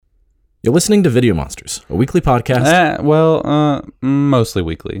You're listening to Video Monsters, a weekly podcast. Mostly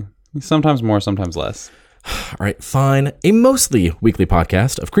weekly. Sometimes more, sometimes less. All right, fine. A mostly weekly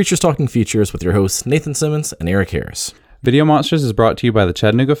podcast of Creatures Talking Features with your hosts Nathan Simmons and Eric Harris. Video Monsters is brought to you by the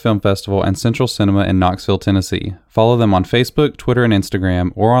Chattanooga Film Festival and Central Cinema in Knoxville, Tennessee. Follow them on Facebook, Twitter, and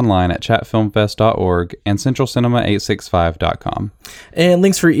Instagram, or online at chatfilmfest.org and centralcinema865.com. And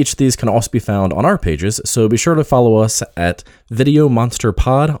links for each of these can also be found on our pages, so be sure to follow us at Video Monster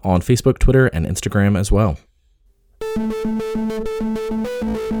Pod on Facebook, Twitter, and Instagram as well.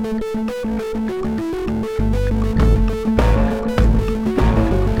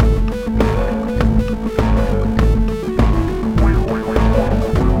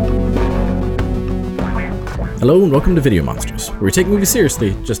 Hello and welcome to Video Monsters, where we take movies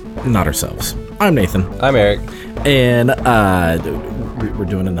seriously, just not ourselves. I'm Nathan. I'm Eric. And we're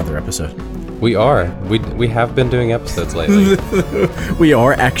doing another episode. We are. We have been doing episodes lately. We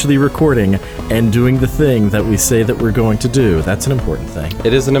are actually recording and doing the thing that we say that we're going to do. That's an important thing.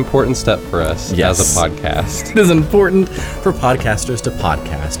 It is an important step for us Yes. as a podcast. It is important for podcasters to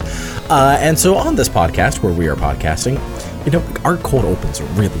podcast. And so on this podcast, where we are podcasting, you know, our cold opens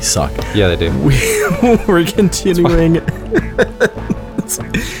really suck. Yeah, they do. We're continuing. This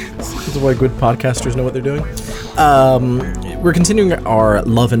is why good podcasters know what they're doing. We're continuing our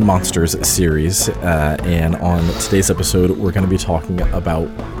Love and Monsters series, and on today's episode, we're going to be talking about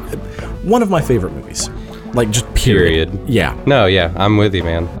one of my favorite movies. Like, just period. Yeah. No, yeah, I'm with you,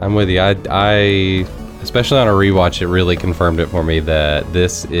 man. I'm with you. I especially on a rewatch, it really confirmed it for me that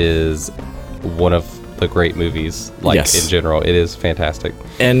this is one of the great movies, like, Yes. in general. It is fantastic.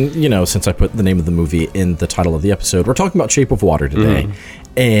 And, you know, since I put the name of the movie in the title of the episode, we're talking about Shape of Water today.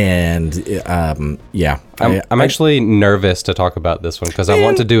 And, yeah. I'm actually nervous to talk about this one because I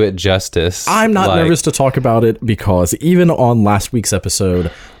want to do it justice. I'm not nervous to talk about it because even on last week's episode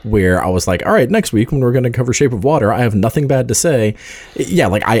where I was like, all right, next week when we're going to cover Shape of Water, I have nothing bad to say. Yeah,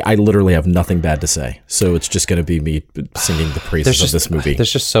 like I literally have nothing bad to say. So it's just going to be me singing the praises of this movie.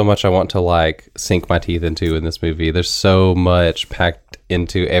 There's just so much I want to like sink my teeth into in this movie. There's so much packed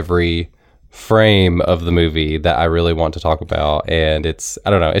into every frame of the movie that I really want to talk about, and I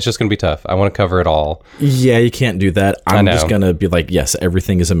don't know, it's just gonna be tough. I want to cover it all. Yeah, you can't do that. I'm just gonna be like, yes,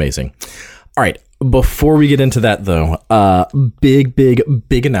 everything is amazing. All right, before we get into that though,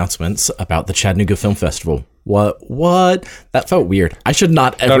 big announcements about the Chattanooga Film Festival. What? That felt weird. I should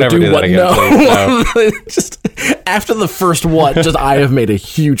not ever do what? No. Just after the first what, just I have made a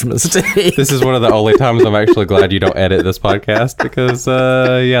huge mistake. This is one of the only times I'm actually glad you don't edit this podcast because,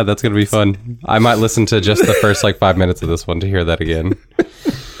 yeah, that's going to be fun. I might listen to just the first, 5 minutes of this one to hear that again.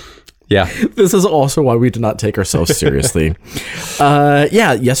 Yeah. This is also why we do not take ourselves seriously.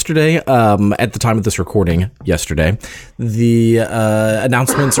 Yesterday, at the time of this recording, the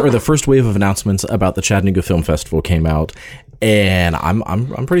announcements, or the first wave of announcements about the Chattanooga Film Festival came out, and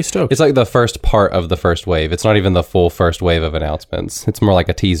I'm pretty stoked. It's like the first part of the first wave. It's not even the full first wave of announcements. It's more like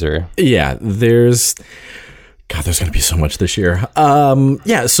a teaser. Yeah, there's going to be so much this year.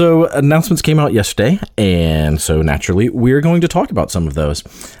 So announcements came out yesterday, and so naturally, we're going to talk about some of those.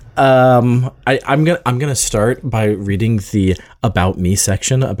 I'm gonna start by reading the About Me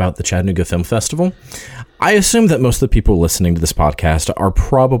section about the Chattanooga Film Festival. I assume that most of the people listening to this podcast are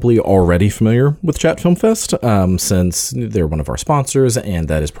probably already familiar with Chat Film Fest, since they're one of our sponsors, and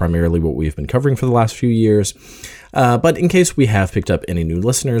that is primarily what we've been covering for the last few years. But in case we have picked up any new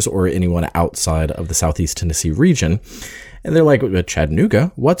listeners or anyone outside of the Southeast Tennessee region, and they're like,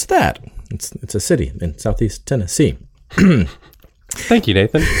 Chattanooga, what's that? It's a city in Southeast Tennessee. Thank you,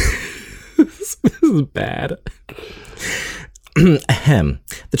 Nathan. This is bad.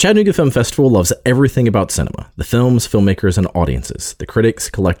 The Chattanooga Film Festival loves everything about cinema: the films, filmmakers, and audiences, the critics,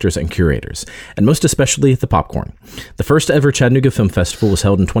 collectors, and curators, and most especially the popcorn. The first ever Chattanooga Film Festival was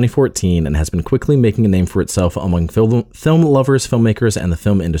held in 2014 and has been quickly making a name for itself among film lovers, filmmakers, and the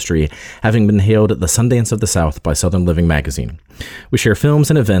film industry, having been hailed the Sundance of the South by Southern Living magazine. We share films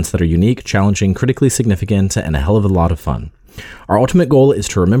and events that are unique, challenging, critically significant, and a hell of a lot of fun. Our ultimate goal is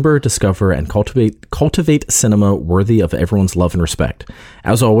to remember, discover, and cultivate cinema worthy of everyone's love and respect.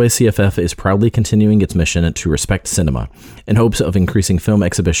 As always, CFF is proudly continuing its mission to respect cinema in hopes of increasing film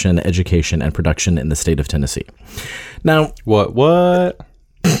exhibition, education, and production in the state of Tennessee. Now, What?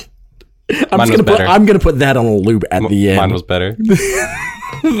 I'm gonna put that on a loop at the end. Mine was better.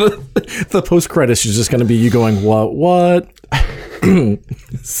 The post credits is just gonna be you going, what?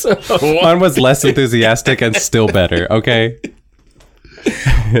 So Mine was less enthusiastic and still better, okay?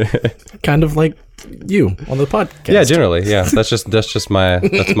 Kind of like you on the podcast. Yeah, generally, yeah. That's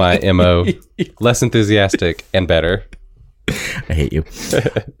my MO. Less enthusiastic and better. I hate you.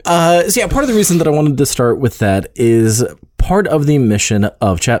 Part of the reason that I wanted to start with that is part of the mission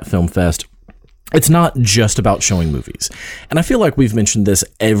of Chat Film Fest. It's not just about showing movies. And I feel like we've mentioned this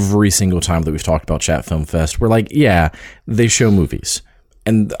every single time that we've talked about Chat Film Fest. We're like, yeah, they show movies.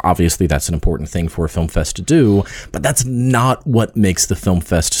 And obviously that's an important thing for a film fest to do, but that's not what makes the film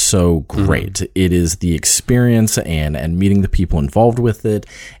fest so great. Mm-hmm. It is the experience and meeting the people involved with it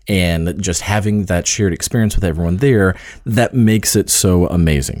and just having that shared experience with everyone there that makes it so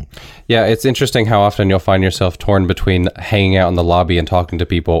amazing. Yeah, it's interesting how often you'll find yourself torn between hanging out in the lobby and talking to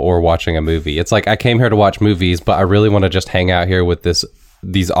people or watching a movie. It's like, I came here to watch movies, but I really want to just hang out here with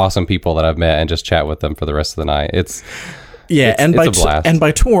these awesome people that I've met and just chat with them for the rest of the night. It's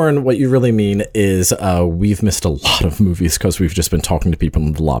by torn, what you really mean is we've missed a lot of movies because we've just been talking to people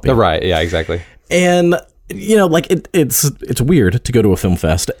in the lobby. Right, yeah, exactly. And, it's weird to go to a film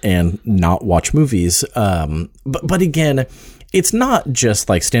fest and not watch movies. But again, it's not just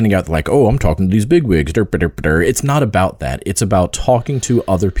like standing out like, oh, I'm talking to these bigwigs. It's not about that. It's about talking to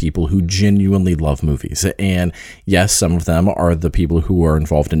other people who genuinely love movies. And yes, some of them are the people who are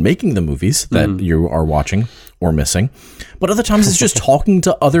involved in making the movies that you are watching or missing. But other times it's just talking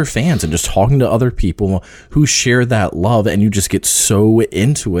to other fans and just talking to other people who share that love. And you just get so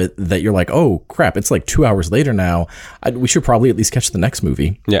into it that you're like, oh, crap, it's like 2 hours later now. We should probably at least catch the next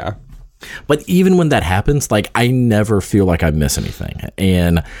movie. Yeah. But even when that happens, like, I never feel like I miss anything.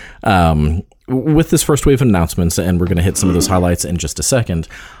 And with this first wave of announcements, and we're going to hit some of those highlights in just a second,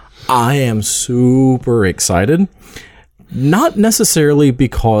 I am super excited. Not necessarily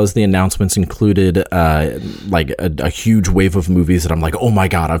because the announcements included a huge wave of movies that I'm like, oh my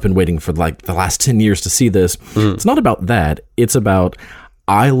God, I've been waiting for like the last 10 years to see this. It's not about that. It's about,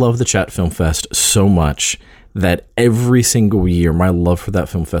 I love the Chat Film Fest so much that every single year, my love for that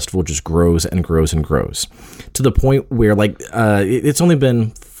film festival just grows and grows and grows to the point where it's only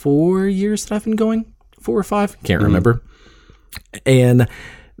been 4 years that I've been going, 4 or 5, can't remember. And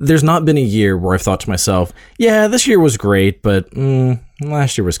there's not been a year where I've thought to myself, yeah, this year was great, but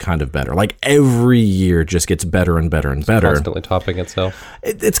last year was kind of better. Like every year just gets better and better and better. Constantly topping itself.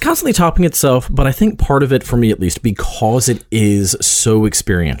 It's constantly topping itself, but I think part of it, for me at least, because it is so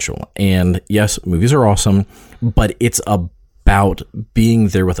experiential. And yes, movies are awesome, but it's about being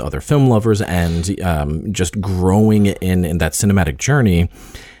there with other film lovers and just growing in that cinematic journey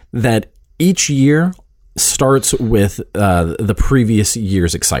that each year starts with the previous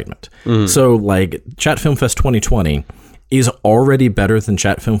year's excitement. So like Chat Film Fest 2020 is already better than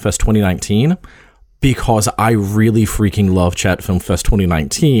Chat Film Fest 2019 because I really freaking love Chat Film Fest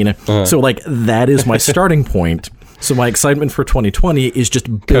 2019. So like that is my starting point. So my excitement for 2020 is just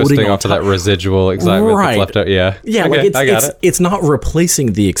building coasting off of that residual excitement that's left out. Yeah. Yeah, okay, like it's not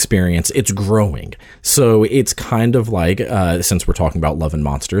replacing the experience, it's growing. So it's kind of like, since we're talking about Love and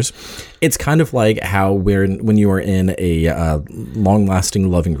Monsters, it's kind of like how when you are in a long-lasting,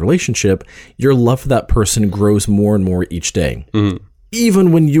 loving relationship, your love for that person grows more and more each day.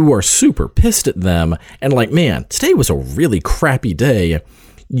 Even when you are super pissed at them and like, man, today was a really crappy day,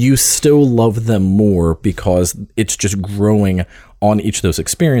 you still love them more because it's just growing on each of those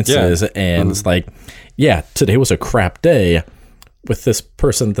experiences. Yeah. And it's like, yeah, today was a crap day with this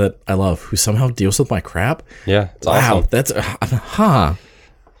person that I love who somehow deals with my crap. Yeah, it's wow, awesome. That's,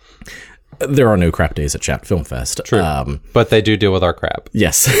 There are no crap days at Chat Film Fest. True. But they do deal with our crap.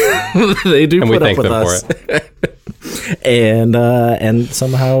 Yes. They do, and put up with us. And we thank them for it. And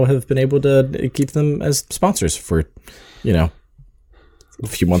somehow have been able to keep them as sponsors for, a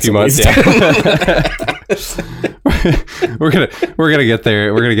few months. Yeah. we're gonna get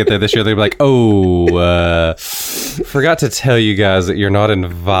there. We're gonna get there this year. They'll be like, forgot to tell you guys that you're not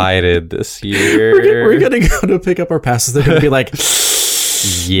invited this year. We're gonna go to pick up our passes. They're gonna be like,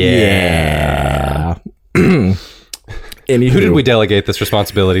 yeah. Who did we delegate this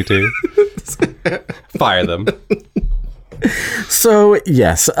responsibility to? Fire them. So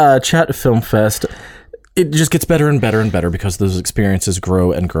yes, Chat Film Fest. It just gets better and better and better because those experiences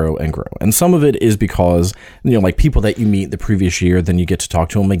grow and grow and grow. And some of it is because, like people that you meet the previous year, then you get to talk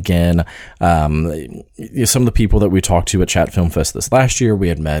to them again. Some of the people that we talked to at Chat Film Fest this last year, we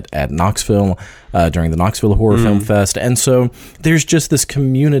had met at Knoxville during the Knoxville Horror Film Fest. And so there's just this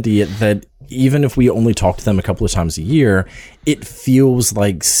community that even if we only talk to them a couple of times a year, it feels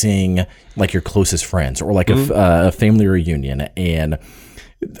like seeing like your closest friends or like a family reunion. And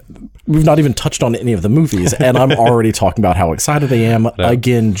we've not even touched on any of the movies, and I'm already talking about how excited I am,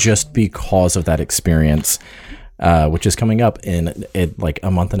 again, just because of that experience, which is coming up in like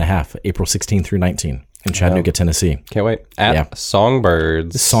a month and a half, April 16 through 19. in Chattanooga, Tennessee. Can't wait. At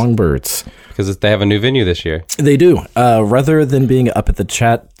Songbirds. Songbirds. Because they have a new venue this year. They do. Rather than being up at the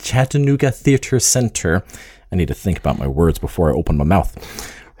Chattanooga Theater Center, I need to think about my words before I open my mouth.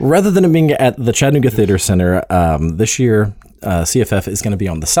 Rather than it being at the Chattanooga Theater Center, this year, CFF is going to be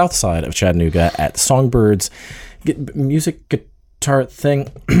on the south side of Chattanooga at Songbirds Music Guitar thing.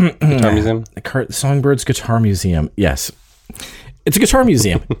 Guitar Museum? Songbirds Guitar Museum. Yes. It's a guitar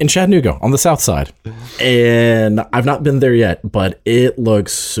museum in Chattanooga on the south side. And I've not been there yet, but it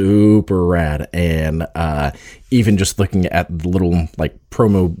looks super rad. And even just looking at the little like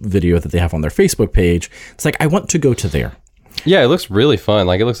promo video that they have on their Facebook page, it's like, I want to go to there. Yeah, it looks really fun.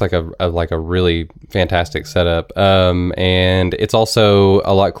 Like, it looks like a really fantastic setup. And it's also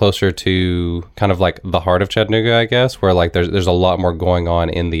a lot closer to kind of like the heart of Chattanooga, I guess, where like there's a lot more going on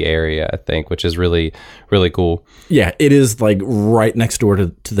in the area, I think, which is really, really cool. Yeah, it is like right next door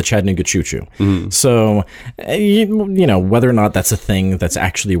to the Chattanooga Choo Choo. Mm-hmm. So, you know, whether or not that's a thing that's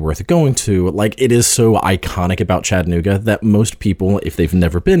actually worth going to, like, it is so iconic about Chattanooga that most people, if they've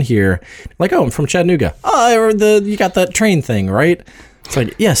never been here, like, oh, I'm from Chattanooga. Oh, you got that train thing, right? It's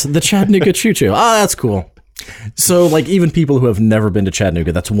like, yes, the Chattanooga Choo Choo. Ah, that's cool. So, like, even people who have never been to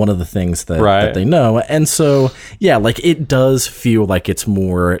Chattanooga, that's one of the things that they know. And so, yeah, like, it does feel like it's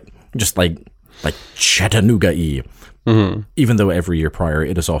more just like Chattanooga-y. Mm-hmm. Even though every year prior,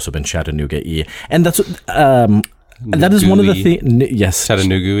 it has also been Chattanooga-y. And that's that is one of the things. Yes.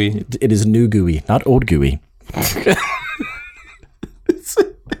 Chattanooga-y. It is new gooey, not old gooey.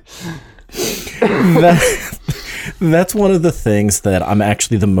 That's one of the things that I'm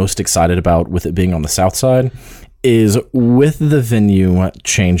actually the most excited about with it being on the south side, is with the venue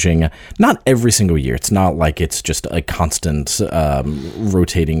changing, not every single year. It's not like it's just a constant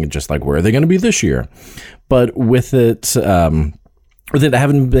rotating, just like, where are they going to be this year? But with it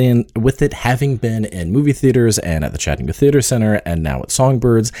having been in movie theaters and at the Chattanooga Theater Center and now at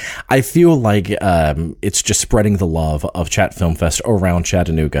Songbirds, I feel like it's just spreading the love of Chat Film Fest around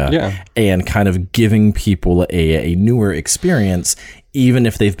Chattanooga and kind of giving people a newer experience. Even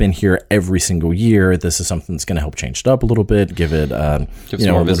if they've been here every single year, this is something that's going to help change it up a little bit, give it some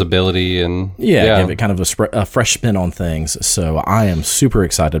more visibility and give it kind of a fresh spin on things. So I am super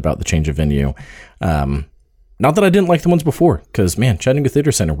excited about the change of venue. Not that I didn't like the ones before, because, man, Chattanooga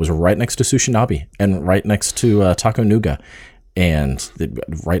Theater Center was right next to Sushinabi and right next to Taco Nuga and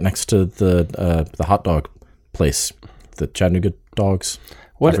right next to the hot dog place, the Chattanooga Dogs.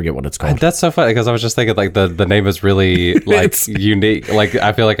 I forget what it's called. That's so funny, because I was just thinking, like, the name is really, like, unique. Like,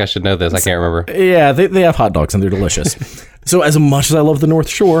 I feel like I should know this. I can't remember. Yeah, they have hot dogs, and they're delicious. So as much as I love the North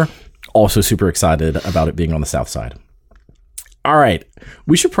Shore, also super excited about it being on the south side. All right.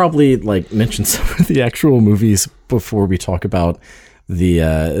 We should probably, like, mention some of the actual movies before we talk about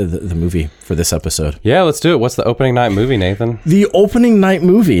the movie for this episode. Yeah, let's do it. What's the opening night movie, Nathan? The opening night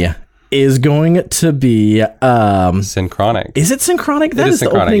movie is going to be Synchronic. Is it Synchronic? That is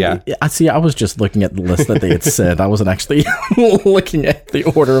Synchronic, the opening. Yeah. I was just looking at the list that they had said. I wasn't actually looking at the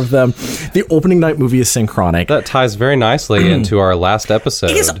order of them. The opening night movie is Synchronic. That ties very nicely into our last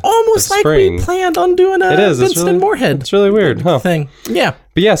episode. It's almost like we planned on doing a Benson and Moorhead. It's really weird, huh? Thing. Yeah.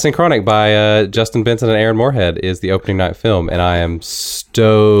 But yeah, Synchronic by Justin Benson and Aaron Moorhead is the opening night film, and I am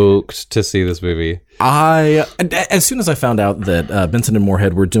stoked to see this movie. As soon as I found out that Benson and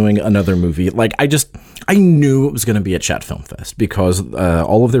Moorhead were doing another movie, like, I knew it was going to be at Chat Film Fest because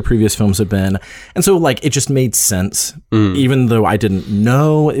all of their previous films had been, and so, like, it just made sense. Even though I didn't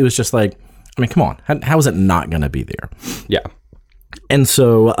know, it was just like, I mean, come on, how is it not going to be there? Yeah. And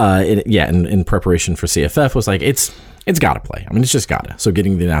so, in preparation for CFF, was like, it's got to play. I mean, it's just got to. So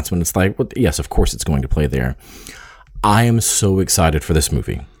getting the announcement, it's like, well, yes, of course it's going to play there. I am so excited for this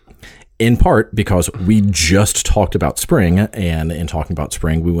movie. In part because we just talked about Spring, and in talking about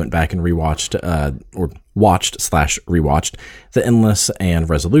Spring, we went back and rewatched The Endless and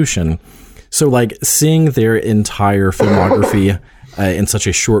Resolution. So, like, seeing their entire filmography in such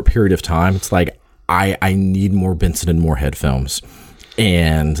a short period of time, it's like, I need more Benson and Moorhead films.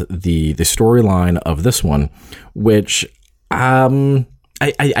 And the storyline of this one, which I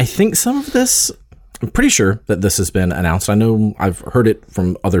think some of this, I'm pretty sure that this has been announced. I know I've heard it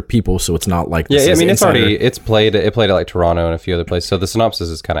from other people, so it's not like this. Yeah, I mean, it's played at like Toronto and a few other places. So the synopsis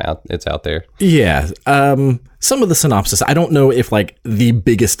is kind of out there. Yeah. Some of the synopsis, I don't know if, like, the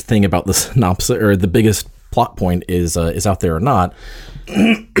biggest thing about the synopsis or the biggest plot point is out there or not.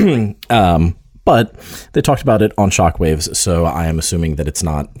 But they talked about it on Shockwaves, so I am assuming that it's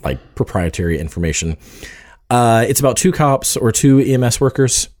not, like, proprietary information. It's about two cops or two EMS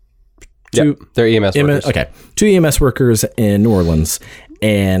workers. They're EMS workers. Okay. Two EMS workers in New Orleans,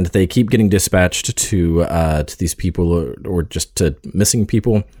 and they keep getting dispatched to these people or just to missing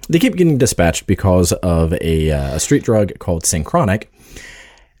people. They keep getting dispatched because of a street drug called Synchronic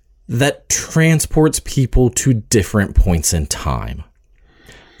that transports people to different points in time.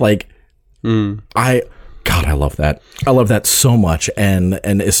 Like, I love that. I love that so much, and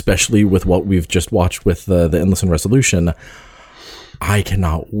especially with what we've just watched with the Endless and Resolution. I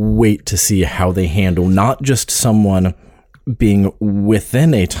cannot wait to see how they handle not just someone being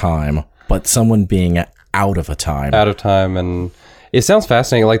within a time, but someone being out of a time. Out of time, and it sounds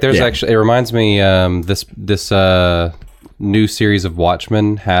fascinating. Like there's actually, it reminds me, this new series of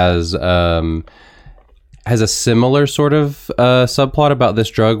Watchmen has a similar sort of subplot about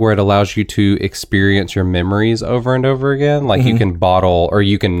this drug where it allows you to experience your memories over and over again. Like you can bottle or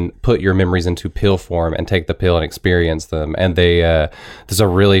you can put your memories into pill form and take the pill and experience them. And there's a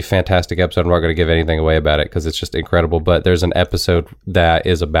really fantastic episode. I'm not going to give anything away about it because it's just incredible. But there's an episode that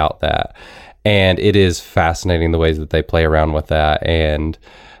is about that. And it is fascinating the ways that they play around with that and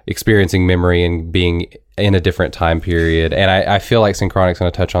experiencing memory and being in a different time period. And I feel like Synchronic's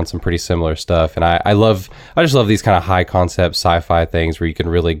going to touch on some pretty similar stuff. And I just love these kind of high concept sci-fi things where you can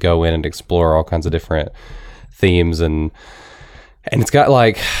really go in and explore all kinds of different themes. And it's got,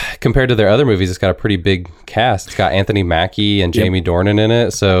 like, compared to their other movies, it's got a pretty big cast. It's got Anthony Mackie and Jamie Dornan in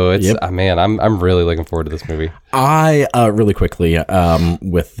it. So it's, man, I'm really looking forward to this movie. I, really quickly,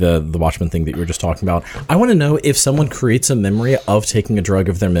 with the Watchmen thing that you were just talking about, I want to know if someone creates a memory of taking a drug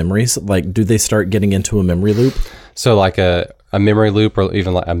of their memories, like, do they start getting into a memory loop? So like a memory loop or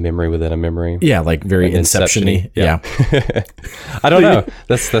even like a memory within a memory? Yeah, like very Inception-y. Yeah. I don't know.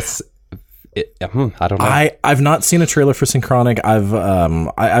 That's I don't know. I've not seen a trailer for Synchronic.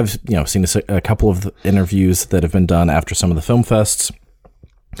 I've seen a couple of the interviews that have been done after some of the film fests.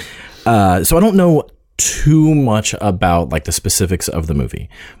 So I don't know too much about like the specifics of the movie,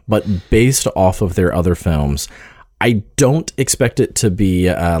 but based off of their other films, I don't expect it to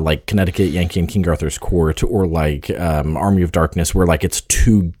be like Connecticut Yankee and King Arthur's Court or like Army of Darkness, where like it's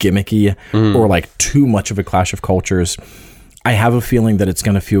too gimmicky or like too much of a clash of cultures. I have a feeling that it's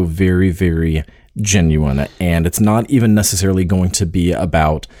going to feel very, very genuine, and it's not even necessarily going to be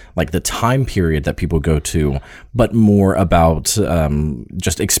about like the time period that people go to, but more about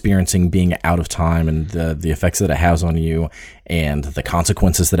just experiencing being out of time and the effects that it has on you and the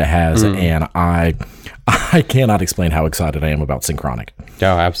consequences that it has. And I cannot explain how excited I am about Synchronic. Oh,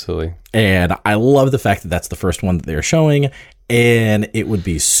 absolutely. And I love the fact that that's the first one that they're showing. And it would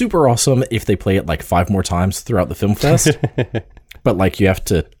be super awesome if they play it like 5 more times throughout the film fest. But like you have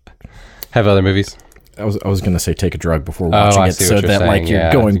to have other movies. I was going to say take a drug before watching it, so that saying. Like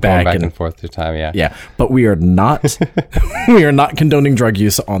you're going back and forth through time. Yeah. Yeah. But we are not condoning drug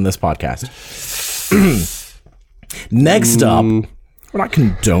use on this podcast. Next up, we're not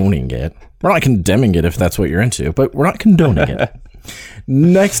condoning it. We're not condemning it if that's what you're into, but we're not condoning it.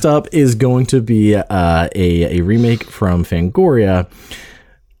 Next up is going to be a remake from Fangoria,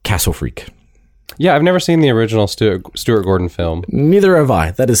 Castle Freak. Yeah, I've never seen the original Stuart Gordon film. Neither have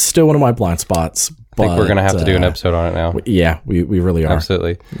I. That is still one of my blind spots. I think we're going to have to do an episode on it now. We really are.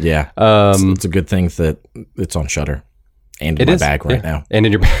 Absolutely. Yeah. It's a good thing that it's on Shudder and in my bag right now. And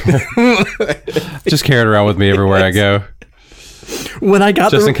in your bag. Just carry it around with me everywhere I go. When I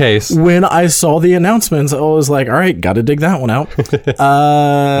got just in case. When I saw the announcements, I was like, all right, got to dig that one out.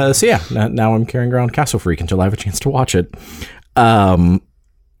 So yeah, now I'm carrying around Castle Freak until I have a chance to watch it. The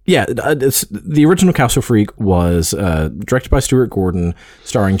original Castle Freak was directed by Stuart Gordon,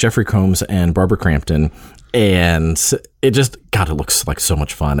 starring Jeffrey Combs and Barbara Crampton. And it looks like so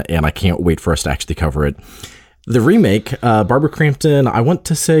much fun. And I can't wait for us to actually cover it. The remake, Barbara Crampton, I want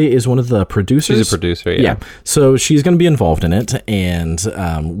to say, is one of the producers. She's a producer, yeah. So she's going to be involved in it. And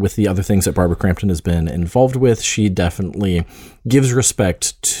with the other things that Barbara Crampton has been involved with, she definitely gives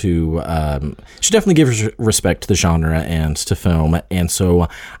respect to the genre and to film. And so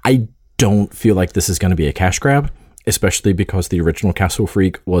I don't feel like this is going to be a cash grab, especially because the original Castle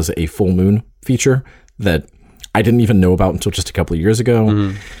Freak was a full moon feature that I didn't even know about until just a couple of years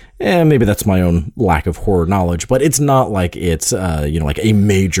ago. And maybe that's my own lack of horror knowledge, but it's not like it's, like a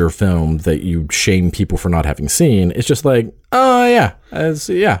major film that you shame people for not having seen. It's just like, I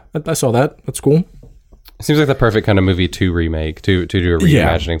saw that. That's cool. It seems like the perfect kind of movie to remake, to do a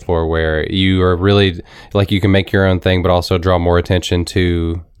reimagining for, where you are really, like, you can make your own thing, but also draw more attention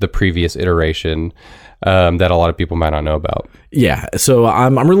to the previous iteration that a lot of people might not know about. Yeah, so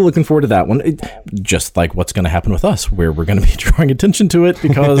I'm really looking forward to that one. Just like what's going to happen with us, where we're going to be drawing attention to it,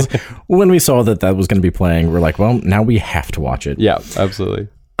 because when we saw that was going to be playing, we're like, well, now we have to watch it. Yeah, absolutely.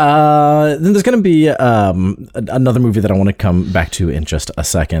 Then there's going to be another movie that I want to come back to in just a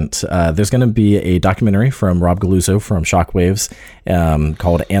second. There's going to be a documentary from Rob Galuzzo from Shockwaves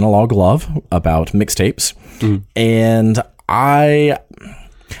called Analog Love about mixtapes. And I'm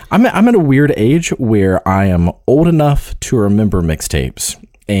at a weird age where I am old enough to remember mixtapes.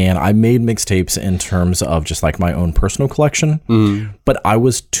 And I made mixtapes in terms of just like my own personal collection. But I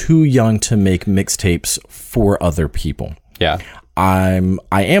was too young to make mixtapes for other people. Yeah. I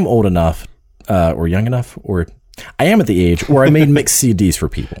am old enough, or young enough, or I am at the age where I made mixed CDs for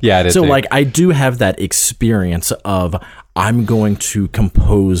people. Yeah, I did so too. like I do have that experience of I'm going to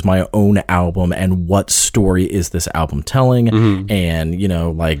compose my own album and what story is this album telling, and you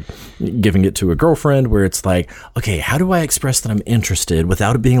know, like giving it to a girlfriend where it's like, okay, how do I express that I'm interested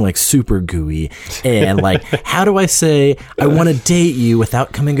without it being like super gooey, and like how do I say I want to date you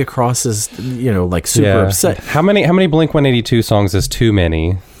without coming across as, you know, like super upset. How many Blink-182 songs is too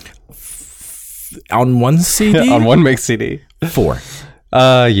many On one CD? on one mix CD? 4.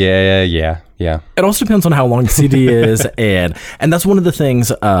 Yeah. It also depends on how long the CD is, and that's one of the things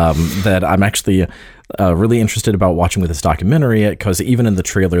that I'm actually really interested about watching with this documentary, because even in the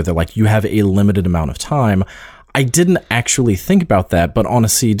trailer, they're like, you have a limited amount of time. I didn't actually think about that, but on a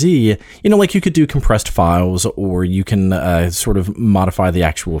CD, you know, like you could do compressed files, or you can sort of modify the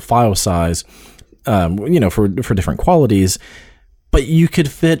actual file size, you know, for different qualities. But you could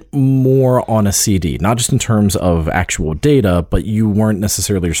fit more on a CD, not just in terms of actual data, but you weren't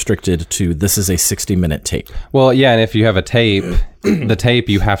necessarily restricted to this is a 60-minute tape. Well, yeah, and if you have a tape, the tape,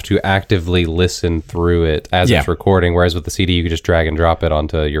 you have to actively listen through it as it's recording, whereas with the CD, you can just drag and drop it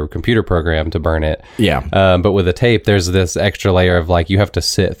onto your computer program to burn it. Yeah. But with a tape, there's this extra layer of like, you have to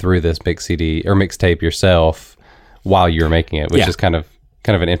sit through this mix CD or mix tape yourself while you're making it, which is kind of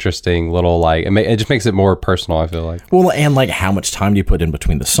an interesting little, like, it just makes it more personal, I feel like. Well, and like how much time do you put in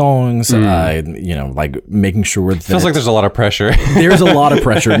between the songs? You know, like making sure that... Feels like there's a lot of pressure. There's a lot of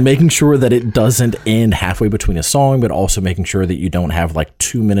pressure. Making sure that it doesn't end halfway between a song, but also making sure that you don't have like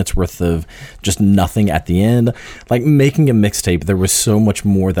 2 minutes worth of just nothing at the end. Like making a mixtape, there was so much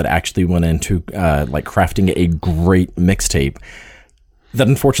more that actually went into like crafting a great mixtape, that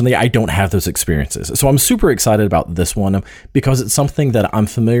unfortunately I don't have those experiences. So I'm super excited about this one because it's something that I'm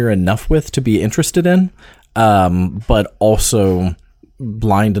familiar enough with to be interested in, but also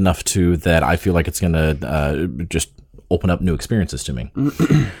blind enough to that I feel like it's going to just open up new experiences to me.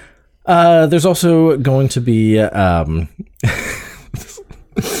 There's also going to be the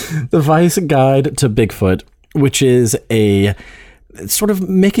Vice Guide to Bigfoot, which is it's sort of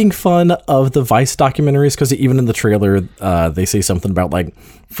making fun of the Vice documentaries, because even in the trailer, they say something about like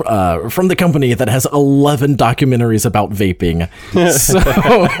from the company that has 11 documentaries about vaping.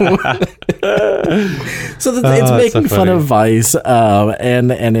 So it's making fun of Vice,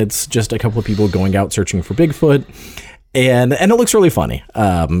 and it's just a couple of people going out searching for Bigfoot, and it looks really funny.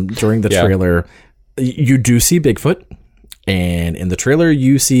 During the trailer, you do see Bigfoot, and in the trailer,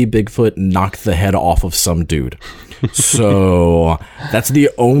 you see Bigfoot knock the head off of some dude. So that's the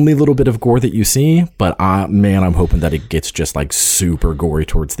only little bit of gore that you see, but man, I'm hoping that it gets just like super gory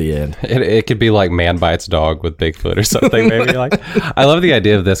towards the end. It could be like Man Bites Dog with Bigfoot or something, maybe. Like, I love the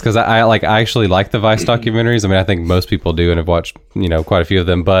idea of this because I actually like the Vice documentaries. I mean, I think most people do, and have watched, you know, quite a few of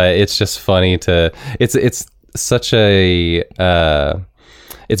them. But it's just funny to it's such a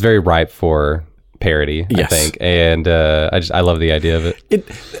it's very ripe for parody, I think, and I love the idea of it.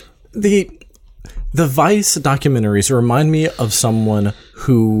 The Vice documentaries remind me of someone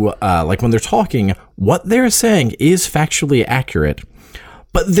who, like when they're talking, what they're saying is factually accurate,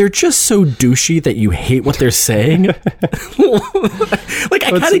 but they're just so douchey that you hate what they're saying. Like,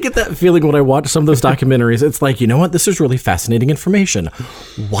 I kind of get that feeling when I watch some of those documentaries. It's like, you know what? This is really fascinating information.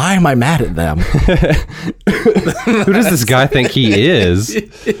 Why am I mad at them? Who does this guy think he is?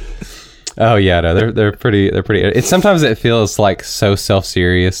 Oh yeah, no, they're pretty. It's sometimes it feels like so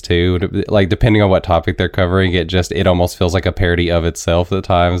self-serious too. Like depending on what topic they're covering, it almost feels like a parody of itself at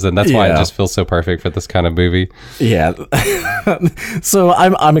times, and that's why it just feels so perfect for this kind of movie. Yeah. So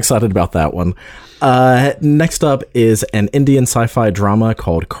I'm excited about that one. Next up is an Indian sci-fi drama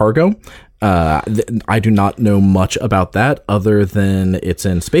called Cargo. I do not know much about that other than it's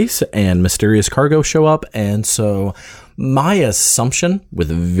in space and mysterious cargo show up, and so my assumption, with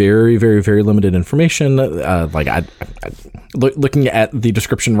very, very, very limited information, looking at the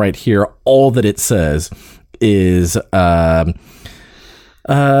description right here, all that it says is just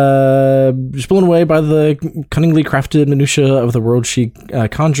blown away by the cunningly crafted minutia of the world she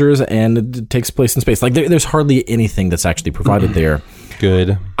conjures, and it takes place in space. Like there's hardly anything that's actually provided there.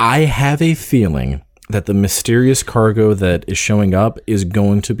 Good. I have a feeling that the mysterious cargo that is showing up is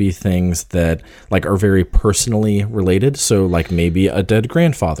going to be things that like are very personally related. So like maybe a dead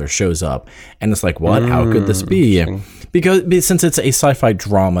grandfather shows up and it's like, what? How could this be? Because since it's a sci-fi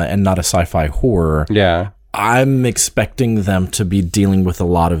drama and not a sci-fi horror, Yeah. I'm expecting them to be dealing with a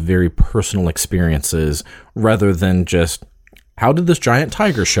lot of very personal experiences rather than just, how did this giant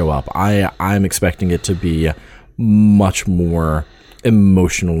tiger show up? I'm expecting it to be much more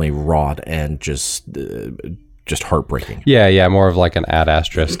emotionally wrought and just heartbreaking. Yeah, more of like an Ad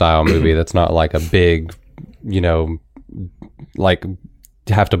Astra style movie that's not like a big, like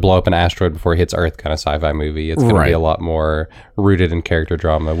have to blow up an asteroid before it hits Earth kind of sci-fi movie. It's going to be a lot more rooted in character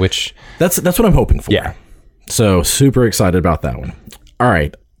drama, which... That's what I'm hoping for. Yeah. So super excited about that one. All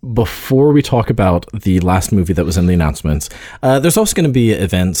right. Before we talk about the last movie that was in the announcements, there's also going to be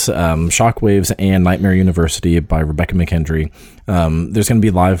events, Shockwaves and Nightmare University by Rebecca McKendry. There's going to be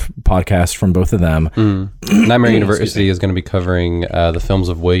live podcasts from both of them. Nightmare University is going to be covering the films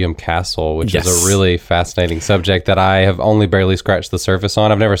of William Castle, which is a really fascinating subject that I have only barely scratched the surface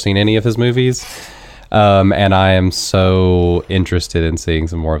on. I've never seen any of his movies, and I am so interested in seeing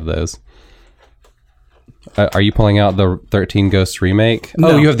some more of those. Are you pulling out the 13 Ghosts remake?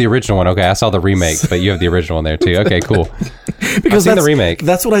 No. Oh, you have the original one. Okay, I saw the remake, but you have the original one there too. Okay, cool. Because I've seen the remake.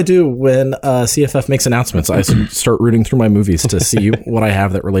 That's what I do when CFF makes announcements. I start rooting through my movies to see what I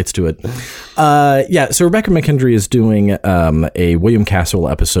have that relates to it. So Rebecca McKendry is doing a William Castle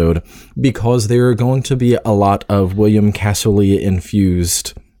episode because there are going to be a lot of William Castle-y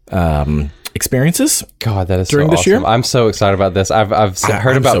infused experiences. God, that is during so this awesome. year. I'm so excited about this. I've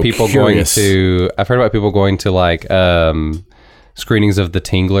heard about so people curious. I've heard about people going to like screenings of The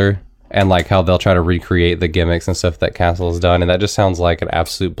Tingler and like how they'll try to recreate the gimmicks and stuff that Castle has done, and that just sounds like an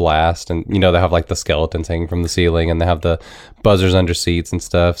absolute blast. And they have like the skeletons hanging from the ceiling and they have the buzzers under seats and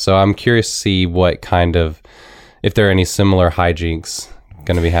stuff. So I'm curious to see what kind of, if there are any similar hijinks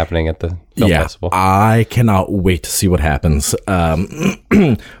going to be happening at the film festival. I cannot wait to see what happens.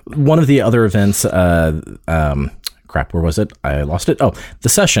 One of the other events, where was it? I lost it. Oh, The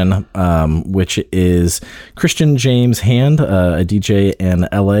Session, which is Christian James Hand, a DJ in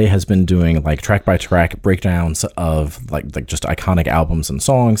LA, has been doing like track by track breakdowns of like just iconic albums and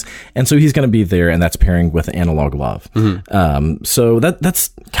songs. And so he's going to be there, and that's pairing with Analog Love. So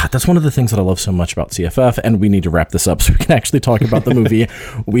that's one of the things that I love so much about CFF. And we need to wrap this up so we can actually talk about the movie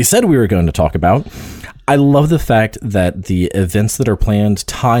we said we were going to talk about. I love the fact that the events that are planned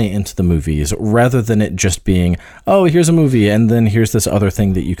tie into the movies rather than it just being, oh, here's a movie and then here's this other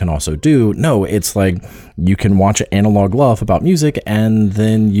thing that you can also do. No, it's like you can watch Analog Love about music and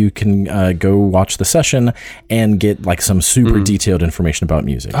then you can go watch The Session and get like some super detailed information about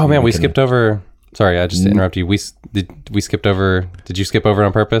music. Oh man, we skipped over. Sorry, I just interrupted you. We skipped over. Did you skip over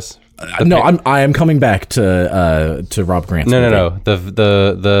on purpose? No, I am coming back to Rob Grant's movie. No.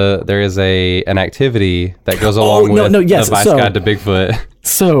 There is an activity that goes along with the Vice Guide to Bigfoot.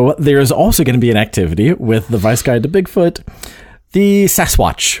 So there's also going to be an activity with the Vice Guide to Bigfoot, the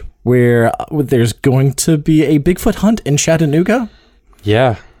Sasquatch, where there's going to be a Bigfoot hunt in Chattanooga.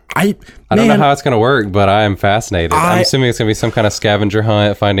 Yeah. I don't know how it's going to work, but I am fascinated. I'm assuming it's going to be some kind of scavenger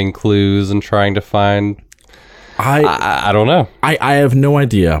hunt, finding clues and trying to find... I don't know. I have no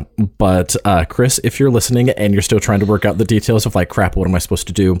idea, but Chris, if you're listening and you're still trying to work out the details of like, crap, what am I supposed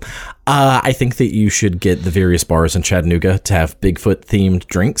to do? I think that you should get the various bars in Chattanooga to have Bigfoot themed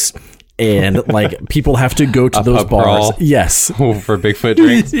drinks. And like people have to go to those bars. Crawl. Yes. For Bigfoot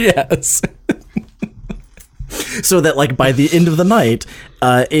drinks. Yes. So that like by the end of the night,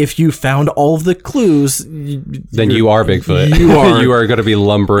 if you found all of the clues, then you are Bigfoot. You are going to be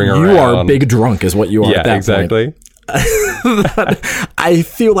lumbering around. You are big drunk is what you are at that exactly. point. I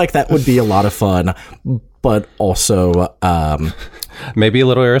feel like that would be a lot of fun, but also maybe a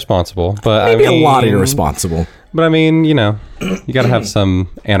little irresponsible. But maybe a lot irresponsible. But I mean, you got to have some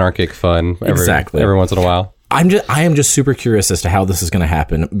anarchic fun every once in a while. I am just super curious as to how this is going to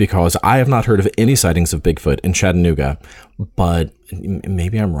happen because I have not heard of any sightings of Bigfoot in Chattanooga, but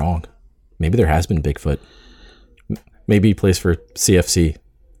maybe I'm wrong. Maybe there has been Bigfoot. Maybe he plays for CFC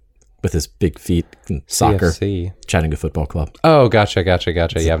with his big feet and soccer. CFC. Chattanooga Football Club. Oh, gotcha. Yeah,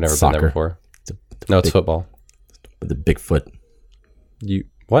 I've never been there before. It's football. The Bigfoot.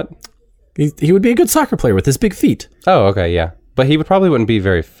 What? He would be a good soccer player with his big feet. Oh, okay, yeah. But he wouldn't be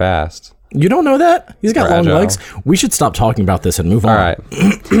very fast. You don't know that? He's got long legs. We should stop talking about this and move on. All right.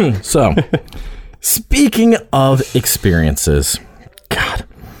 So, speaking of experiences, God,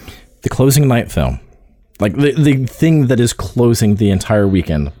 the closing night film. Like the thing that is closing the entire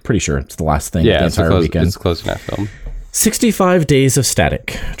weekend. Pretty sure it's the last thing of the entire weekend. It's closing night film. 65 Days of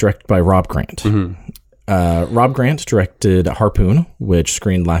Static, directed by Rob Grant. Rob Grant directed Harpoon, which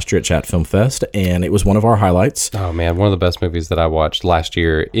screened last year at Chat Film Fest, and it was one of our highlights. Oh man, one of the best movies that I watched last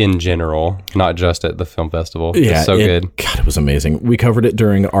year in general, not just at the film festival. It's so good. God, it was amazing. We covered it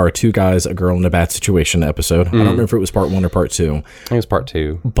during our Two Guys, a Girl in a Bad Situation episode. I don't remember if it was part 1 or part 2. I think it was part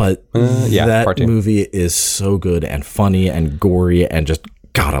 2. But that part 2. movie is so good and funny and gory and just,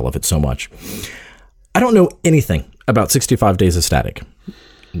 God, I love it so much. I don't know anything about 65 Days of Static.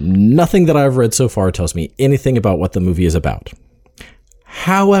 Nothing that I've read so far tells me anything about what the movie is about.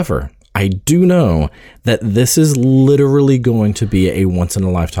 However, I do know that this is literally going to be a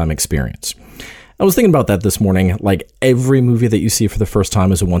once-in-a-lifetime experience. I was thinking about that this morning. Like, every movie that you see for the first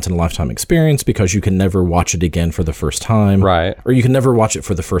time is a once-in-a-lifetime experience because you can never watch it again for the first time. Right. Or you can never watch it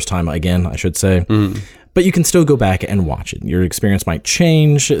for the first time again, I should say. But you can still go back and watch it. Your experience might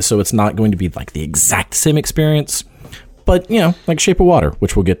change, so it's not going to be like the exact same experience. But, you know, like Shape of Water,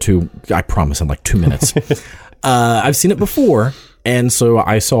 which we'll get to, I promise, in like 2 minutes. I've seen it before, and so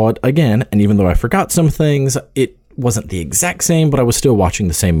I saw it again, and even though I forgot some things, it wasn't the exact same, but I was still watching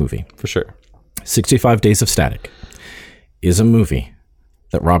the same movie. For sure. 65 Days of Static is a movie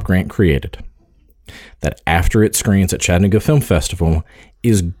that Rob Grant created that after it screens at Chattanooga Film Festival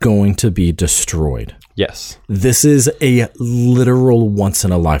is going to be destroyed. Yes. This is a literal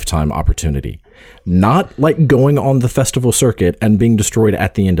once-in-a-lifetime opportunity. Not like going on the festival circuit and being destroyed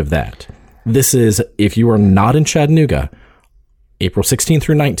at the end of that. This is, if you are not in Chattanooga, April 16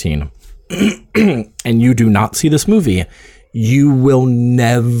 through 19, and you do not see this movie, you will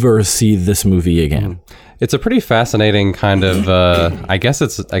never see this movie again. It's a pretty fascinating kind of, I guess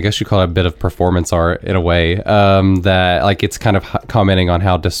you call it a bit of performance art in a way, that like it's kind of commenting on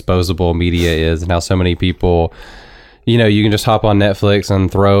how disposable media is and how so many people, you know, you can just hop on Netflix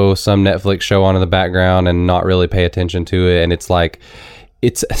and throw some Netflix show on in the background and not really pay attention to it. And it's like,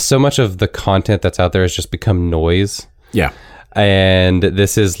 it's so much of the content that's out there has just become noise. Yeah. And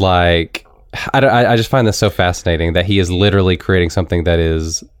this is like, I just find this so fascinating that he is literally creating something that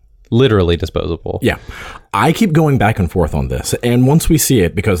is literally disposable. Yeah. I keep going back and forth on this. And once we see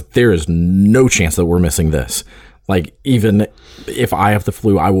it, because there is no chance that we're missing this. Like, even if I have the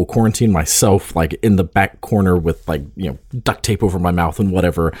flu, I will quarantine myself, like, in the back corner with, like, you know, duct tape over my mouth and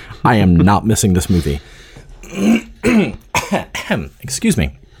whatever. I am not missing this movie. Excuse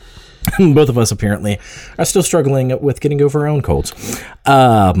me. Both of us, apparently, are still struggling with getting over our own colds.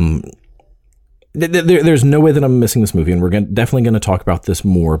 There's no way that I'm missing this movie, and we're definitely going to talk about this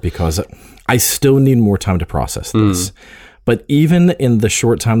more because I still need more time to process this. But even in the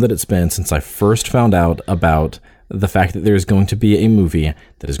short time that it's been since I first found out about the fact that there's going to be a movie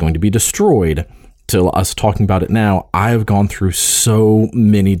that is going to be destroyed, till us talking about it now, I've gone through so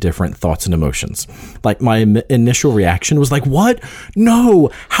many different thoughts and emotions. Like, my initial reaction was like, what?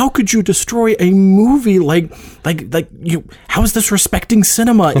 No, how could you destroy a movie? Like you, how is this respecting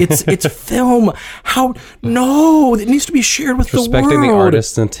cinema? It's film. How? No, it needs to be shared with the world. Respecting the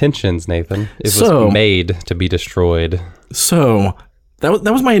artist's intentions, Nathan. It was made to be destroyed. So that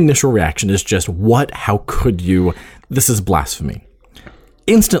was my initial reaction, is just, what? How could you? This is blasphemy.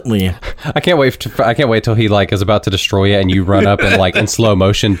 Instantly, I can't wait till he like is about to destroy it and you run up and like in slow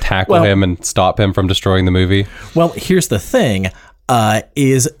motion tackle him and stop him from destroying the movie. Well, here's the thing,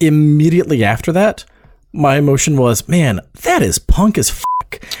 is immediately after that, my emotion was, man, that is punk as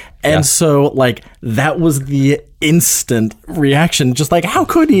fuck. And so, like, that was the instant reaction, just like, how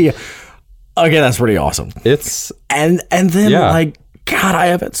could he? Okay, that's pretty awesome. And then like, God, I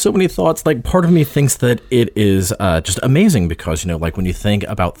have had so many thoughts. Like, part of me thinks that it is just amazing because, you know, like, when you think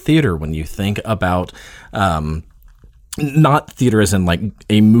about theater, when you think about, not theater as in, like,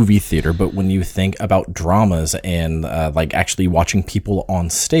 a movie theater, but when you think about dramas and, like, actually watching people on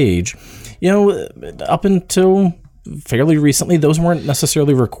stage, you know, up until fairly recently, those weren't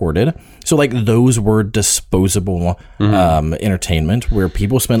necessarily recorded. So, like, those were disposable entertainment where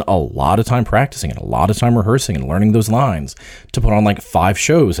people spend a lot of time practicing and a lot of time rehearsing and learning those lines to put on, like, 5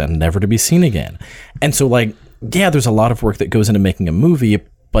 shows and never to be seen again. And so, like, yeah, there's a lot of work that goes into making a movie,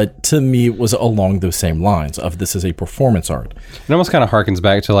 but to me, it was along those same lines of, this is a performance art. It almost kind of harkens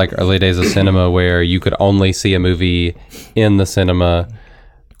back to, like, early days of cinema where you could only see a movie in the cinema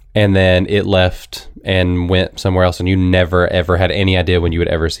and then it left and went somewhere else, and you never, ever had any idea when you would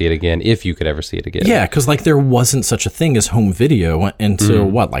ever see it again, if you could ever see it again. Yeah, because, like, there wasn't such a thing as home video until,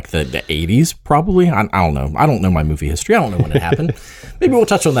 like the 80s, probably? I don't know. I don't know my movie history. I don't know when it happened. Maybe we'll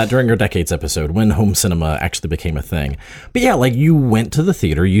touch on that during our Decades episode, when home cinema actually became a thing. But yeah, like, you went to the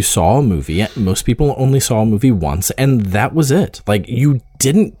theater, you saw a movie. Most people only saw a movie once, and that was it. Like, you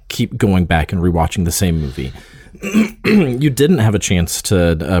didn't keep going back and rewatching the same movie. you didn't have a chance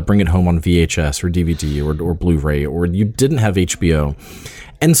to bring it home on VHS or DVD or Blu-ray, or you didn't have HBO.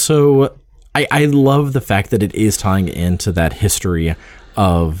 And so I love the fact that it is tying into that history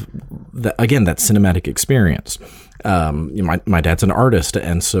of, that cinematic experience. My dad's an artist,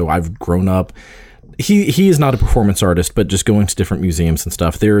 and so I've grown up. He is not a performance artist, but just going to different museums and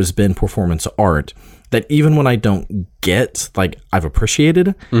stuff, there has been performance art that even when I don't get, like, I've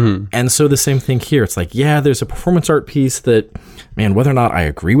appreciated. Mm-hmm. And so the same thing here. It's like, yeah, there's a performance art piece that, man, whether or not I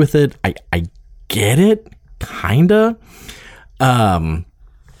agree with it, I get it, kinda.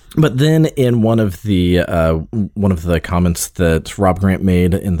 But then in one of the comments that Rob Grant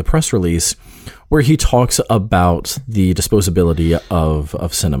made in the press release, where he talks about the disposability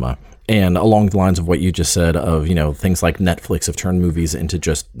of cinema, and along the lines of what you just said of, you know, things like Netflix have turned movies into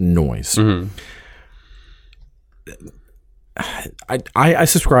just noise. Mm-hmm. I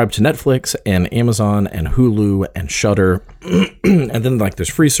subscribe to Netflix and Amazon and Hulu and Shudder, and then like there's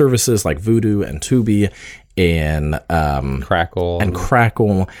free services like Vudu and Tubi and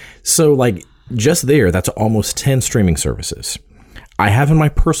Crackle. So like just there, that's almost 10 streaming services. I have in my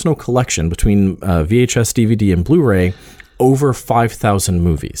personal collection between VHS, DVD, and Blu-ray over 5,000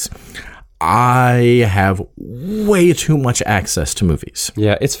 movies. I have way too much access to movies.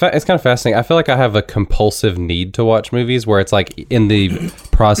 Yeah, it's kind of fascinating. I feel like I have a compulsive need to watch movies where it's like in the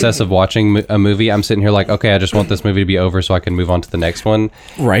process of watching a movie, I'm sitting here like, okay, I just want this movie to be over so I can move on to the next one.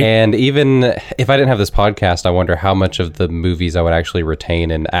 Right. And even if I didn't have this podcast, I wonder how much of the movies I would actually retain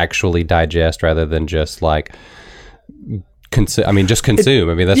and actually digest rather than just like... consume.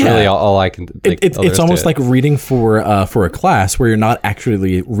 That's really all I can think. It's almost like reading for a class where you're not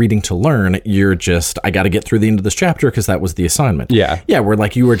actually reading to learn. You're just, I got to get through the end of this chapter because that was the assignment. Yeah. Where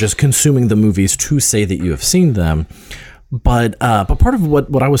like you are just consuming the movies to say that you have seen them. But part of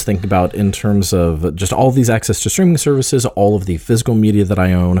what I was thinking about in terms of just all of these access to streaming services, all of the physical media that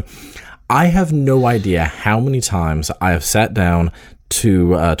I own, I have no idea how many times I have sat down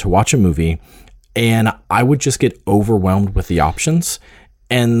to watch a movie, and I would just get overwhelmed with the options,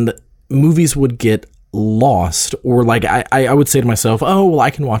 and movies would get lost, or like I would say to myself, oh, well, I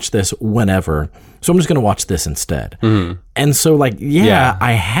can watch this whenever, so I'm just going to watch this instead. Mm-hmm. And so like,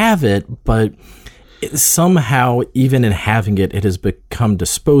 I have it, but somehow even in having it, it has become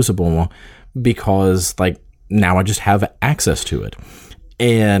disposable because like now I just have access to it.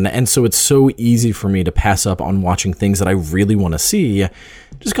 And so it's so easy for me to pass up on watching things that I really want to see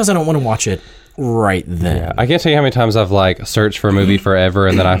just because I don't want to watch it right then. Yeah, I can't tell you how many times I've like searched for a movie forever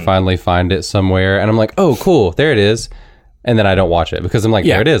and then I finally find it somewhere and I'm like, oh, cool, there it is. And then I don't watch it because I'm like,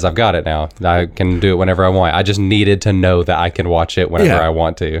 there it is. I've got it now. I can do it whenever I want. I just needed to know that I can watch it whenever I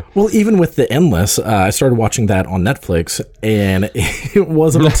want to. Well, even with The Endless, I started watching that on Netflix, and it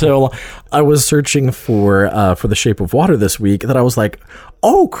wasn't until I was searching for The Shape of Water this week that I was like,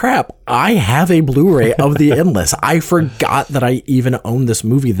 oh, crap, I have a Blu-ray of The Endless. I forgot that I even own this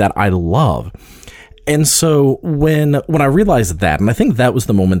movie that I love. And so when I realized that, and I think that was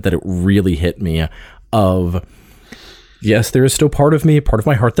the moment that it really hit me of... yes, there is still part of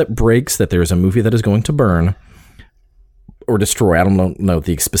my heart that breaks that there is a movie that is going to burn or destroy. I don't know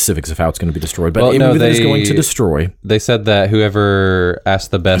the specifics of how it's going to be destroyed, but movie that is going to destroy. They said that whoever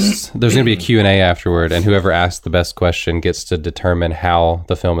asked the best, there's going to be a Q&A afterward, and whoever asked the best question gets to determine how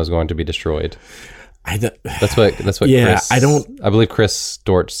the film is going to be destroyed. That's what Chris, I believe Chris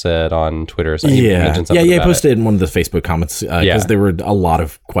Storch said on Twitter. So he mentioned something he posted it in one of the Facebook comments because there were a lot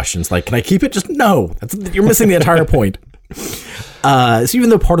of questions like, can I keep it? Just no. You're missing the entire point. So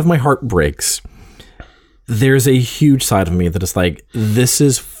even though part of my heart breaks, there's a huge side of me that is like, this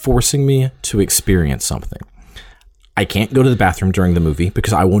is forcing me to experience something. I can't go to the bathroom during the movie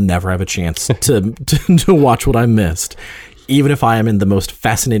because I will never have a chance to watch what I missed. Even if I am in the most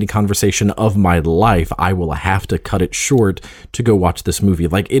fascinating conversation of my life, I will have to cut it short to go watch this movie.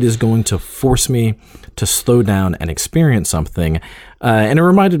 Like, it is going to force me to slow down and experience something. And it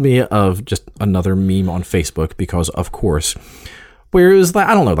reminded me of just another meme on Facebook because, of course, where it was like,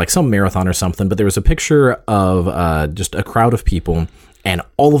 I don't know, like some marathon or something, but there was a picture of just a crowd of people, and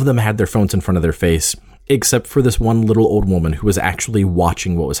all of them had their phones in front of their face, except for this one little old woman who was actually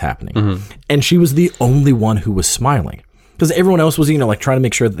watching what was happening. Mm-hmm. And she was the only one who was smiling. Because everyone else was, like trying to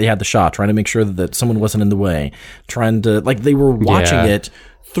make sure that they had the shot, trying to make sure that someone wasn't in the way, trying to, like, they were watching it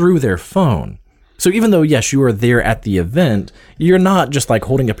through their phone. So even though, yes, you are there at the event, you're not just like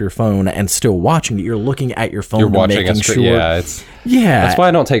holding up your phone and still watching it. You're looking at your phone. You're watching making sure. Yeah, that's why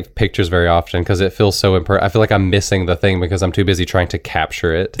I don't take pictures very often because it feels so I feel like I'm missing the thing because I'm too busy trying to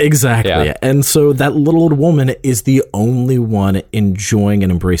capture it. Exactly. Yeah. And so that little old woman is the only one enjoying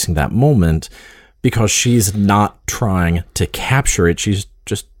and embracing that moment because she's not trying to capture it. She's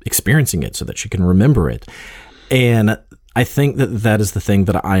just experiencing it so that she can remember it. And I think that is the thing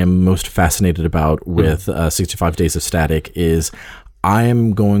that I am most fascinated about with 65 Days of Static is I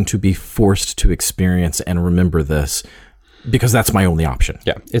am going to be forced to experience and remember this because that's my only option.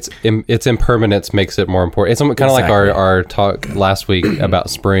 Yeah, its impermanence makes it more important. It's kind of like our talk last week about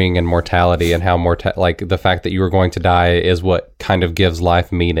spring and mortality and how like the fact that you are going to die is what kind of gives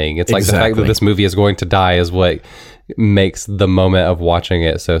life meaning. It's like the fact that this movie is going to die is what makes the moment of watching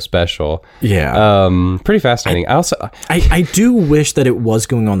it so special. Yeah. Pretty fascinating. I do wish that it was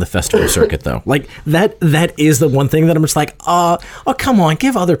going on the festival circuit though. Like that is the one thing that I'm just like, oh come on,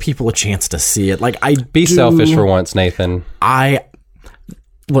 give other people a chance to see it. Like be selfish for once, Nathan.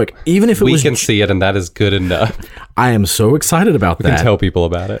 Look, even if we can see it and that is good enough. I am so excited about that. We can tell people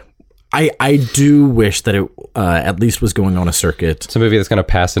about it. I do wish that it at least was going on a circuit. It's a movie that's going to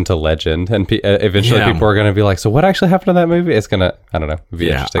pass into legend, and eventually people are going to be like, "So what actually happened to that movie?" It's going to, I don't know, be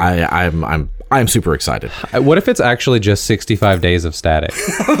interesting. I'm super excited. What if it's actually just 65 Days of Static?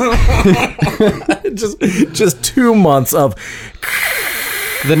 just 2 months of.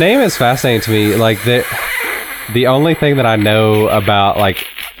 The name is fascinating to me. Like the only thing that I know about, like,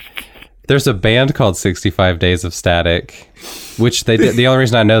 there's a band called 65 Days of Static, which they did. The only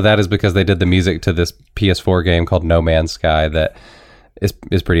reason I know that is because they did the music to this PS4 game called No Man's Sky that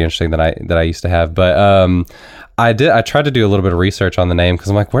is pretty interesting that I used to have. But I tried to do a little bit of research on the name because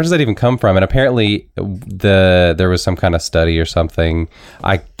I'm like, where does that even come from? And apparently there was some kind of study or something.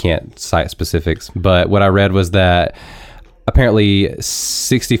 I can't cite specifics, but what I read was that apparently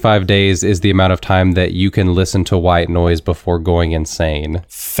 65 days is the amount of time that you can listen to white noise before going insane.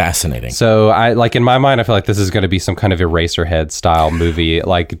 Fascinating. So I, like, in my mind, I feel like this is going to be some kind of Eraserhead style movie,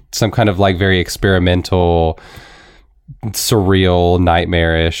 like some kind of like very experimental, surreal,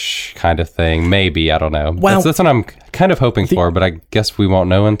 nightmarish kind of thing. Maybe, I don't know. Well, that's what I'm kind of hoping for, but I guess we won't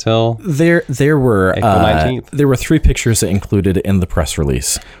know until there were April 19th. There were 3 pictures included in the press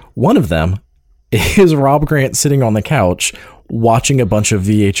release. One of them is Rob Grant sitting on the couch watching a bunch of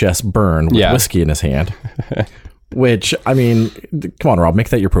VHS burn with whiskey in his hand. Which, I mean, come on, Rob, make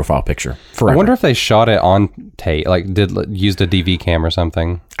that your profile picture forever. I wonder if they shot it on tape, like used a DV cam or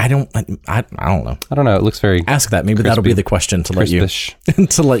something. I don't know. I don't know. It looks very ask that. Maybe that'll be the question to let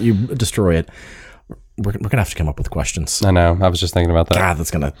you destroy it. We're gonna have to come up with questions. I know. I was just thinking about that. God, that's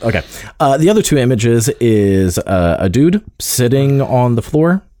gonna okay. The other 2 images is a dude sitting on the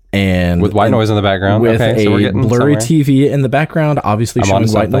floor. And with white noise in the background, with a blurry TV in the background, obviously showing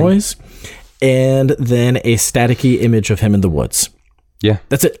white noise, and then a staticky image of him in the woods. Yeah,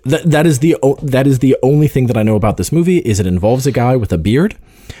 that's it. That is the only thing that I know about this movie. Is it involves a guy with a beard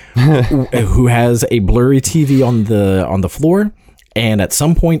who has a blurry TV on the floor, and at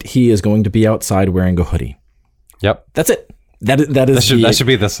some point he is going to be outside wearing a hoodie. Yep, that's it. That should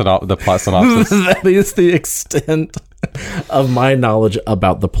be the plot synopsis. That is the extent of my knowledge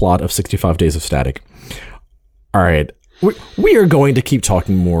about the plot of 65 Days of Static. All right. We are going to keep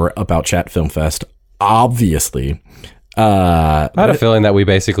talking more about Chat Film Fest, obviously. I had a feeling that we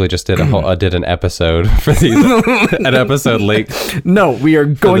basically just did an episode for these, an episode link. No, we are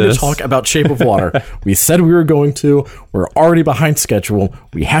going to talk about Shape of Water. We said we were going to. We're already behind schedule.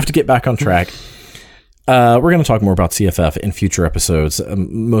 We have to get back on track. We're going to talk more about CFF in future episodes.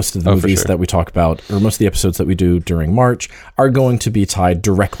 Most of the movies that we talk about, or most of the episodes that we do during March, are going to be tied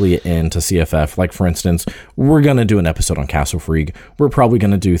directly into CFF. Like, for instance, we're going to do an episode on Castle Freak. We're probably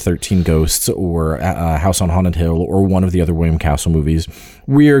going to do 13 Ghosts or House on Haunted Hill or one of the other William Castle movies.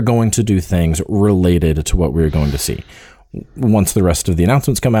 We are going to do things related to what we're going to see. Once the rest of the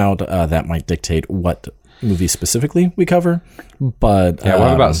announcements come out, that might dictate what movies specifically we cover. But yeah, we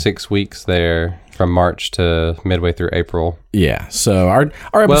have about 6 weeks there. From March to midway through April. Yeah, so our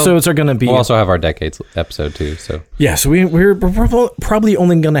episodes are going to be... We'll also have our Decades episode too. So yeah, so we're probably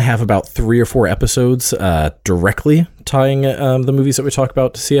only going to have about 3 or 4 episodes directly tying the movies that we talk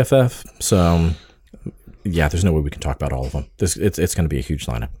about to CFF. So yeah, there's no way we can talk about all of them. It's going to be a huge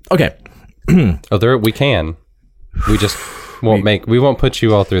lineup. Okay. We can. We just won't we won't put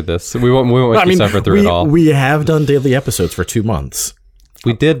you all through this. We won't make you suffer through it all. We have done daily episodes for 2 months.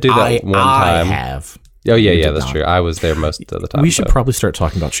 We did do that one time. I have. Oh, yeah, that's true. I was there most of the time. We should probably start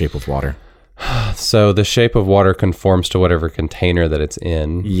talking about Shape of Water. So the Shape of Water conforms to whatever container that it's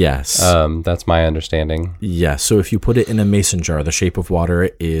in. Yes. That's my understanding. Yeah, so if you put it in a mason jar, the Shape of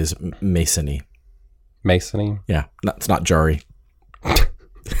Water is masony. Masony? Yeah, it's not jarry.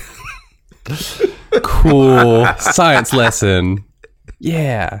 Cool. Science lesson.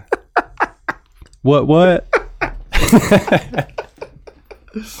 Yeah. What?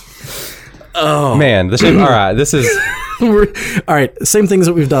 Man, the shape. All right, this is All right, same things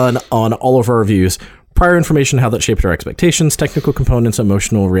that we've done on all of our reviews. Prior information, how that shaped our expectations, technical components,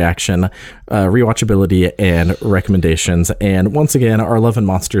 emotional reaction, rewatchability, and recommendations. And once again, our Love and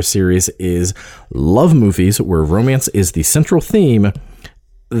Monsters series is love movies where romance is the central theme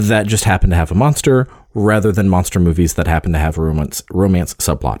that just happen to have a monster, rather than monster movies that happen to have a romance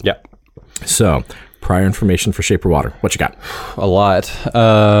subplot. yeah, So, prior information for Shape of Water. What you got? a lot.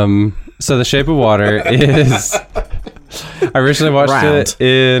 So The Shape of Water is. I originally watched it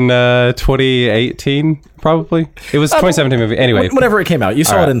in 2018, probably. It was a 2017 movie. Anyway, whenever it came out, you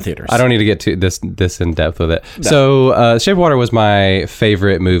saw it in theaters. I don't need to get to this in depth with it. No. So, Shape of Water was my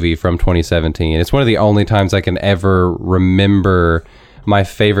favorite movie from 2017. It's one of the only times I can ever remember my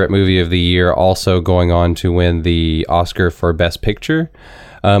favorite movie of the year also going on to win the Oscar for Best Picture.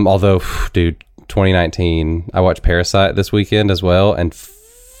 Although, dude, 2019, I watched Parasite this weekend as well, and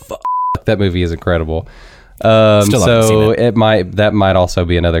that movie is incredible. So that might also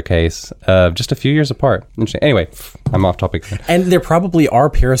be another case of just a few years apart. Anyway, I'm off topic. And there probably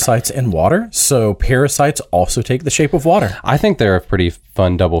are parasites in water, so parasites also take the shape of water. I think they're a pretty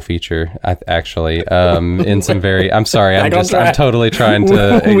fun double feature, actually. In some very, I'm sorry, I'm totally trying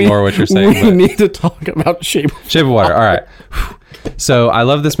to ignore what you're saying. We need to talk about Shape of Water. All right. So I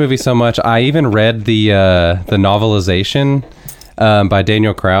love this movie so much. I even read the novelization by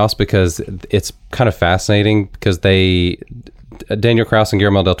Daniel Krauss because it's kind of fascinating because Daniel Krauss and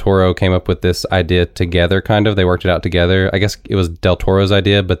Guillermo del Toro came up with this idea together, kind of. They worked it out together. I guess it was del Toro's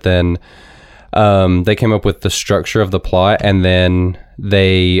idea, but then they came up with the structure of the plot and then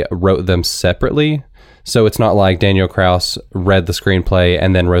they wrote them separately. So it's not like Daniel Krauss read the screenplay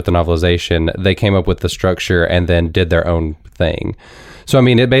and then wrote the novelization. They came up with the structure and then did their own thing. So, I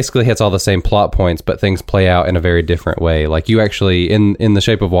mean, it basically hits all the same plot points, but things play out in a very different way. Like you actually, in The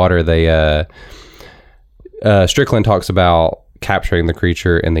Shape of Water, they Strickland talks about capturing the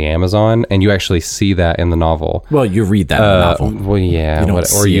creature in the Amazon, and you actually see that in the novel. Well, you read that in the novel. Well, yeah.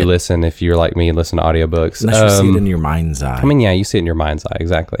 You listen, if you're like me, listen to audiobooks. Unless you see it in your mind's eye. I mean, yeah, you see it in your mind's eye,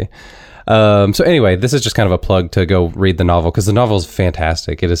 exactly. So anyway, this is just kind of a plug to go read the novel, because the novel is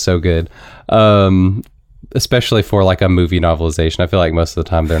fantastic. It is so good. Especially for like a movie novelization. I feel like most of the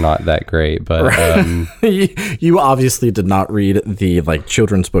time they're not that great, but you obviously did not read the like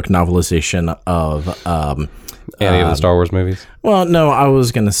children's book novelization of any of the Star Wars movies. Well, no, I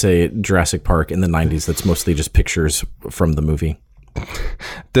was going to say Jurassic Park in the 90s. That's mostly just pictures from the movie.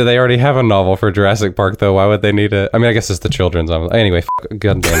 Do they already have a novel for Jurassic Park though? Why would they need it? I mean, I guess it's the children's novel. Anyway,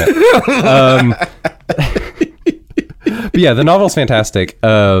 god damn it. But yeah, the novel's fantastic.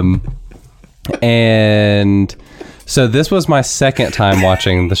 And so this was my second time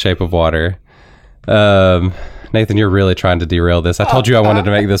watching The Shape of Water. Nathan, you're really trying to derail this. I told you I wanted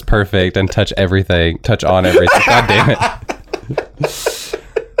to make this perfect and touch on everything. God damn it.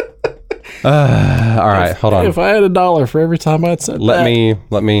 All right, hold on. If I had $1 for every time I'd said let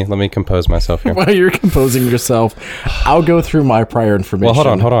me compose myself here. While you're composing yourself, I'll go through my prior information.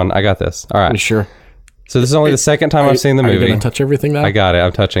 Well, hold on. I got this. All right. Sure. So this is only the second time I've seen the movie. Are you going to touch everything now? I got it.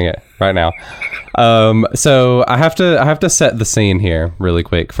 I'm touching it right now. So I have to set the scene here really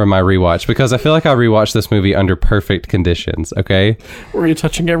quick for my rewatch, because I feel like I rewatched this movie under perfect conditions. Okay. Were you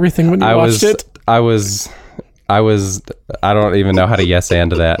touching everything when you watched it? I don't even know how to yes and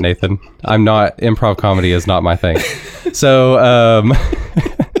to that, Nathan. Improv comedy is not my thing. So,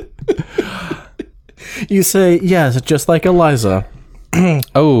 you say, yes, just like Eliza.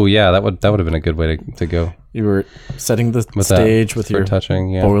 Oh yeah, that would have been a good way to go. You were setting the stage with your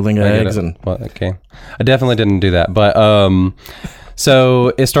touching, boiling eggs and okay. I definitely didn't do that, but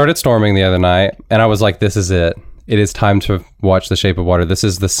so it started storming the other night, and I was like, "This is it. It is time to watch The Shape of Water. This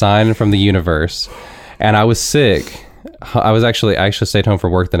is the sign from the universe." And I was sick. I actually stayed home for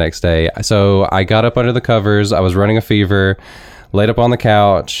work the next day, so I got up under the covers. I was running a fever, laid up on the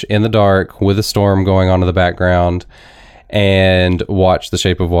couch in the dark with a storm going on in the background, and watched The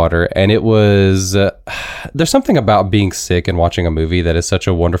Shape of Water. And it was there's something about being sick and watching a movie that is such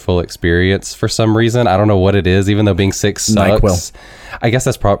a wonderful experience for some reason. I don't know what it is, even though being sick sucks. NyQuil. I guess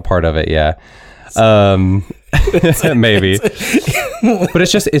that's part of it, yeah. Maybe. But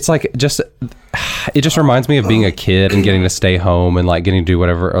it just reminds me of being a kid and getting to stay home and like getting to do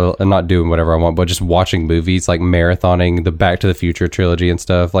whatever, or not doing whatever I want, but just watching movies, like marathoning the Back to the Future trilogy and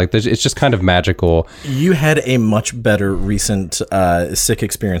stuff. Like it's just kind of magical. You had a much better recent sick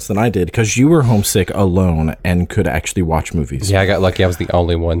experience than I did, because you were homesick alone and could actually watch movies. Yeah, I got lucky. I was the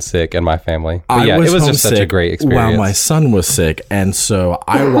only one sick in my family. But yeah, it was just such a great experience. While my son was sick, and so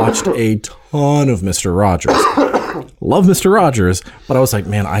I watched a ton of Mr. Rogers. Love Mr. Rogers, but I was like,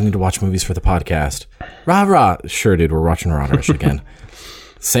 man, I need to watch movies for the podcast. Rah, rah. Sure, dude, we're watching Rogers again.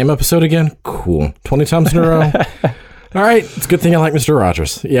 Same episode again? Cool. 20 times in a row? All right, it's a good thing I like Mr.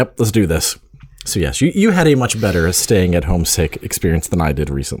 Rogers. Yep, let's do this. So yes, you had a much better staying at home sick experience than I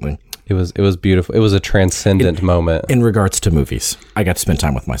did recently. It was beautiful. It was a transcendent moment. In regards to movies, I got to spend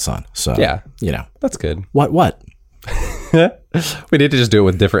time with my son. So, Yeah. you know. That's good. What? We need to just do it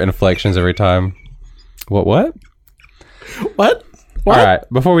with different inflections every time. What? What? All right.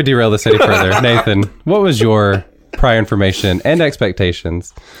 Before we derail this any further, Nathan, what was your prior information and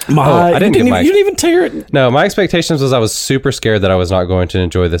expectations? I didn't you didn't even tell your... No, my expectations was I was super scared that I was not going to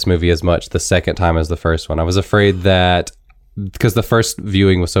enjoy this movie as much the second time as the first one. I was afraid that because the first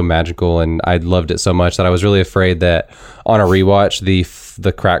viewing was so magical and I loved it so much that I was really afraid that on a rewatch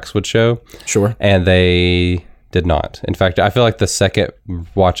the cracks would show. Sure. And they did not. In fact, I feel like the second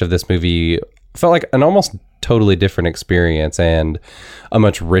watch of this movie felt like an almost totally different experience and a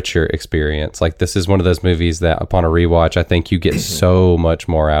much richer experience. Like this is one of those movies that upon a rewatch, I think you get so much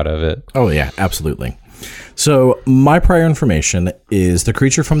more out of it. Oh yeah, absolutely. So my prior information is The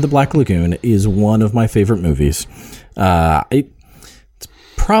Creature from the Black Lagoon is one of my favorite movies. It's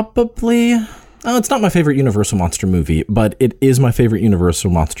probably... Oh, it's not my favorite Universal Monster movie, but it is my favorite Universal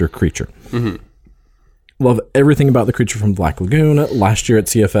Monster creature. Mm-hmm. Love everything about The Creature from the Black Lagoon. Last year at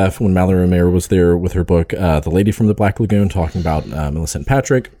CFF, when Mallory O'Meara was there with her book, The Lady from the Black Lagoon, talking about Millicent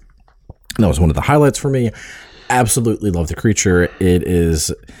Patrick. That was one of the highlights for me. Absolutely love the creature. It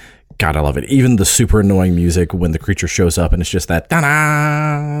is... God, I love it. Even the super annoying music when the creature shows up and it's just that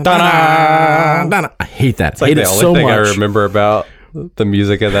da-na, da-na, da-na. I hate that. It's like the only thing I remember about the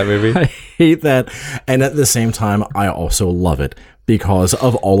music of that movie. I hate that. And at the same time, I also love it because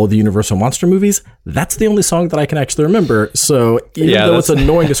of all of the Universal Monster movies. That's the only song that I can actually remember. So even though it's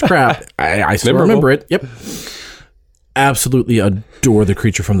annoying as crap, I still remember it. Yep. Absolutely adore The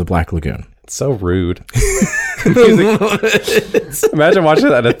Creature from the Black Lagoon. It's so rude. Imagine watching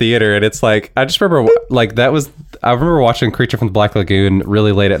that at a theater and it's like, I just remember like I remember watching Creature from the Black Lagoon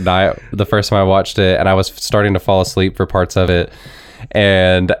really late at night the first time I watched it, and I was starting to fall asleep for parts of it.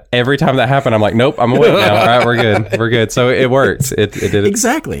 And every time that happened, I'm like, nope, I'm awake now. All right, we're good. So it worked. It did.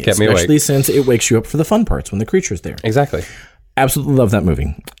 Exactly. Kept me awake. Especially since it wakes you up for the fun parts when the creature's there. Exactly. Absolutely love that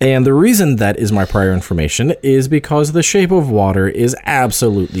movie. And the reason that is my prior information is because The Shape of Water is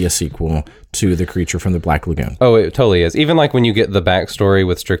absolutely a sequel to The Creature from the Black Lagoon. Oh, it totally is. Even like when you get the backstory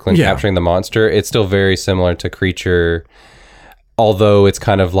with Strickland capturing the monster, it's still very similar to Creature, although it's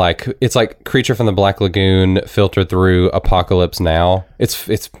kind of like, it's like Creature from the Black Lagoon filtered through Apocalypse Now. It's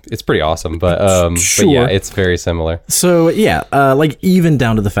pretty awesome, but sure. But yeah, it's very similar. So yeah, like even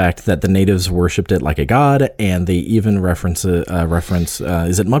down to the fact that the natives worshipped it like a god, and they even reference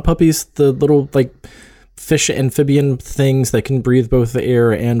is it mud puppies, the little like fish amphibian things that can breathe both the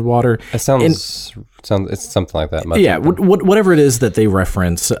air and water. It sounds it's something like that. Yeah, whatever it is that they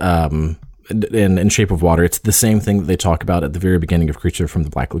reference in Shape of Water, it's the same thing that they talk about at the very beginning of Creature from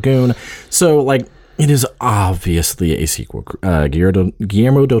the Black Lagoon. So like it is obviously a sequel.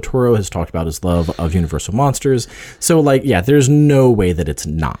 Guillermo del Toro has talked about his love of Universal Monsters. So like, yeah, there's no way that it's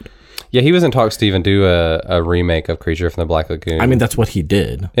not. Yeah, he was in talks to even do a remake of Creature from the Black Lagoon. I mean, that's what he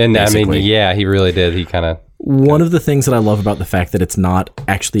did. And basically. I mean, yeah, he really did. He kind of... One of the things that I love about the fact that it's not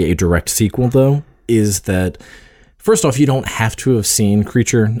actually a direct sequel, though, is that, first off, you don't have to have seen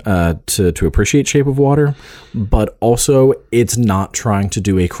Creature to appreciate Shape of Water, but also it's not trying to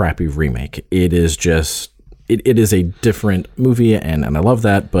do a crappy remake. It is just... It is a different movie, and I love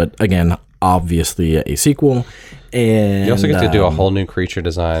that, but again, obviously a sequel. And you also get to do a whole new creature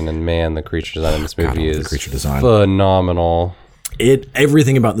design, and man, the creature design in this movie is phenomenal.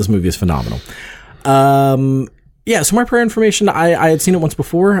 Everything about this movie is phenomenal. Yeah, so my prior information, I had seen it once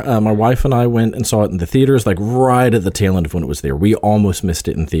before. My wife and I went and saw it in the theaters, like right at the tail end of when it was there. We almost missed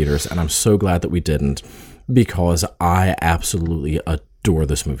it in theaters, and I'm so glad that we didn't, because I absolutely adore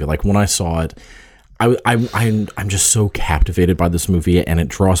this movie. Like when I saw it, I'm just so captivated by this movie, and it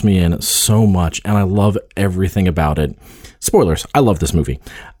draws me in so much, and I love everything about it. Spoilers, I love this movie.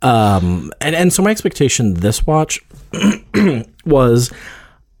 And so my expectation this watch was,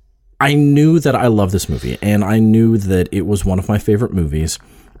 I knew that I love this movie, and I knew that it was one of my favorite movies,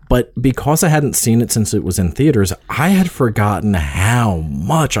 but because I hadn't seen it since it was in theaters, I had forgotten how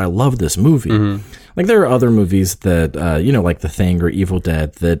much I love this movie. Mm-hmm. Like there are other movies that, like The Thing or Evil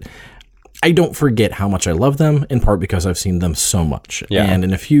Dead, that I don't forget how much I love them, in part because I've seen them so much. Yeah. And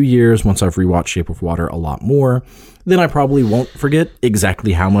in a few years, once I've rewatched Shape of Water a lot more, then I probably won't forget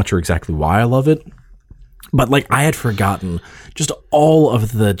exactly how much or exactly why I love it. But like I had forgotten just all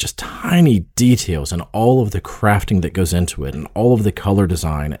of the just tiny details and all of the crafting that goes into it and all of the color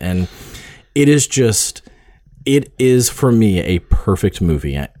design. And it is for me a perfect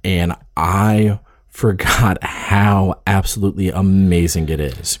movie. And I forgot how absolutely amazing it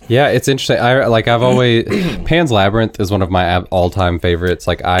is. Yeah, it's interesting. I've always Pan's Labyrinth is one of my all-time favorites.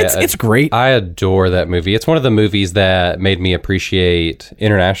 Like it's great. I adore that movie. It's one of the movies that made me appreciate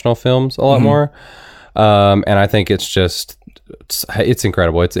international films a lot more. And I think it's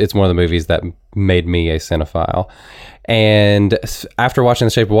incredible. It's one of the movies that made me a cinephile. And after watching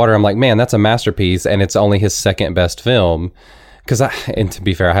The Shape of Water, I'm like, man, that's a masterpiece, and it's only his second best film. Because and to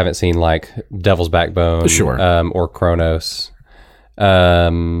be fair, I haven't seen like Devil's Backbone, or Kronos. I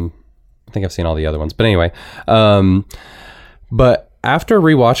think I've seen all the other ones, but anyway. But after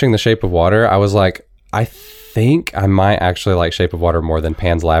rewatching The Shape of Water, I was like, I think I might actually like Shape of Water more than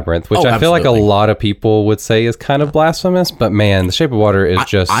Pan's Labyrinth, which I feel like a lot of people would say is kind of blasphemous. But man, The Shape of Water is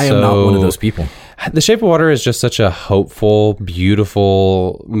I am not one of those people. The Shape of Water is just such a hopeful,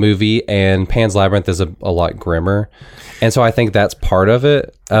 beautiful movie, and Pan's Labyrinth is a lot grimmer. And so I think that's part of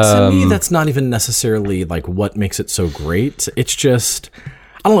it. To me, that's not even necessarily like what makes it so great. It's just,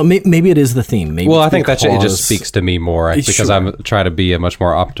 I don't know, maybe it is the theme. Maybe I think that it just speaks to me more because I'm trying to be a much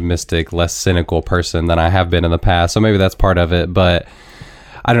more optimistic, less cynical person than I have been in the past. So maybe that's part of it. But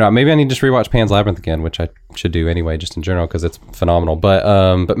I don't know. Maybe I need to just rewatch Pan's Labyrinth again, which I should do anyway, just in general, because it's phenomenal.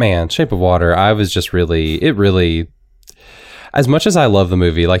 But man, Shape of Water, I was just really, as much as I love the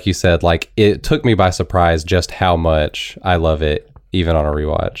movie, like you said, like it took me by surprise just how much I love it, even on a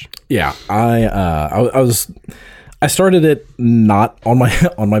rewatch. Yeah, I started it not on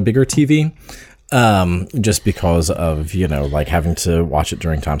my bigger TV, just because of like having to watch it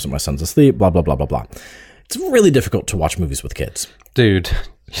during times when my son's asleep. Blah blah blah blah blah. It's really difficult to watch movies with kids. Dude,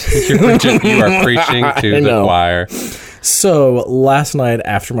 you are preaching to the choir. So last night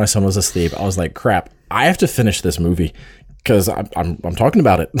after my son was asleep, I was like, crap, I have to finish this movie because I'm talking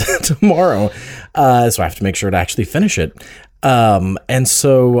about it tomorrow. So I have to make sure to actually finish it. And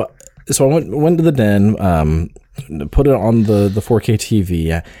so I went to the den, put it on the 4K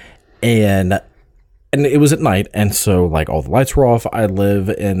TV, and it was at night. And so like all the lights were off. I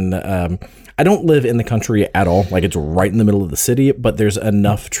don't live in the country at all. Like it's right in the middle of the city, but there's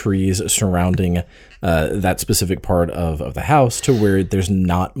enough trees surrounding that specific part of the house to where there's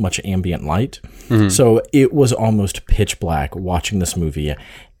not much ambient light. Mm-hmm. So it was almost pitch black watching this movie.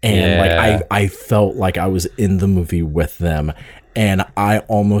 And like I felt like I was in the movie with them. And I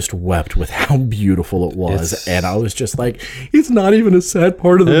almost wept with how beautiful it was. And I was just like, it's not even a sad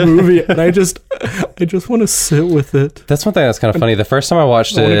part of the movie. And I just want to sit with it. That's one thing that's kind of funny. The first time I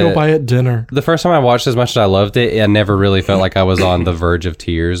watched it, I want to go buy it dinner. The first time I watched it, as much as I loved it, I never really felt like I was on the verge of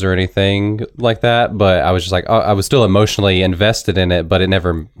tears or anything like that. But I was just like, I was still emotionally invested in it, but it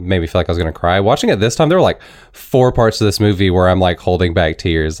never made me feel like I was going to cry. Watching it this time, there were like 4 parts of this movie where I'm like holding back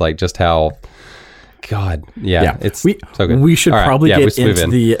tears, like just how... God, yeah. It's so good. We should probably get into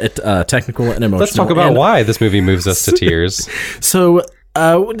the technical and emotional. Let's talk about why this movie moves us to tears. So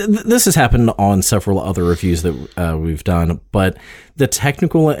this has happened on several other reviews that we've done, but the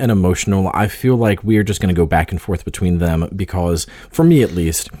technical and emotional, I feel like we are just going to go back and forth between them because, for me at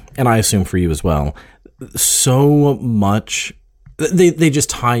least, and I assume for you as well, so much... They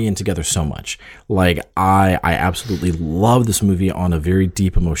just tie in together so much. Like, I absolutely love this movie on a very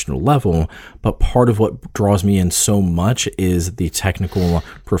deep emotional level, but part of what draws me in so much is the technical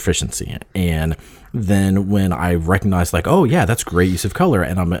proficiency. And then when I recognize, like, oh, yeah, that's great use of color,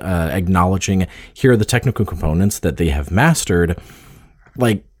 and I'm acknowledging here are the technical components that they have mastered,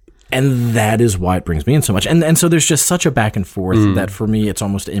 like, and that is why it brings me in so much. And so there's just such a back and forth that for me, it's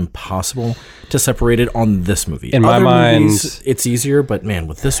almost impossible to separate it on this movie. In my mind, movies, it's easier, but man,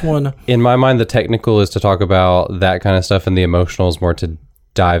 with this one... In my mind, the technical is to talk about that kind of stuff, and the emotional is more to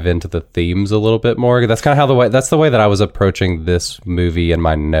dive into the themes a little bit more. That's kind of that's the way that I was approaching this movie in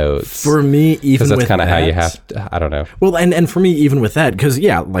my notes. For me, even with that's kind of how you have to, I don't know. Well, and for me, even with that, because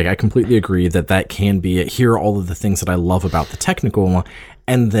yeah, like I completely agree that can be it. Here are all of the things that I love about the technical,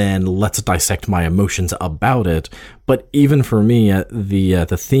 and then let's dissect my emotions about it. But even for me, the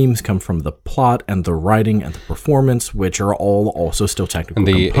themes come from the plot and the writing and the performance, which are all also still technical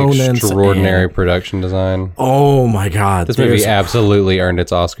components. And the extraordinary production design. Oh my God. This movie absolutely earned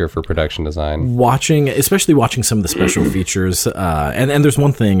its Oscar for production design. Especially watching some of the special features, and there's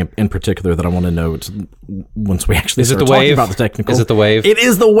one thing in particular that I want to note once we actually start talking about the technical. Is it the wave? It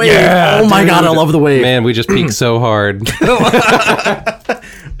is the wave. Yeah, oh my God, I love the wave. Man, we just peaked so hard.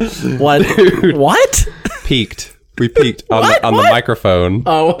 What? What? Peaked. We peaked on the microphone.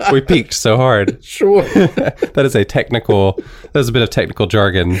 Oh. We peaked so hard. Sure. That is a bit of technical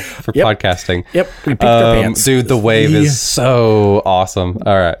jargon for podcasting. Yep. We peaked our pants. Dude, the wave is so awesome.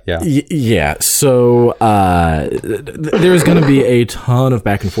 All right. Yeah. Yeah. So there's going to be a ton of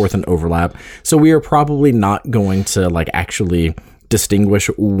back and forth and overlap. So we are probably not going to like actually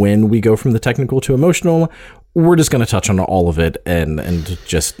distinguish when we go from the technical to emotional. We're just going to touch on all of it and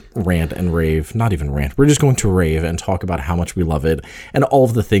just rant and rave. Not even rant. We're just going to rave and talk about how much we love it and all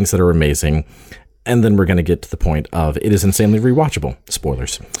of the things that are amazing. And then we're going to get to the point of it is insanely rewatchable.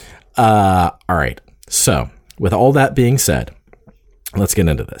 Spoilers. All right. So with all that being said, let's get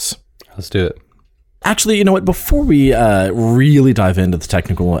into this. Let's do it. Actually, you know what? Before we really dive into the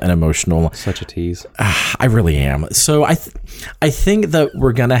technical and emotional, such a tease. I really am. So I think that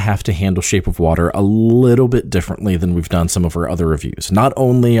we're gonna have to handle Shape of Water a little bit differently than we've done some of our other reviews. Not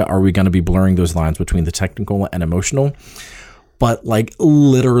only are we gonna be blurring those lines between the technical and emotional, but like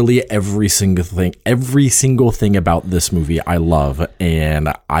literally every single thing about this movie I love,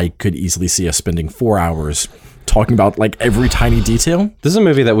 and I could easily see us spending 4 hours talking about like every tiny detail. This is a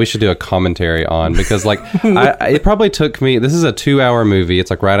movie that we should do a commentary on because like it probably took me, this is a 2-hour movie. It's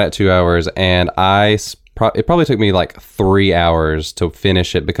like right at 2 hours. And it probably took me like 3 hours to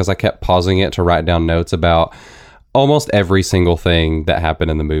finish it because I kept pausing it to write down notes about almost every single thing that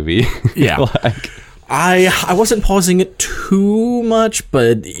happened in the movie. Yeah. Like, I wasn't pausing it too much,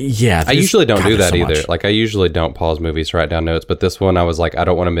 but yeah. I usually don't do that so either. much. Like I usually don't pause movies to write down notes, but this one I was like, I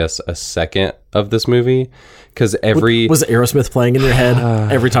don't want to miss a second of this movie because was Aerosmith playing in your head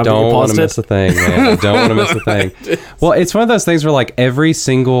every time you don't want paused to it? miss a thing, man. I don't want to miss a thing. Well, it's one of those things where like every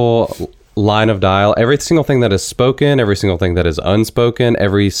single line of dialogue, every single thing that is spoken, every single thing that is unspoken,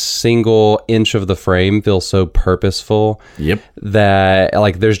 every single inch of the frame feels so purposeful. Yep. That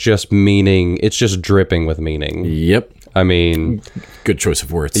like there's just meaning. It's just dripping with meaning. Yep. I mean, good choice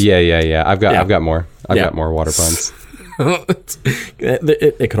of words. Yeah. I've got more. I've got more water puns.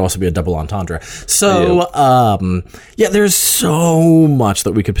 It could also be a double entendre. So, there's so much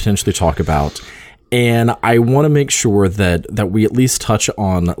that we could potentially talk about. And I want to make sure that we at least touch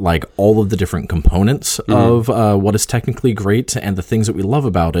on like all of the different components of what is technically great and the things that we love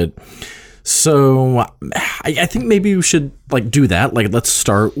about it. So I think maybe we should like do that. Like, let's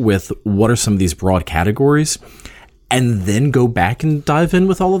start with what are some of these broad categories, and then go back and dive in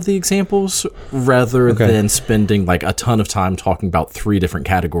with all of the examples rather than spending like a ton of time talking about 3 different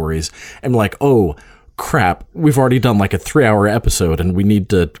categories and like, oh, crap, we've already done like a 3-hour episode and we need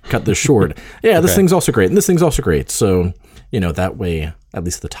to cut this short. Yeah, this thing's also great and this thing's also great. So, you know, that way at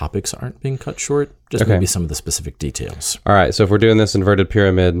least the topics aren't being cut short, just maybe some of the specific details. All right, so if we're doing this inverted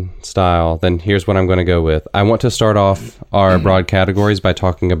pyramid style, then here's what I'm going to go with. I want to start off our broad categories by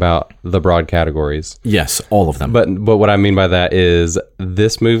talking about the broad categories. Yes, all of them. But what I mean by that is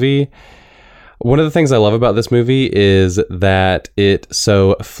this movie, one of the things I love about this movie is that it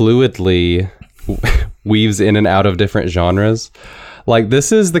so fluidly weaves in and out of different genres. Like,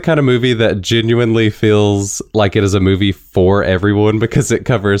 this is the kind of movie that genuinely feels like it is a movie for everyone because it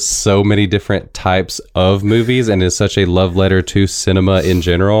covers so many different types of movies and is such a love letter to cinema in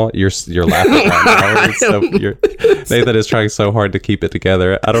general. You're laughing right now. Nathan is trying so hard to keep it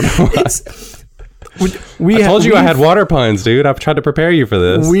together. I don't know why. I told you I had water puns, dude. I've tried to prepare you for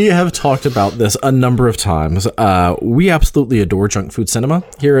this. We have talked about this a number of times. We absolutely adore junk food cinema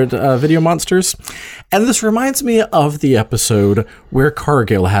here at Video Monsters. And this reminds me of the episode where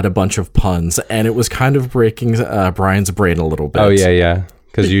Cargill had a bunch of puns, and it was kind of breaking Brian's brain a little bit. Oh, yeah.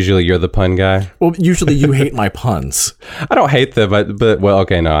 Because usually you're the pun guy. Well, usually you hate my puns. I don't hate them, but well,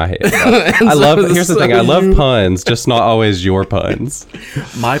 okay, no, I hate them. Here's the thing, I love puns, just not always your puns.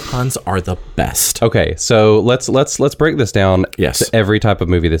 My puns are the best. Okay, so let's break this down to every type of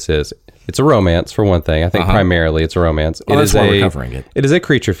movie this is. It's a romance, for one thing. I think primarily it's a romance. That's why we're covering it. It is a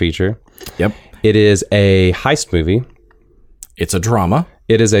creature feature. Yep. It is a heist movie. It's a drama.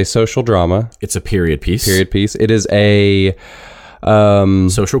 It is a social drama. It's a period piece. It is a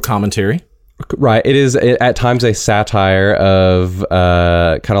social commentary. Right. It is at times a satire of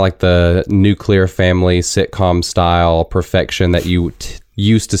kind of like the nuclear family sitcom style perfection that you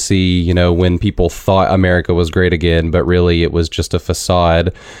used to see, you know, when people thought America was great again, but really it was just a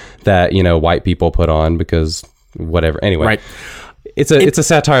facade that, you know, white people put on because whatever. Anyway. Right. It's a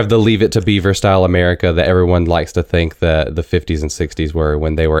satire of the Leave It to Beaver style America that everyone likes to think that the 50s and 60s were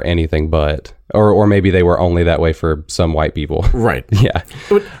when they were anything but, or maybe they were only that way for some white people. Right. Yeah.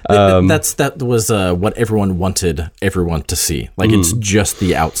 That was what everyone wanted everyone to see. Like, it's just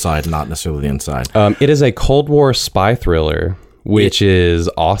the outside, not necessarily the inside. It is a Cold War spy thriller which is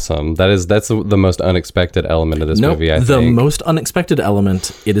awesome. That's the most unexpected element of this movie, I think. The most unexpected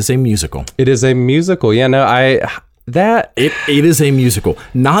element, it is a musical. It is a musical. Yeah, no, it is a musical.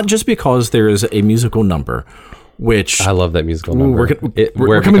 Not just because there is a musical number, which I love that musical number.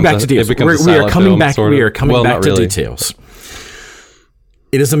 We're coming back to details. We are coming back to details.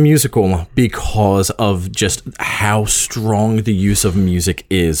 It is a musical because of just how strong the use of music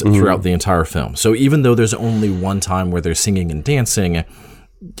is throughout the entire film. So even though there's only one time where they're singing and dancing,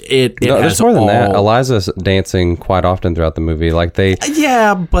 there's more than that. Eliza's dancing quite often throughout the movie. Like the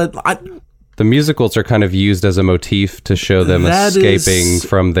musicals are kind of used as a motif to show them escaping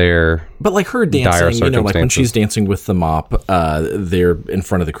from their But like her dancing, like when she's dancing with the mop there in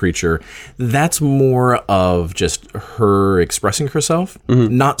front of the creature, that's more of just her expressing herself,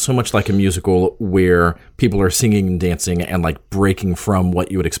 not so much like a musical where people are singing and dancing and like breaking from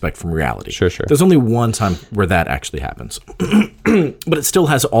what you would expect from reality. Sure. There's only one time where that actually happens. But it still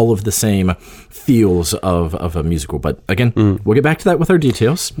has all of the same feels of a musical. But again, we'll get back to that with our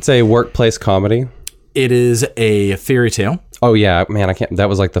details. It's a workplace comedy. It is a fairy tale. Oh yeah, man! I can't. That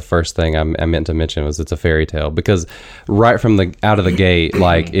was like the first thing I meant to mention was it's a fairy tale because right from out of the gate,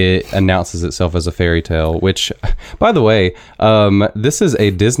 like it announces itself as a fairy tale. Which, by the way, this is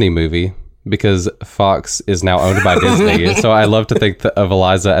a Disney movie because Fox is now owned by Disney. So I love to think of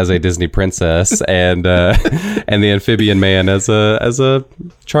Eliza as a Disney princess and the amphibian man as a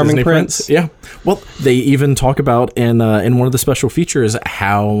charming Disney prince. Yeah. Well, they even talk about in one of the special features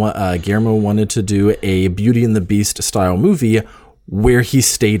how Guillermo wanted to do a Beauty and the Beast style movie where he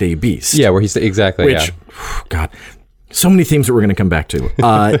stayed a beast. Yeah, where he stayed exactly. Which, God, so many themes that we're going to come back to.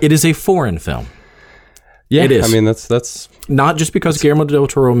 It is a foreign film. Yeah, it is. I mean that's not just because Guillermo del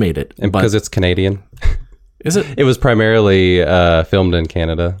Toro made it, and because it's Canadian. Is it? It was primarily filmed in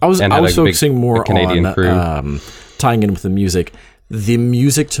Canada. I was focusing more Canadian on crew. Tying in with the music. The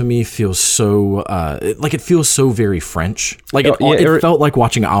music to me feels so like it feels so very French. Like it felt like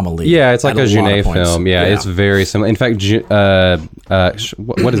watching Amélie. Yeah, it's like a Jeunet film. Yeah, it's very similar. In fact,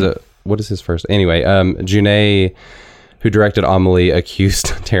 what is it? What is his first? Anyway, Jeunet, who directed Amélie,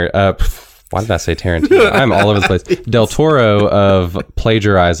 accused why did I say Tarantino? I'm all over the place. Del Toro of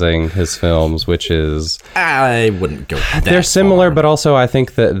plagiarizing his films, which is... I wouldn't go that They're similar, far. But also I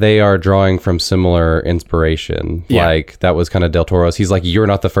think that they are drawing from similar inspiration. Yeah. Like, that was kind of Del Toro's. He's like, you're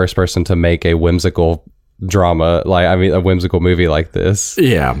not the first person to make a whimsical drama, a whimsical movie like this.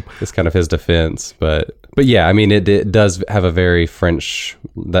 Yeah. It's kind of his defense. But yeah, I mean, it does have a very French,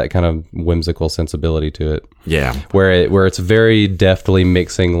 that kind of whimsical sensibility to it. Yeah. Where it's very deftly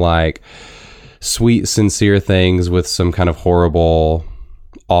mixing, like... sweet, sincere things with some kind of horrible,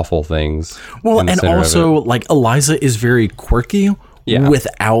 awful things. Well, and also, like, Eliza is very quirky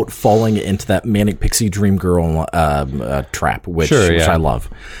without falling into that manic pixie dream girl trap, which I love.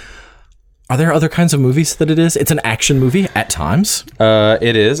 Are there other kinds of movies that it is? It's an action movie at times.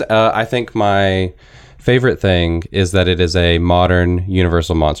 It is. I think my favorite thing is that it is a modern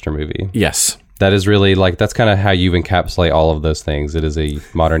Universal monster movie. Yes. That is really that's kind of how you encapsulate all of those things. It is a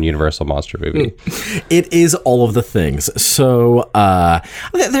modern Universal monster movie. It is all of the things. So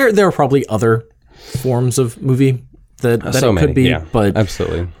there are probably other forms of movie that it could be. Yeah, but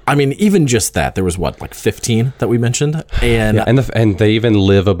absolutely. I mean, even just that, there was 15 that we mentioned, and and they even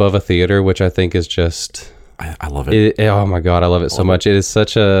live above a theater, which I think is just. I love it. Oh my God, I love it so much. It is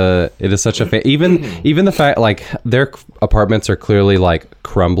such a even the fact like their apartments are clearly like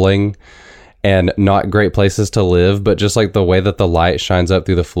crumbling and not great places to live, but just like the way that the light shines up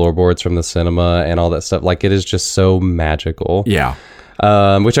through the floorboards from the cinema and all that stuff, like it is just so magical. Yeah.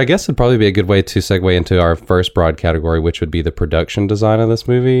 Which I guess would probably be a good way to segue into our first broad category, which would be the production design of this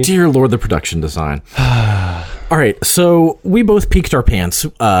movie. Dear Lord, the production design. All right, so we both peaked our pants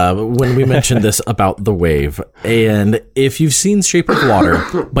when we mentioned this about The Wave. And if you've seen Shape of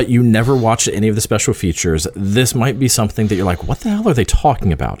Water, but you never watched any of the special features, this might be something that you're like, what the hell are they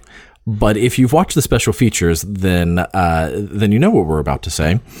talking about? But if you've watched the special features, then you know what we're about to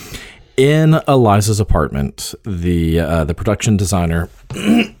say. In Eliza's apartment, the production designer,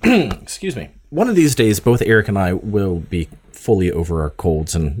 excuse me, one of these days, both Eric and I will be fully over our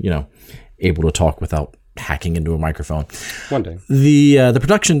colds and able to talk without hacking into a microphone. One day, the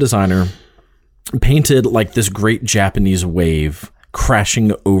production designer painted like this great Japanese wave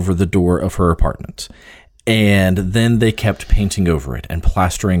crashing over the door of her apartment. And then they kept painting over it and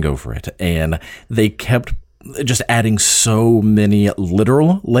plastering over it. And they kept just adding so many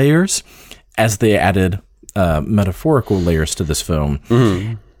literal layers as they added metaphorical layers to this film.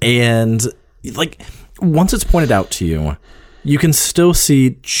 Mm-hmm. And like once it's pointed out to you you can still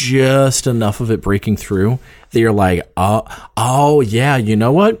see just enough of it breaking through that you're like, oh yeah, you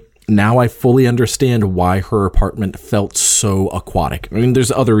know what? Now I fully understand why her apartment felt so aquatic. I mean,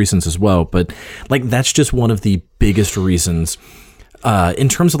 there's other reasons as well, but like that's just one of the biggest reasons. In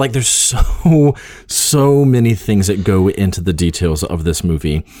terms of like, there's so many things that go into the details of this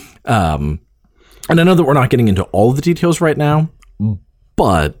movie. And I know that we're not getting into all of the details right now,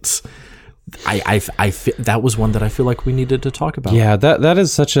 but I feel that was one that I feel like we needed to talk about. Yeah,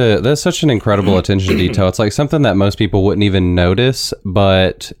 that's such an incredible attention to detail. It's like something that most people wouldn't even notice,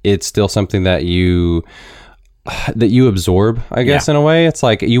 but it's still something that you absorb, I guess, in a way. It's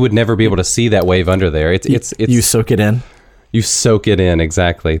like you would never be able to see that wave under there. It's you soak it in. You soak it in,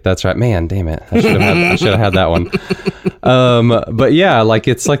 exactly. That's right. Man, damn it. I should have had that one. But yeah, like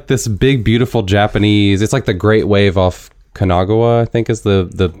it's like this big, beautiful Japanese. It's like the Great Wave off Kanagawa, I think, is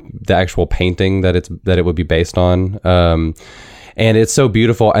the actual painting that it would be based on. And it's so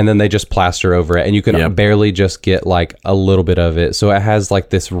beautiful, and then they just plaster over it, and you can barely just get like a little bit of it. So it has like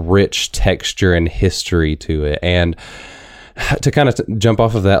this rich texture and history to it. And to kind of jump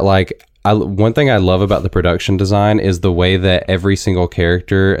off of that, like one thing I love about the production design is the way that every single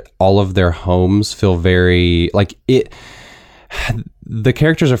character, all of their homes feel very like it. The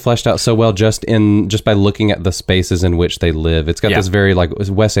characters are fleshed out so well just by looking at the spaces in which they live. It's got this very, like,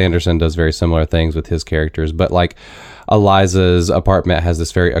 Wes Anderson does very similar things with his characters, but like Eliza's apartment has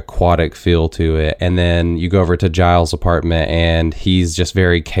this very aquatic feel to it. And then you go over to Giles' apartment and he's just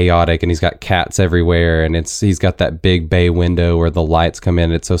very chaotic and he's got cats everywhere. And he's got that big bay window where the lights come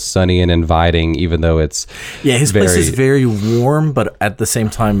in. It's so sunny and inviting, even though it's his place is very warm, but at the same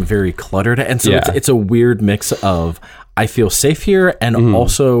time, very cluttered. And so it's a weird mix of, I feel safe here and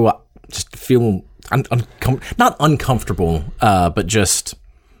also just feel not uncomfortable, but just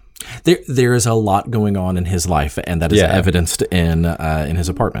there is a lot going on in his life, and that is evidenced in his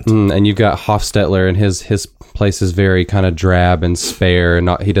apartment. And you've got Hofstetler, and his place is very kind of drab and spare.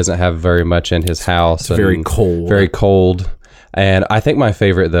 He doesn't have very much in his house. It's very cold. Very cold. And I think my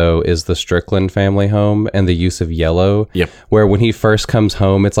favorite, though, is the Strickland family home and the use of yellow. Yep. Where when he first comes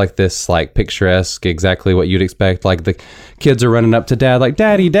home, it's like this like picturesque, exactly what you'd expect. Like the kids are running up to dad like,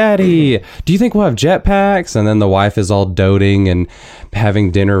 Daddy, do you think we'll have jetpacks? And then the wife is all doting and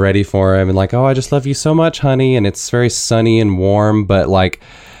having dinner ready for him and like, oh, I just love you so much, honey. And it's very sunny and warm, but like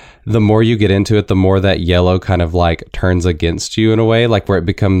the more you get into it, the more that yellow kind of like turns against you in a way, like where it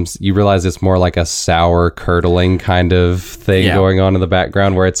becomes, you realize it's more like a sour curdling kind of thing going on in the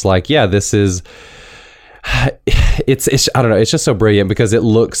background where it's like, this is, it's I don't know, it's just so brilliant because it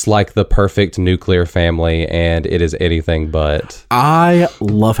looks like the perfect nuclear family and it is anything but. I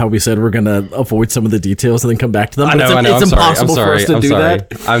love how we said we're going to avoid some of the details and then come back to them. I know. It's impossible for us to do that.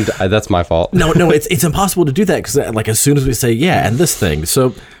 That's my fault. No, it's impossible to do that because like as soon as we say, and this thing.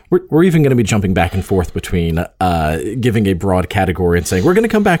 So we're even going to be jumping back and forth between giving a broad category and saying we're going to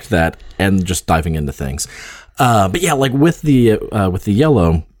come back to that and just diving into things. But yeah, like with the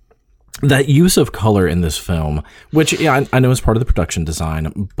yellow, that use of color in this film, which I know is part of the production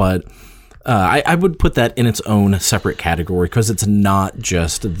design, but I would put that in its own separate category because it's not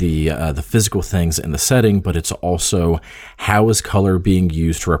just the physical things in the setting, but it's also how is color being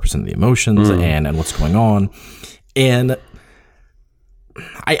used to represent the emotions and what's going on. And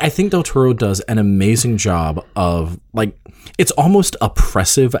I think Del Toro does an amazing job of, like, it's almost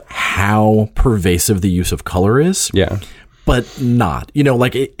oppressive how pervasive the use of color is. Yeah. But not.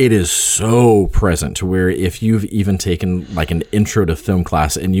 Like, it is so present to where if you've even taken, like, an intro to film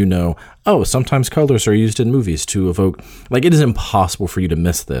class and sometimes colors are used in movies to evoke, like, it is impossible for you to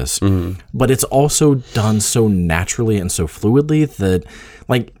miss this. But it's also done so naturally and so fluidly that,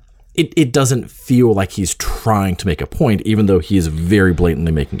 like, it doesn't feel like he's trying to make a point, even though he is very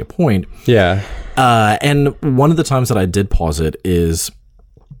blatantly making a point. Yeah. And one of the times that I did pause it is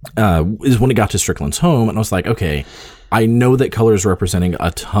when it got to Strickland's home, and I was like, okay, I know that color is representing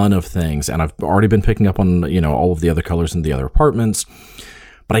a ton of things, and I've already been picking up on, all of the other colors in the other apartments,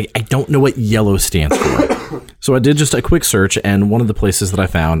 but I don't know what yellow stands for. So I did just a quick search, and one of the places that I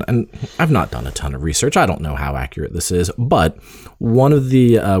found, and I've not done a ton of research, I don't know how accurate this is, but one of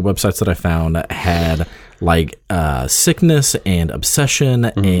the websites that I found had like sickness and obsession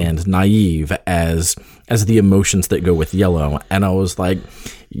and naive as the emotions that go with yellow. And I was like,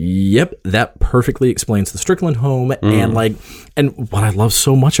 yep, that perfectly explains the Strickland home. And what I love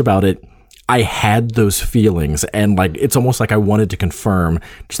so much about it, I had those feelings, and like it's almost like I wanted to confirm,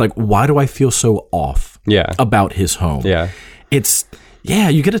 just like, why do I feel so off about his home? Yeah. It's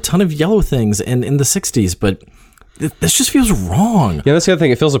you get a ton of yellow things in the 60s, but this just feels wrong. Yeah, that's the other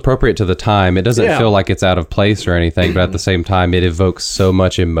thing. It feels appropriate to the time. It doesn't feel like it's out of place or anything, but at the same time, it evokes so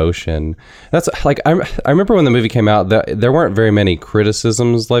much emotion. That's like, I remember when the movie came out, there weren't very many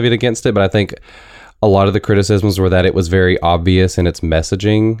criticisms levied against it, but I think a lot of the criticisms were that it was very obvious in its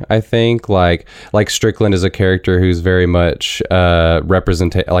messaging. I think like Strickland is a character who's very much a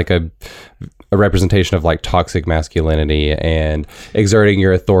representation of like toxic masculinity and exerting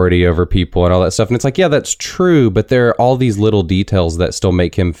your authority over people and all that stuff. And it's like, yeah, that's true, but there are all these little details that still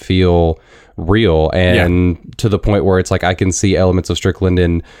make him feel real, and to the point where it's like I can see elements of Strickland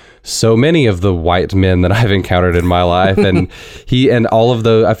in so many of the white men that I've encountered in my life, and all of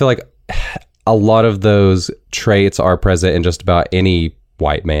those, I feel like a lot of those traits are present in just about any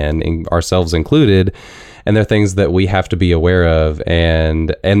white man, ourselves included, and they're things that we have to be aware of.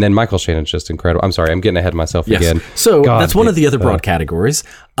 And then Michael Shannon's just incredible. I'm sorry, I'm getting ahead of myself again. So that's one of the other broad categories.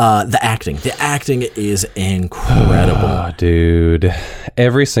 The acting. The acting is incredible. Dude.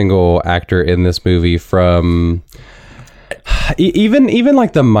 Every single actor in this movie, from even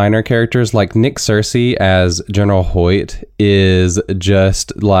like the minor characters, like Nick Searcy as General Hoyt is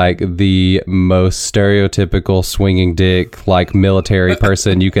just like the most stereotypical swinging dick, like military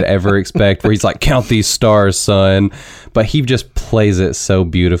person you could ever expect, where he's like, count these stars, son. But he just plays it so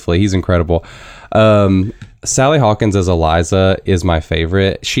beautifully. He's incredible. Sally Hawkins as Eliza is my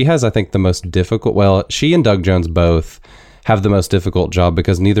favorite. She has, I think, the most difficult, well, she and Doug Jones both have the most difficult job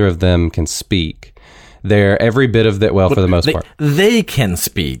because neither of them can speak. They're every bit of that, well, for the most part. They can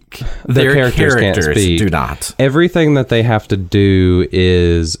speak. Their characters can't speak. Do not. Everything that they have to do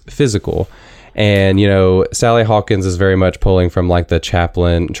is physical. And, you know, Sally Hawkins is very much pulling from like the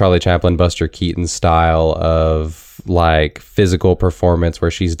Charlie Chaplin, Buster Keaton style of like physical performance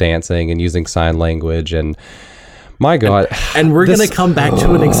where she's dancing and using sign language. And my God. And we're going to come back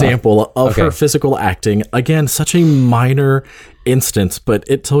to an example of her physical acting. Again, such a minor instance, but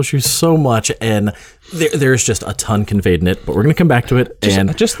it tells you so much, and there's just a ton conveyed in it, but we're going to come back to it.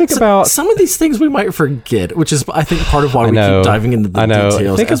 Just think about some of these things we might forget, which is, I think, part of why we keep diving into the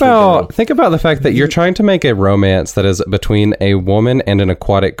details. Think about the fact that you're trying to make a romance that is between a woman and an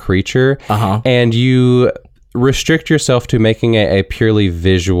aquatic creature, and you restrict yourself to making a purely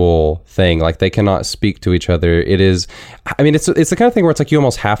visual thing. Like, they cannot speak to each other. It is, I mean, it's the kind of thing where it's like you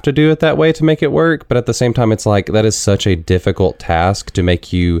almost have to do it that way to make it work, but at the same time, it's like that is such a difficult task to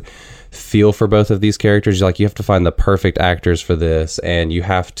make you feel for both of these characters. Like, you have to find the perfect actors for this, and you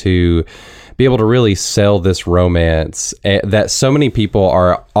have to be able to really sell this romance that so many people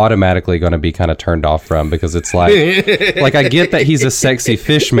are automatically going to be kind of turned off from, because it's like I get that he's a sexy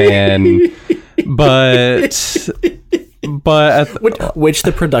fish man, but which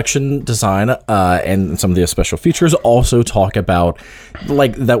the production design and some of the special features also talk about,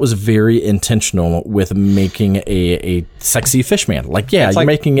 like, that was very intentional with making a sexy fish man. Like, yeah, you're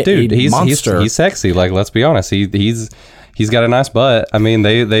making it a monster. He's sexy. Like, let's be honest, he's got a nice butt. I mean,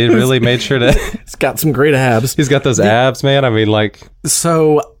 they really made sure to. He's got some great abs. He's got those abs, man. I mean, like,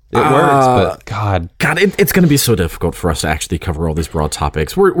 so. It works, but God, it's going to be so difficult for us to actually cover all these broad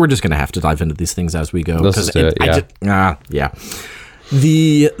topics. We're just going to have to dive into these things as we go. Let's just do it, yeah.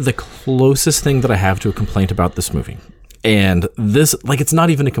 The closest thing that I have to a complaint about this movie, and this, like, it's not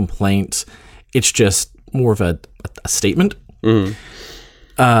even a complaint, it's just more of a statement.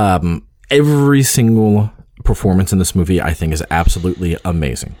 Every single performance in this movie, I think, is absolutely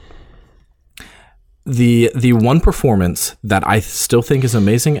amazing. The one performance that I still think is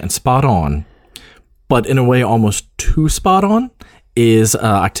amazing and spot on, but in a way almost too spot on, is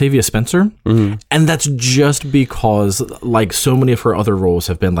Octavia Spencer. And that's just because, like, so many of her other roles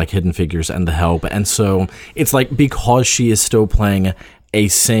have been like Hidden Figures and The Help, and so it's like, because she is still playing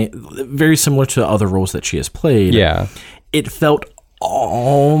very similar to other roles that she has played, it felt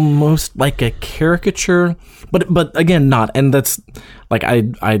almost like a caricature, but again, not. And that's, like,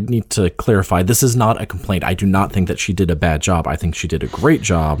 I need to clarify, this is not a complaint. I do not think that she did a bad job. I think she did a great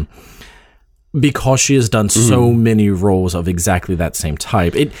job, because she has done so many roles of exactly that same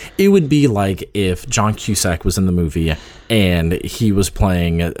type. It would be like if John Cusack was in the movie and he was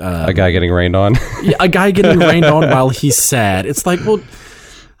playing a guy getting rained on. A guy getting rained on while he's sad. It's like, well,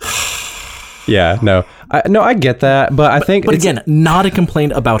 yeah, no, I get that, but I think, but again, not a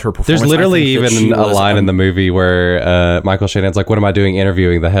complaint about her performance. There's literally even a line in the movie where Michael Shannon's like, "What am I doing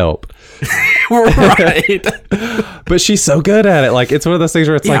interviewing The Help?" Right. But she's so good at it. Like, it's one of those things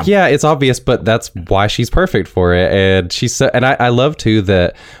where it's like, yeah, it's obvious, but that's why she's perfect for it. And she's so, and I love too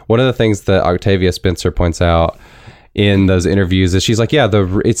that one of the things that Octavia Spencer points out in those interviews is she's like, yeah,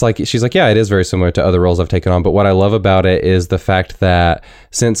 she's like, yeah, it is very similar to other roles I've taken on. But what I love about it is the fact that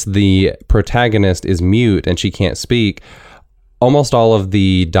since the protagonist is mute and she can't speak, almost all of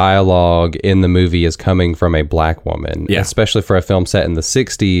the dialogue in the movie is coming from a black woman, especially for a film set in the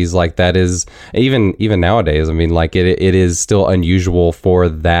 60s. Like that is even nowadays. I mean, like it is still unusual for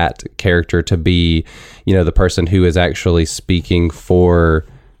that character to be, you know, the person who is actually speaking for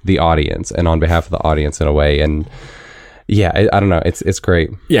the audience and on behalf of the audience in a way. And yeah, I don't know. It's great.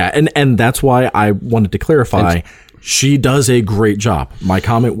 Yeah. And that's why I wanted to clarify. She does a great job. My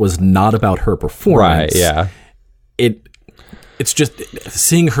comment was not about her performance. Right. Yeah. It's just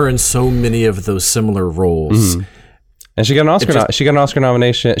seeing her in so many of those similar roles. Mm-hmm. And she got an Oscar. She got an Oscar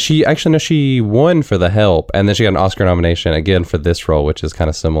nomination. She won for The Help, and then she got an Oscar nomination again for this role, which is kind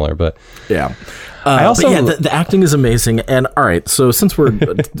of similar. But yeah, the acting is amazing. And all right, so since we're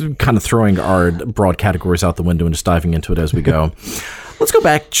kind of throwing our broad categories out the window and just diving into it as we go, let's go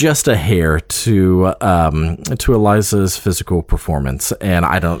back just a hair to Eliza's physical performance. And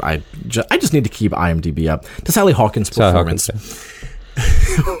I just need to keep IMDb up to Sally Hawkins' performance.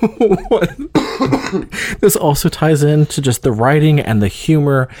 This also ties into just the writing and the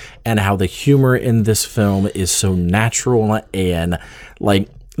humor, and how the humor in this film is so natural, and like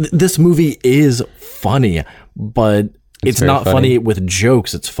this movie is funny, but it's not funny with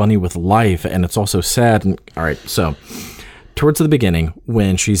jokes. It's funny with life, and it's also sad. And all right, so towards the beginning,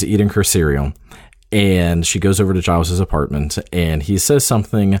 when she's eating her cereal and she goes over to Giles's apartment, and he says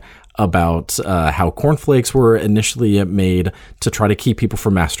something about how cornflakes were initially made to try to keep people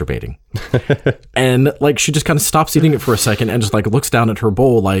from masturbating. And like she just kind of stops eating it for a second and just like looks down at her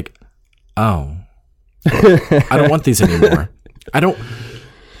bowl like, oh, I don't want these anymore. I don't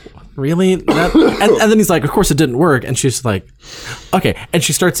really. And then he's like, of course it didn't work. And she's like, okay. And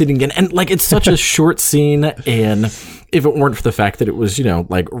she starts eating again. And like, it's such a short scene. And if it weren't for the fact that it was, you know,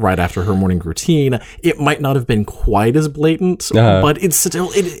 like right after her morning routine, it might not have been quite as blatant, but it's still,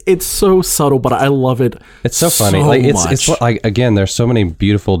 it's so subtle, but I love it. It's so funny. Like it's like, again, there's so many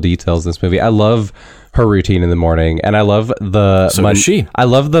beautiful details in this movie. I love her routine in the morning, and I love I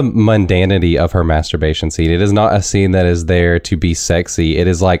love the mundanity of her masturbation scene. It is not a scene that is there to be sexy. It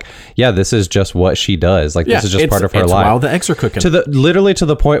is like, yeah, this is just what she does. Like this is just part of her life. While the eggs are cooking. Literally to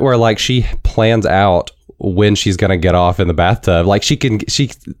the point where like she plans out when she's gonna get off in the bathtub. Like she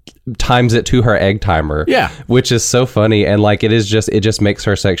times it to her egg timer, which is so funny. And like it just makes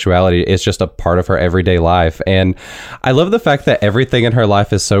her sexuality, it's just a part of her everyday life. And I love the fact that everything in her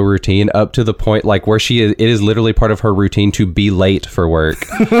life is so routine, up to the point like where it is literally part of her routine to be late for work,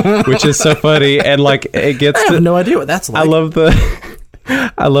 which is so funny. And like it gets I have no idea what that's like.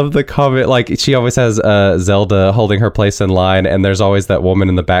 I love the comment. Like she always has Zelda holding her place in line, and there's always that woman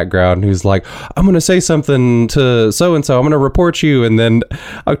in the background who's like, I'm going to say something to so-and-so. I'm going to report you. And then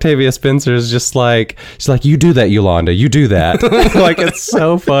Octavia Spencer is just like, she's like, you do that, Yolanda. You do that. Like, it's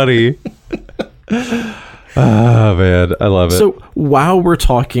so funny. Oh, man. I love it. So while we're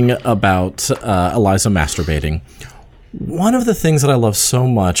talking about Eliza masturbating, one of the things that I love so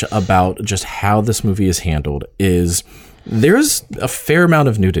much about just how this movie is handled is there's a fair amount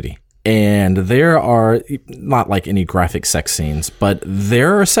of nudity, and there are not like any graphic sex scenes, but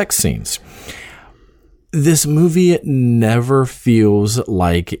there are sex scenes. This movie never feels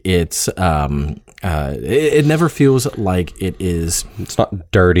like it's it never feels like it is. It's not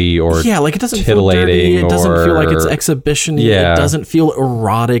dirty or like it doesn't feel dirty. It doesn't feel like it's exhibition. It doesn't feel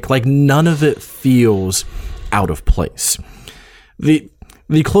erotic. Like none of it feels out of place. The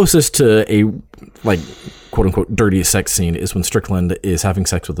closest to a like quote unquote dirty sex scene is when Strickland is having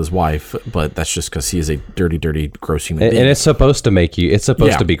sex with his wife, but that's just because he is a dirty, gross human being. And it's supposed to make you, it's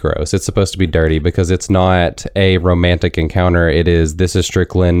supposed to be gross. It's supposed to be dirty because it's not a romantic encounter. This is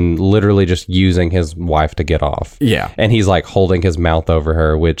Strickland literally just using his wife to get off. Yeah. And he's like holding his mouth over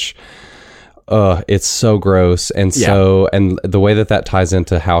her, which it's so gross. And and the way that ties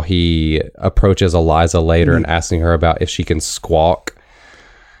into how he approaches Eliza later and asking her about if she can squawk.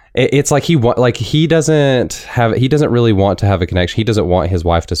 It's like he doesn't really want to have a connection. He doesn't want his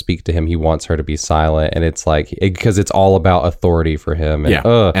wife to speak to him. He wants her to be silent, and it's like because it's all about authority for him. And,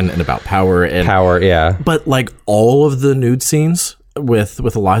 and about power. But like all of the nude scenes with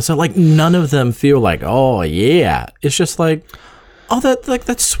Eliza, like none of them feel like it's just like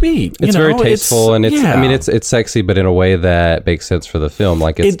that's sweet. It's very tasteful, and it's I mean it's sexy, but in a way that makes sense for the film.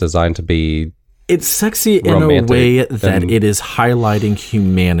 Like it's designed to be. It's sexy in a way that it is highlighting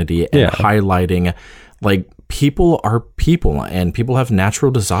humanity and highlighting like people are people and people have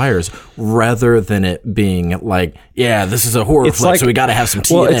natural desires rather than it being like, yeah, this is a horror flick, so we got to have some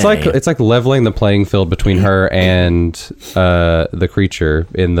TNA. Well, it's like leveling the playing field between her and the creature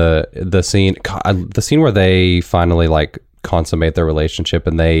in the scene. The scene where they finally like consummate their relationship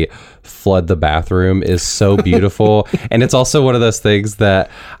and they flood the bathroom is so beautiful. And it's also one of those things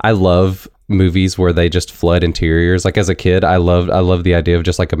that I love movies where they just flood interiors. Like as a kid, I love the idea of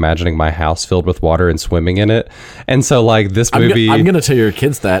just like imagining my house filled with water and swimming in it. And so like this movie, I'm gonna tell your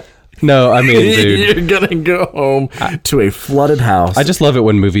kids that. No, I mean, dude, you're gonna go home to a flooded house. I just love it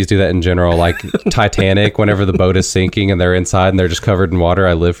when movies do that in general, like Titanic, whenever the boat is sinking and they're inside and they're just covered in water.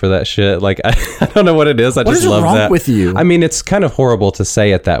 I live for that shit. Like, I don't know what it is. I just love that. What is wrong with you? I mean, it's kind of horrible to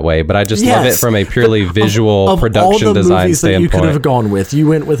say it that way, but I just love it from a purely visual production design standpoint. That you could have gone with, you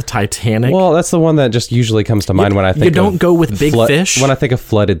went with Titanic. Well, that's the one that just usually comes to mind when I think. You don't go with Big Fish. When I think of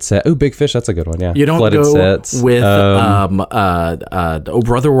flooded set. Oh, Big Fish, that's a good one. Yeah, you don't flooded go sets. with Oh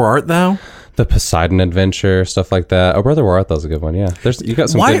Brother, Where Art Thou? The Poseidon Adventure, stuff like that. Oh Brother, Where Art Thou's a good one. Yeah, you got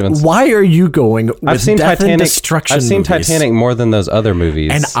some good ones. Why are you going with I've seen death Titanic, and destruction? I've seen movies? Titanic more than those other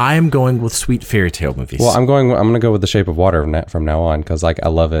movies, and I'm going with sweet fairy tale movies. Well, I'm going to go with The Shape of Water from now on because like I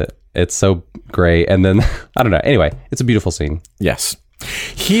love it. It's so great. And then I don't know. Anyway, it's a beautiful scene. Yes.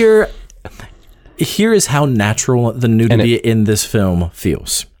 Here is how natural the nudity in this film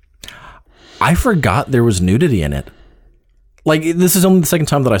feels. I forgot there was nudity in it. Like, this is only the second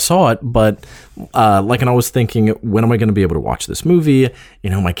time that I saw it, but, and I was thinking, when am I going to be able to watch this movie? You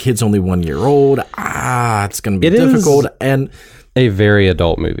know, my kid's only 1 year old. It's going to be difficult. And a very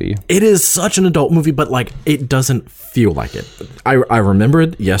adult movie. It is such an adult movie, but, like, it doesn't feel like it. I remember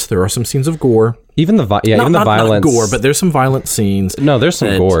it. Yes, there are some scenes of gore. Even the violence. Not gore, but there's some violent scenes. No, there's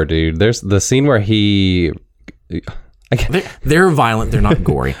some gore, dude. There's the scene where he... They're violent. They're not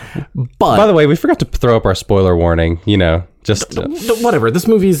gory. But by the way, we forgot to throw up our spoiler warning. You know, just whatever. This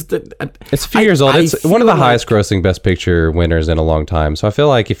movie's it's a few years old. It's one of the highest grossing Best Picture winners in a long time. So I feel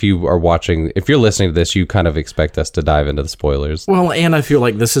like if you're listening to this, you kind of expect us to dive into the spoilers. Well, and I feel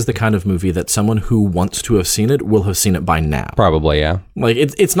like this is the kind of movie that someone who wants to have seen it will have seen it by now. Probably, yeah. Like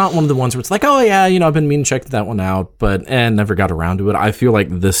it's not one of the ones where it's like, oh yeah, you know, I've been meaning to check that one out, but never got around to it. I feel like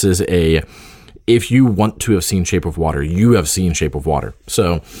this is if you want to have seen Shape of Water, you have seen Shape of Water.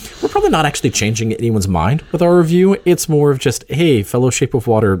 So we're probably not actually changing anyone's mind with our review. It's more of just, hey, fellow Shape of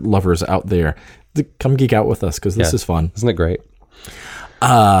Water lovers out there, come geek out with us because this is fun. Isn't it great?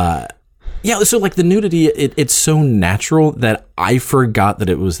 Yeah, so like the nudity, it's so natural that I forgot that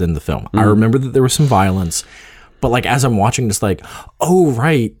it was in the film. I remember that there was some violence, but like as I'm watching this, like, oh,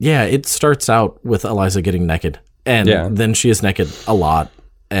 right, yeah, it starts out with Eliza getting naked, and then she is naked a lot.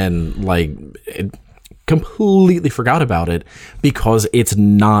 And like it completely forgot about it because it's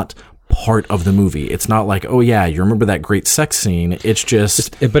not part of the movie. It's not like, oh yeah, you remember that great sex scene. It's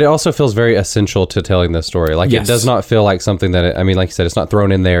just... But it also feels very essential to telling the story. Like it does not feel like something that, like you said, it's not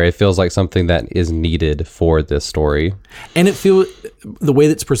thrown in there. It feels like something that is needed for this story. And the way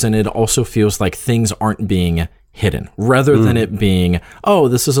that's presented also feels like things aren't being hidden rather than it being, oh,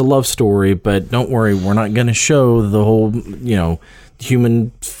 this is a love story, but don't worry, we're not going to show the whole, you know, human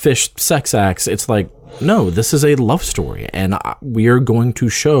fish sex acts. It's like, no, this is a love story and we are going to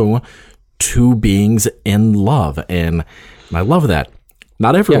show two beings in love, and I love that.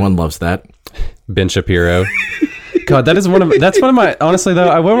 Not everyone loves that. Ben Shapiro. God, that's one of my, honestly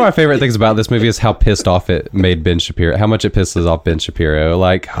though, one of my favorite things about this movie is how pissed off it made Ben Shapiro, how much it pisses off Ben Shapiro.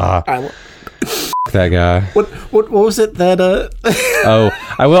 Like, that guy. What was it that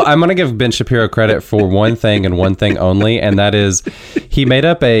I'm gonna give Ben Shapiro credit for one thing and one thing only, and that is he meant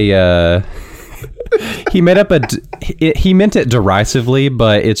it derisively,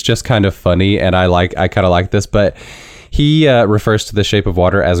 but it's just kind of funny, and I kind of like this, but he refers to The Shape of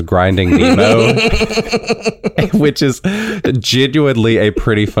Water as grinding Nemo, which is genuinely a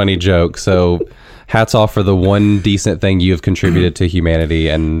pretty funny joke. So hats off for the one decent thing you have contributed to humanity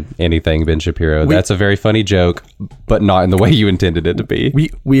and anything, Ben Shapiro. That's a very funny joke, but not in the way you intended it to be.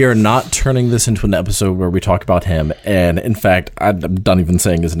 We are not turning this into an episode where we talk about him. And in fact, I'm done even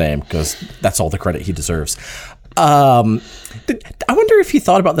saying his name because that's all the credit he deserves. I wonder if he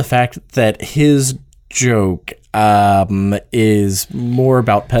thought about the fact that his joke is more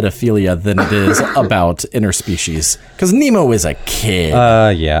about pedophilia than it is about interspecies, because Nemo is a kid.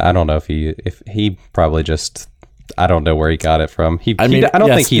 Yeah, I don't know if he probably just, I don't know where he got it from. I don't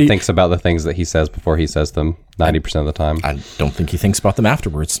think he thinks about the things that he says before he says them 90% of the time. I don't think he thinks about them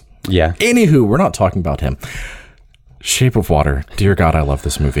afterwards. Yeah. Anywho, we're not talking about him. Shape of Water. Dear God, I love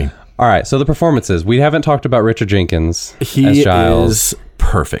this movie. All right, so the performances. We haven't talked about Richard Jenkins as Giles. He is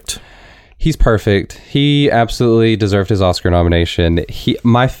perfect. He's perfect. He absolutely deserved his Oscar nomination.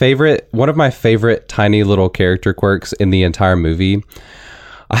 One of my favorite tiny little character quirks in the entire movie.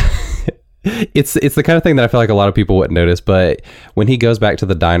 It's the kind of thing that I feel like a lot of people wouldn't notice, but when he goes back to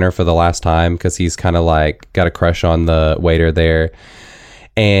the diner for the last time, because he's kind of like got a crush on the waiter there,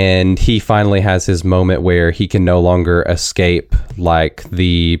 and he finally has his moment where he can no longer escape like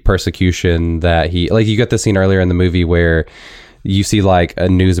the persecution that you get the scene earlier in the movie where you see like a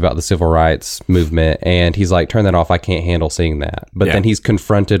news about the civil rights movement, and he's like, turn that off, I can't handle seeing that. But then he's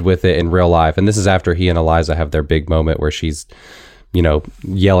confronted with it in real life, and this is after he and Eliza have their big moment where she's, you know,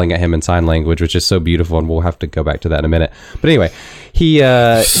 yelling at him in sign language, which is so beautiful, and we'll have to go back to that in a minute. But anyway,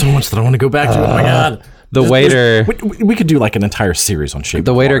 so much that I want to go back to. Oh my god. The waiter... We could do like an entire series on Shape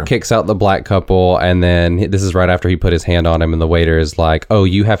The waiter kicks out the black couple, and then this is right after he put his hand on him, and the waiter is like, oh,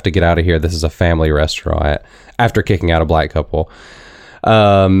 you have to get out of here. This is a family restaurant, after kicking out a black couple.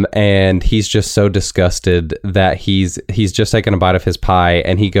 And he's just so disgusted that he's just taken a bite of his pie,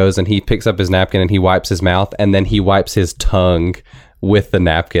 and he goes and he picks up his napkin and he wipes his mouth, and then he wipes his tongue with the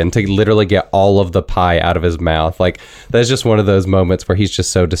napkin to literally get all of the pie out of his mouth. Like, that's just one of those moments where he's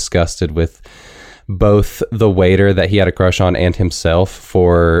just so disgusted with both the waiter that he had a crush on and himself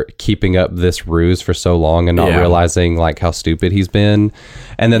for keeping up this ruse for so long and not realizing like how stupid he's been.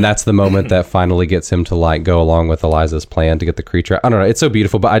 And then that's the moment that finally gets him to like go along with Eliza's plan to get the creature. I don't know. It's so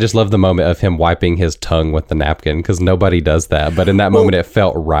beautiful, but I just love the moment of him wiping his tongue with the napkin, because nobody does that. But in that moment, it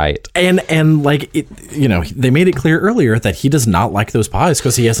felt right. And like, it, you know, they made it clear earlier that he does not like those pies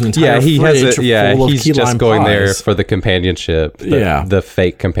because he has an entire fridge full of he's key just lime going pies. there for the companionship. The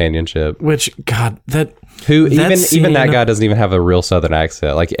fake companionship. Which, God, that... Even that guy doesn't even have a real Southern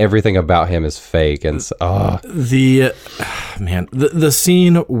accent. Like, everything about him is fake. And the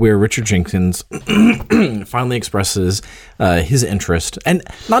scene where Richard Jenkins finally expresses his interest, and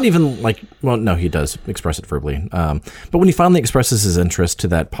not even like, well, no, he does express it verbally. But when he finally expresses his interest to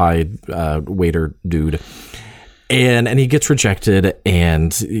that pie waiter dude, and he gets rejected,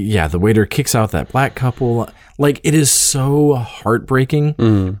 and the waiter kicks out that black couple. Like, it is so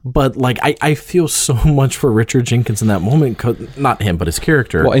heartbreaking, but like I feel so much for Richard Jenkins in that moment. Not him, but his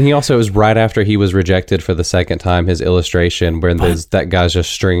character. Well, and he also, it was right after he was rejected for the second time, his illustration, where that guy's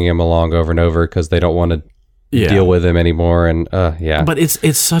just stringing him along over and over because they don't want to deal with him anymore. And but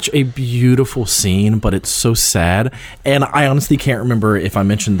it's such a beautiful scene, but it's so sad. And I honestly can't remember if I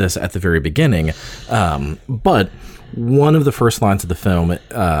mentioned this at the very beginning, but one of the first lines of the film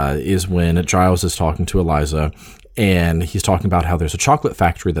is when Giles is talking to Eliza, and he's talking about how there's a chocolate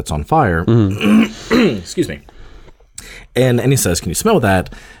factory that's on fire. Excuse me. And he says, can you smell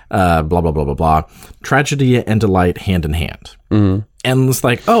that? Blah, blah, blah, blah, blah. Tragedy and delight hand in hand. And it's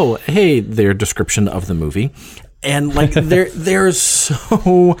like, oh, hey, their description of the movie. And like there's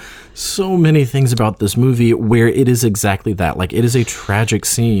so many things about this movie where it is exactly that. Like, it is a tragic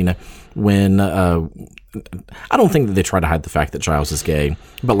scene when I don't think that they try to hide the fact that Giles is gay,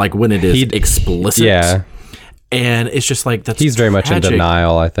 but like when it is explicit. Yeah. And it's just like, that's he's very much in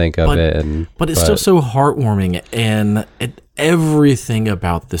denial, I think, of it. But it's still so heartwarming, and everything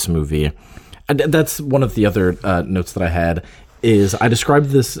about this movie. That's one of the other notes that I had. Is I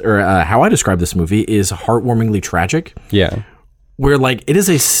described this, or how I describe this movie is heartwarmingly tragic. Yeah. Where like it is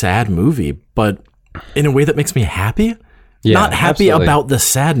a sad movie, but in a way that makes me happy. Yeah, not happy absolutely. about the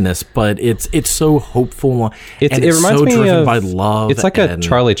sadness, but it's so hopeful, and it's reminds so me driven of, by love. It's like a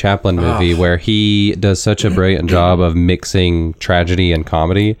Charlie Chaplin movie where he does such a brilliant job of mixing tragedy and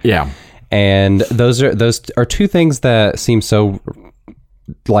comedy. Yeah. And those are two things that seem so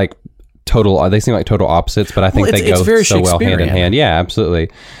like they seem like total opposites, but I think they go so well hand in hand. Yeah, absolutely.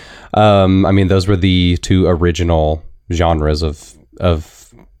 I mean, those were the two original genres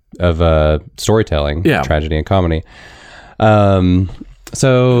of storytelling, tragedy and comedy.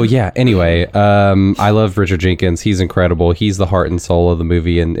 So yeah, anyway, I love Richard Jenkins. He's incredible. He's the heart and soul of the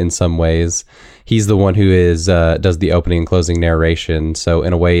movie in some ways. He's the one who does the opening and closing narration. So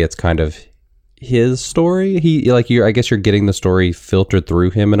in a way, it's kind of his story. I guess you're getting the story filtered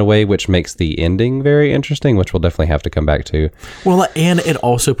through him in a way, which makes the ending very interesting, which we'll definitely have to come back to. Well, and it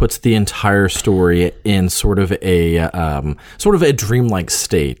also puts the entire story in sort of a dreamlike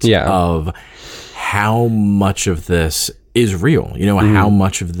state of how much of this is real, how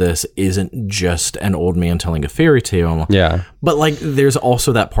much of this isn't just an old man telling a fairy tale. Yeah. But like, there's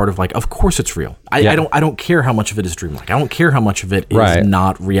also that part of like, of course it's real. I don't care how much of it is dreamlike. I don't care how much of it is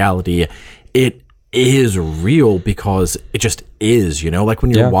not reality. It is real because it just is, like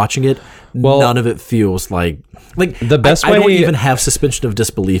when you're watching it, none of it feels like the best way. I don't even have suspension of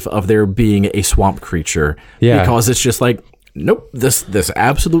disbelief of there being a swamp creature because it's just like, nope, this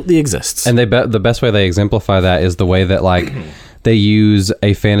absolutely exists. And the best way they exemplify that is the way that like they use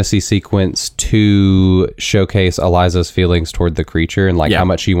a fantasy sequence to showcase Eliza's feelings toward the creature and like how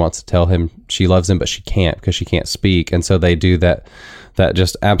much she wants to tell him she loves him, but she can't because she can't speak. And so they do that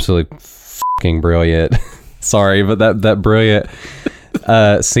just absolutely fucking brilliant. Sorry, but that brilliant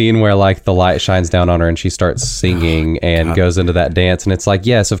scene where like the light shines down on her and she starts singing and goes into that dance, and it's like,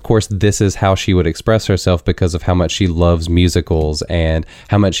 yes, of course this is how she would express herself because of how much she loves musicals and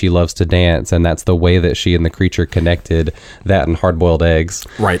how much she loves to dance, and that's the way that she and the creature connected, that and Hard-Boiled Eggs.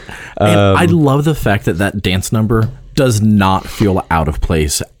 Right. And I love the fact that dance number does not feel out of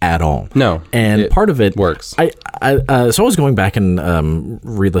place at all. No. And part of it works. So I was going back and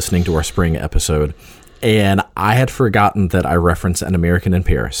re-listening to our spring episode, and I had forgotten that I referenced An American in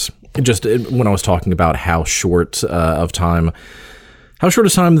Paris. Just when I was talking about how short a time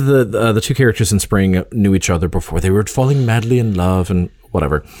the two characters in Spring knew each other before they were falling madly in love and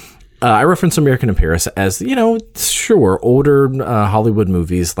whatever. I referenced American in Paris as, sure, older Hollywood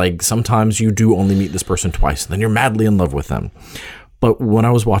movies, like sometimes you do only meet this person twice, and then you're madly in love with them. But when I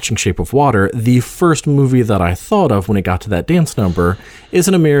was watching Shape of Water, the first movie that I thought of when it got to that dance number is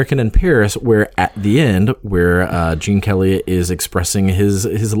An American in Paris, where at the end, where Gene Kelly is expressing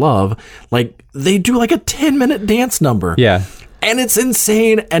his love, like they do like a 10-minute dance number. Yeah. And it's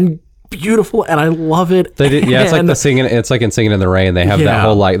insane and beautiful, and I love it. They did, yeah, it's like the singing. It's like in Singing in the Rain. They have that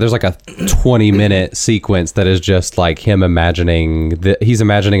whole like. There's like a 20-minute sequence that is just like him imagining that he's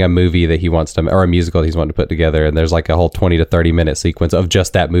imagining a movie that he wants to, or a musical that he's wanting to put together. And there's like a whole 20 to 30-minute sequence of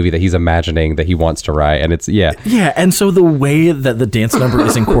just that movie that he's imagining that he wants to write. And it's yeah. And so the way that the dance number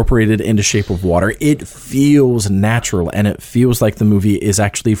is incorporated into Shape of Water, it feels natural, and it feels like the movie is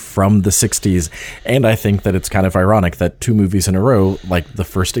actually from the 60s. And I think that it's kind of ironic that 2 movies in a row, like the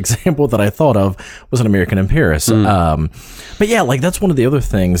first example that I thought of was An American in Paris. But yeah, like that's one of the other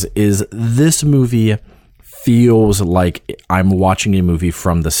things is this movie feels like I'm watching a movie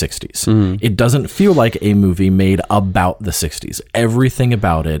from the 60s. It doesn't feel like a movie made about the 60s. Everything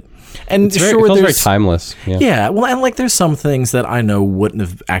about it. And it feels very timeless. Yeah. Well, and like there's some things that I know wouldn't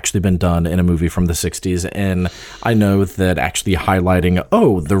have actually been done in a movie from the 60s. And I know that actually highlighting,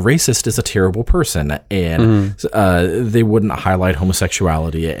 the racist is a terrible person. And they wouldn't highlight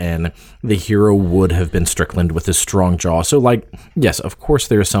homosexuality. And the hero would have been Strickland with his strong jaw. So like, yes, of course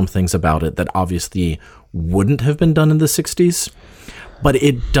there are some things about it that obviously wouldn't have been done in the 60s. But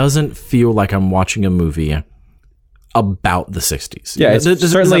it doesn't feel like I'm watching a movie about the 60s. Yeah, it's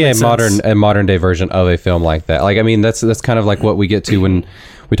certainly a modern day version of a film like that. Like, I mean, that's kind of like what we get to when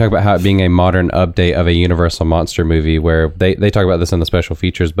we talk about how it being a modern update of a Universal monster movie, where they talk about this in the special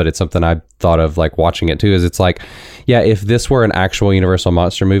features, but it's something I thought of like watching it too, is it's like, yeah, if this were an actual Universal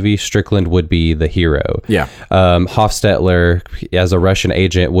monster movie, Strickland would be the hero. Yeah. Hofstetler as a Russian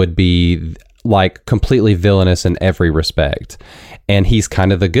agent would be like completely villainous in every respect. And he's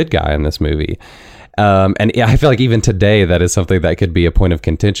kind of the good guy in this movie. And yeah, I feel like even today that is something that could be a point of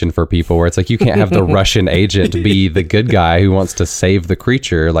contention for people, where it's like you can't have the Russian agent be the good guy who wants to save the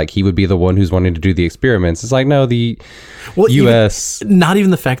creature. Like he would be the one who's wanting to do the experiments. It's like, no, the U.S. Not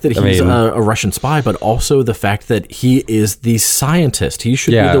even the fact that he's a Russian spy, but also the fact that he is the scientist. He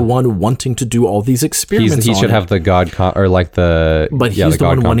should be the one wanting to do all these experiments. He should have the god but he's the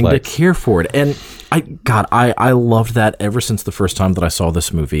one wanting to care for it. And I loved that ever since the first time that I saw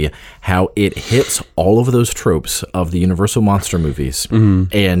this movie, how it hits all of those tropes of the Universal monster movies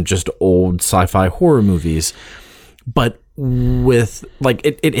and just old sci-fi horror movies, but with like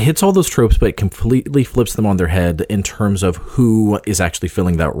it hits all those tropes, but it completely flips them on their head in terms of who is actually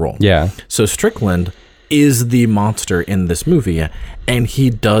filling that role. Yeah. So Strickland is the monster in this movie, and he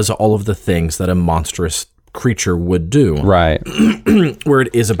does all of the things that a monstrous creature would do, right? Where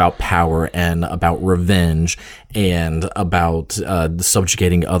it is about power and about revenge and about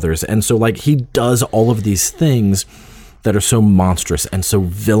subjugating others. And so like he does all of these things that are so monstrous and so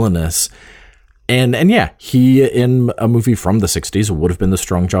villainous. And yeah, he in a movie from the 60s would have been the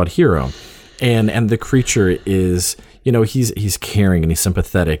strong-jawed hero. And the creature is, he's caring and he's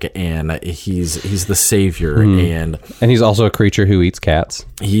sympathetic and he's the savior and he's also a creature who eats cats.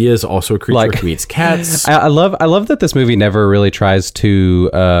 He is also a creature who eats cats. I love that this movie never really tries to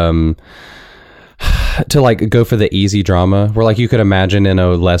like go for the easy drama, where like you could imagine in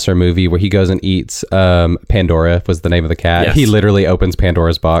a lesser movie where he goes and eats Pandora was the name of the cat. Yes. He literally opens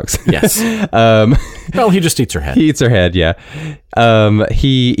Pandora's box. Yes. Well, he just eats her head. He eats her head, yeah.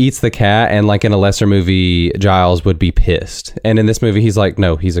 He eats the cat, and like in a lesser movie, Giles would be pissed. And in this movie, he's like,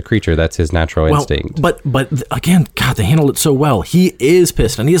 no, he's a creature. That's his natural instinct. But again, God, they handle it so well. He is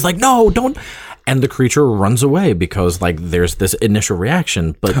pissed, and he's like, no, don't. and the creature runs away because like there's this initial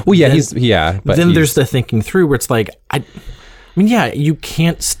reaction. But Well, yeah, then, but then there's the thinking through where it's like I mean, yeah, you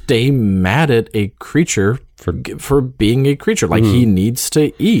can't stay mad at a creature for being a creature. Like he needs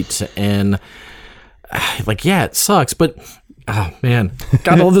to eat, and like yeah, it sucks, but. Oh man,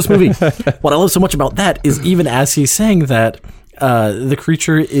 God, I love this movie. What I love so much about that is even as he's saying that, the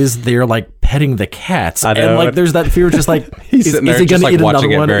creature is there like petting the cats, I know. and like there's that fear, just like he's sitting there he just gonna like eat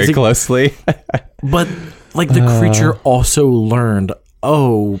watching another it one? very closely. But like the creature also learned,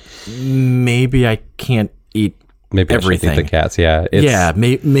 oh, maybe I can't eat Maybe everything. I should eat the cats. Yeah,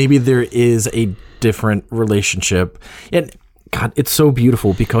 Maybe there is a different relationship, and God, it's so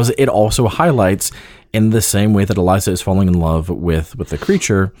beautiful because it also highlights in the same way that Eliza is falling in love with the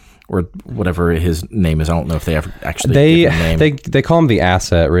creature or whatever his name is. I don't know if they ever actually give him a name. They call him the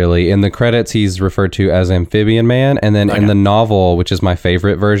asset. Really, in the credits, he's referred to as Amphibian Man, and then in the novel, which is my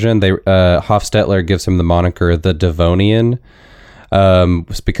favorite version, Hofstetler gives him the moniker the Devonian.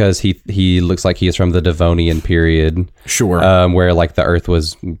 It's because he looks like he is from the Devonian period. Sure. Where like the earth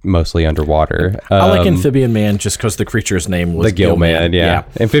was mostly underwater. I like Amphibian Man just because the creature's name was the Gill Man. Yeah.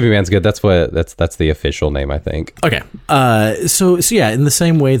 Amphibian Man's good. That's the official name, I think. Okay. So yeah, in the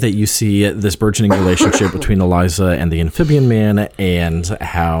same way that you see this burgeoning relationship between Eliza and the Amphibian Man, and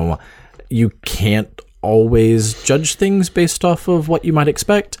how you can't always judge things based off of what you might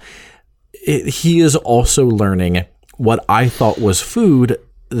expect, he is also learning what I thought was food,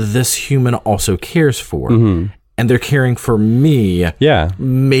 this human also cares for. And they're caring for me. Yeah.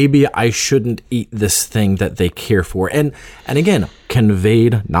 Maybe I shouldn't eat this thing that they care for. And again,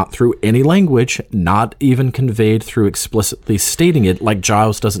 conveyed not through any language, not even conveyed through explicitly stating it. Like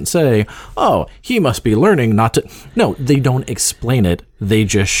Giles doesn't say, oh, he must be learning not to. No, they don't explain it. They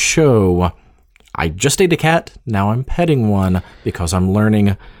just show, I just ate a cat. Now I'm petting one because I'm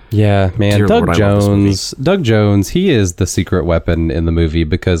learning. Yeah, man. Dear Lord, Doug Jones, he is the secret weapon in the movie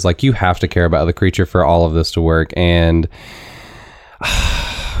because like you have to care about the creature for all of this to work. And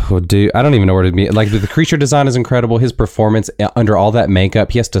I don't even know where to be. Like the creature design is incredible. His performance under all that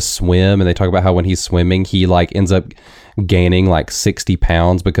makeup, he has to swim, and they talk about how when he's swimming, he like ends up gaining like 60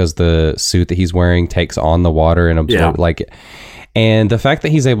 pounds because the suit that he's wearing takes on the water and absorb and the fact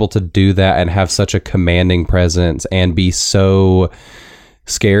that he's able to do that and have such a commanding presence and be so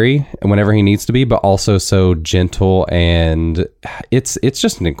scary whenever he needs to be, but also so gentle, and it's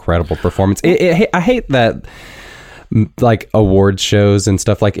just an incredible performance. I hate that like awards shows and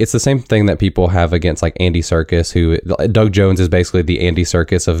stuff, like it's the same thing that people have against like Andy Serkis, who Doug Jones is basically the Andy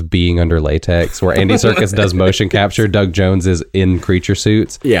Serkis of being under latex, where Andy Serkis does motion capture, Doug Jones is in creature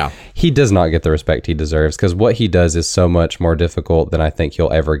suits. Yeah, he does not get the respect he deserves because what he does is so much more difficult than I think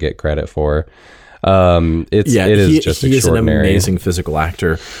he'll ever get credit for. It is just extraordinary. He is an amazing physical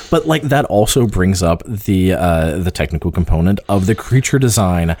actor, but like that also brings up the technical component of the creature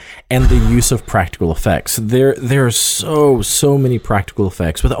design and the use of practical effects. There are so many practical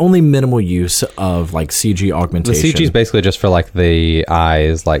effects with only minimal use of like CG augmentation. The CG is basically just for like the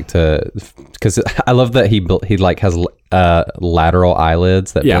eyes, like because I love that he like has lateral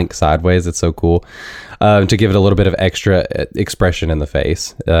eyelids that blink sideways. It's so cool to give it a little bit of extra expression in the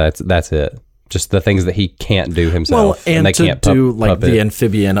face. That's it. Just the things that he can't do himself. Well, and they to can't do like puppet. the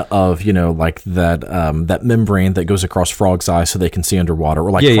amphibian of, like that membrane that goes across frogs' eyes so they can see underwater,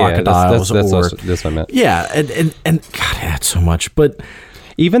 or like crocodiles. That's what I meant. Yeah, and God, that's so much. But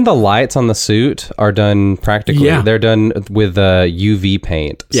even the lights on the suit are done practically. Yeah. They're done with UV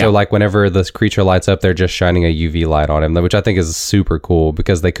paint. Yeah. So like whenever this creature lights up, they're just shining a UV light on him, which I think is super cool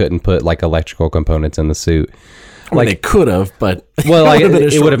because they couldn't put like electrical components in the suit. Like they could have, but well, like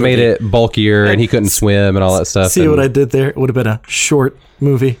it would have made it bulkier, and he couldn't swim and all that stuff. See what I did there? It would have been a short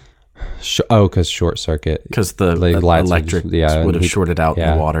movie. Because short circuit. Because the electric would have shorted out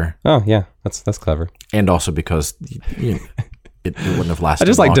the water. Oh yeah, that's clever. And also because it wouldn't have lasted. I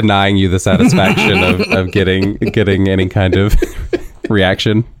just like denying you the satisfaction of getting any kind of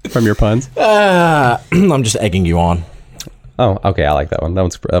reaction from your puns. I'm just egging you on. Oh, okay. I like that one. That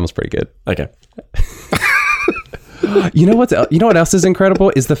was pretty good. Okay. You know what else is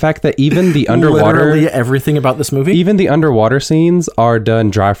incredible is the fact that even the underwater, literally everything about this movie, even the underwater scenes are done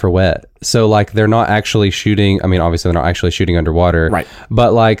dry for wet. So like they're not actually shooting. I mean, obviously they're not actually shooting underwater, right?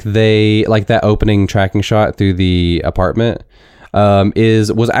 But like that opening tracking shot through the apartment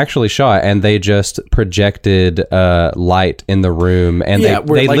was actually shot, and they just projected light in the room, and they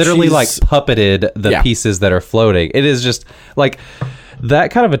literally like puppeted the pieces that are floating. It is just like.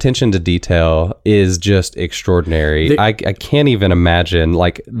 That kind of attention to detail is just extraordinary. I can't even imagine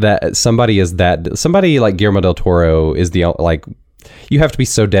like that somebody like Guillermo del Toro is the like you have to be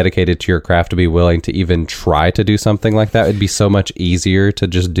so dedicated to your craft to be willing to even try to do something like that. It'd be so much easier to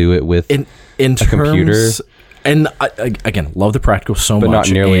just do it with in a computer. And again, love the practical so but much.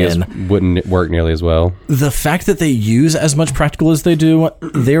 Not nearly and wouldn't work nearly as well. The fact that they use as much practical as they do,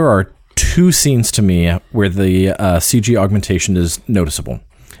 there are 2 scenes to me where the CG augmentation is noticeable.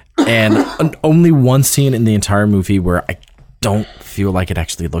 And only 1 scene in the entire movie where I don't feel like it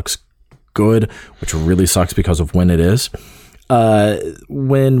actually looks good, which really sucks because of when it is.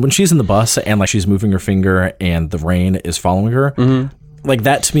 When she's in the bus and like she's moving her finger and the rain is following her, like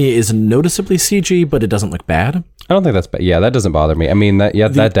that to me is noticeably CG, but it doesn't look bad. I don't think that's bad. Yeah, that doesn't bother me. I mean, that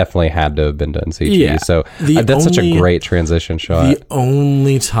definitely had to have been done CG. Yeah, so that's such a great transition shot. The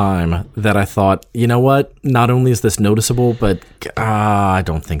only time that I thought, you know what, not only is this noticeable, but I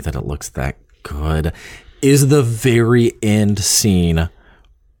don't think that it looks that good, is the very end scene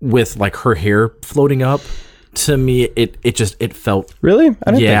with like her hair floating up. To me, it felt... Really?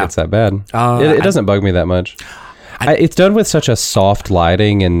 I didn't think it's that bad. It doesn't bug me that much. It's done with such a soft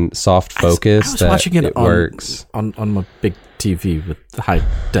lighting and soft focus I was that watching it works. On my big TV with high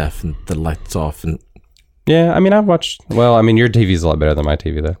def and the lights off. And yeah, I mean, I've watched... Well, I mean, your TV's a lot better than my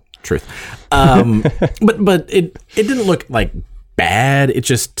TV, though. Truth. But it didn't look like bad. It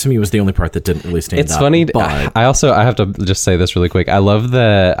just, to me, was the only part that didn't really stand out. It's funny. But I have to just say this really quick. I love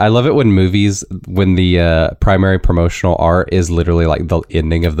it when movies, when the primary promotional art is literally like the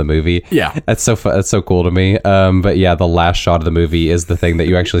ending of the movie. Yeah. That's so fun. That's so cool to me. But yeah, the last shot of the movie is the thing that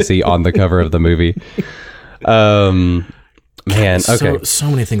you actually see on the cover of the movie. Man, okay.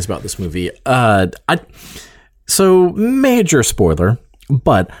 So many things about this movie. So major spoiler.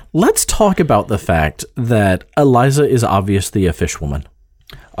 But let's talk about the fact that Eliza is obviously a fish woman.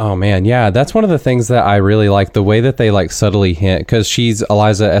 Oh man, yeah, that's one of the things that I really like, the way that they like subtly hint, because she's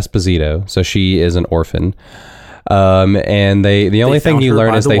Eliza Esposito, so she is an orphan. And the only thing you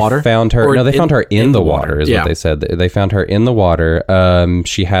learn is they found her. No, they found her in the water, is what they said. They found her in the water.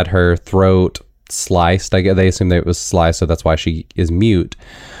 She had her throat sliced. I guess they assumed that it was sliced, so that's why she is mute.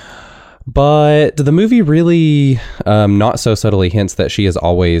 But the movie really not so subtly hints that she has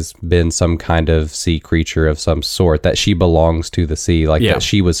always been some kind of sea creature of some sort, that she belongs to the sea, like that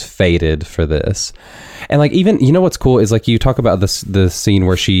she was fated for this. And like, even, you know what's cool is like you talk about the scene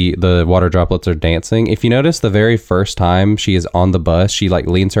where the water droplets are dancing. If you notice, the very first time she is on the bus, she like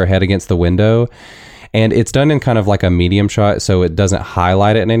leans her head against the window. And it's done in kind of like a medium shot, so it doesn't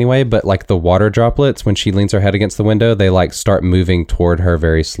highlight it in any way. But like the water droplets, when she leans her head against the window, they like start moving toward her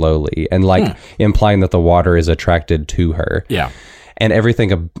very slowly, and like implying that the water is attracted to her. Yeah. And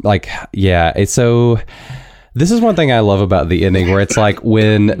everything like, yeah, it's so... This is one thing I love about the ending, where it's like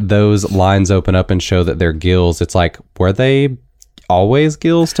when those lines open up and show that they're gills, it's like, were they always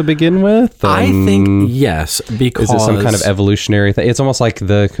gills to begin with? I think yes, because is it some kind of evolutionary thing? It's almost like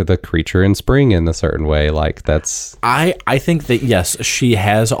the creature in spring in a certain way. Like that's I think that yes, she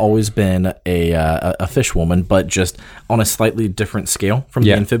has always been a fish woman, but just on a slightly different scale from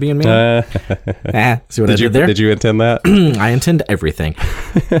the amphibian man. See what I did there? Did you intend that? I intend everything.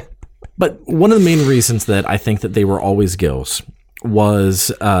 But one of the main reasons that I think that they were always gills was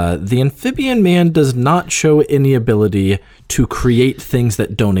the amphibian man does not show any ability to create things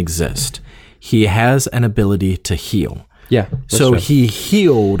that don't exist. He has an ability to heal. Yeah. So he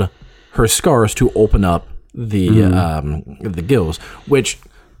healed her scars to open up the gills, which,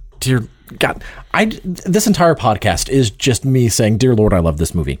 dear God, this entire podcast is just me saying, dear Lord, I love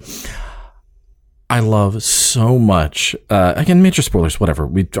this movie. I love so much. Again, major spoilers, whatever.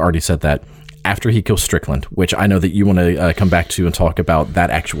 We've already said that. After he kills Strickland, which I know that you want to come back to and talk about that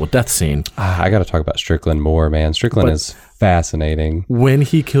actual death scene. I got to talk about Strickland more, man. Strickland is fascinating. When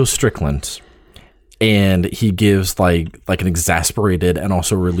he kills Strickland and he gives like an exasperated and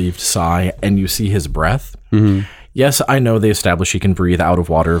also relieved sigh, and you see his breath. Mm-hmm. Yes, I know they establish he can breathe out of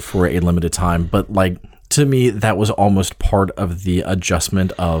water for a limited time, but like to me, that was almost part of the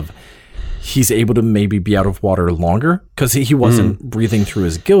adjustment of he's able to maybe be out of water longer, because he wasn't breathing through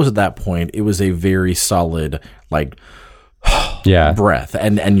his gills at that point. It was a very solid, like, breath,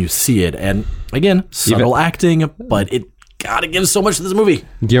 and you see it. And again, subtle acting, but it gotta give so much to this movie.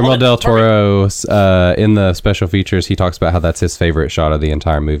 Guillermo del Toro, in the special features, he talks about how that's his favorite shot of the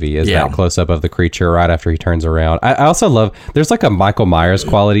entire movie, is that close-up of the creature right after he turns around. I also love, there's like a Michael Myers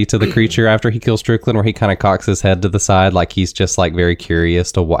quality to the creature after he kills Strickland, where he kind of cocks his head to the side, like he's just like very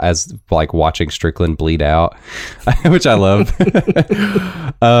curious to as like watching Strickland bleed out, which I love.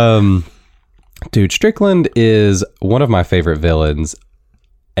 Dude, Strickland is one of my favorite villains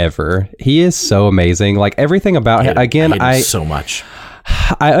ever. He is so amazing. Like everything about him. Again, I hate him so much.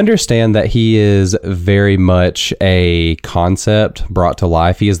 I understand that he is very much a concept brought to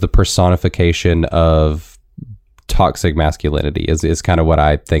life. He is the personification of toxic masculinity is kind of what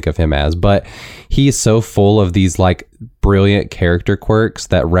I think of him as. But he's so full of these like brilliant character quirks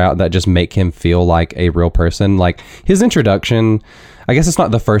that just make him feel like a real person. Like his introduction, I guess it's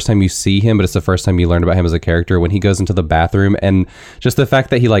not the first time you see him, but it's the first time you learn about him as a character when he goes into the bathroom, and just the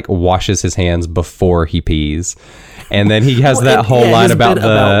fact that he like washes his hands before he pees. And then he has that whole line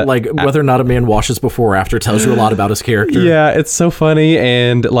about like whether or not a man washes before or after tells you a lot about his character. Yeah, it's so funny.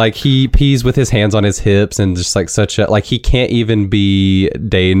 And like he pees with his hands on his hips and just like such a, like he can't even be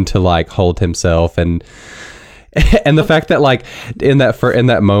deigned to like hold himself. And the fact that like in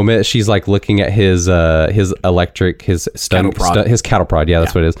that moment she's like looking at his cattle prod, yeah,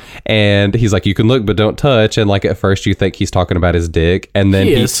 that's what it is, and he's like, you can look but don't touch, and like at first you think he's talking about his dick, and then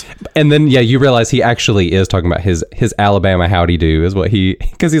you realize he actually is talking about his Alabama howdy do is what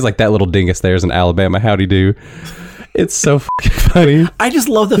because he's like, that little dingus there's an Alabama howdy do. It's so fucking funny. I just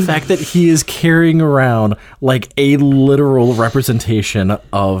love the fact that he is carrying around like a literal representation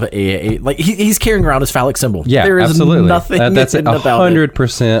of he's carrying around his phallic symbol. Yeah, there is absolutely. Nothing that's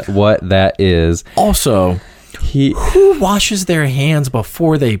 100% what that is. Also, who washes their hands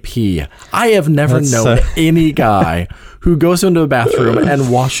before they pee? I have never known any guy who goes into a bathroom and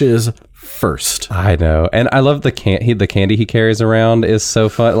washes first. I know. And I love the candy he carries around is so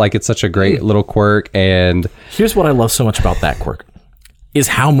fun. Like, it's such a great little quirk. And here's what I love so much about that quirk is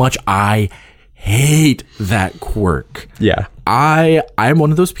how much I hate that quirk. Yeah. I'm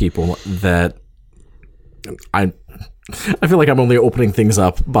one of those people that I feel like I'm only opening things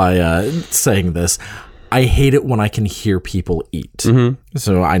up by saying this. I hate it when I can hear people eat. Mm-hmm.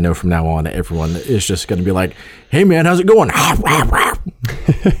 So I know from now on, everyone is just going to be like, hey man, how's it going?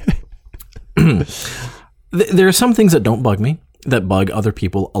 There are some things that don't bug me that bug other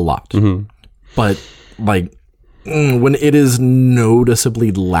people a lot. Mm-hmm. But like when it is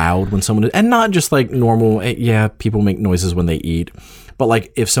noticeably loud when someone, and not just like normal, yeah, people make noises when they eat, but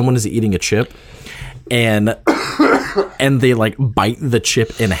like if someone is eating a chip and they like bite the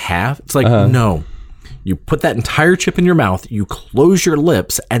chip in half, it's like, no, you put that entire chip in your mouth, you close your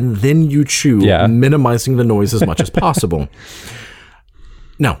lips, and then you chew, minimizing the noise as much as possible.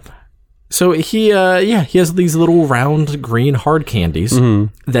 No. So he has these little round green hard candies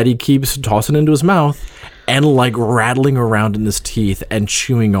that he keeps tossing into his mouth and like rattling around in his teeth and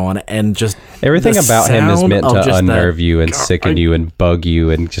chewing on, and just everything about him is meant to unnerve you and sicken you and bug you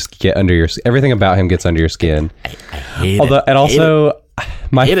and just get under your. Everything about him gets under your skin. I hate it. And also,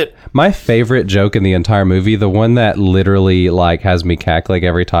 my favorite joke in the entire movie, the one that literally like has me cackling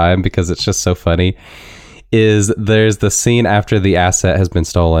every time because it's just so funny, is there's the scene after the asset has been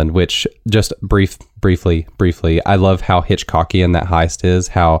stolen, which just briefly, I love how Hitchcockian that heist is,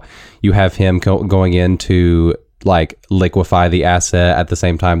 how you have him going in to like liquefy the asset at the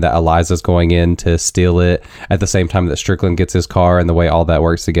same time that Eliza's going in to steal it, at the same time that Strickland gets his car, and the way all that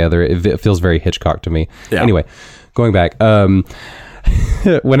works together. It feels very Hitchcock to me. Yeah. Anyway, going back,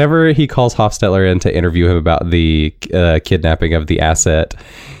 whenever he calls Hofstetler in to interview him about the kidnapping of the asset,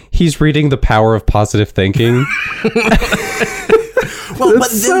 he's reading The Power of Positive Thinking. Well,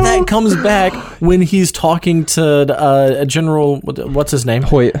 but then that comes back when he's talking to General, what's his name?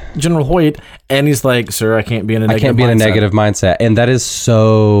 Hoyt. General Hoyt, and he's like, sir, I can't be in a negative mindset. And that is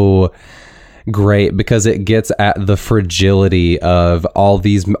so great because it gets at the fragility of all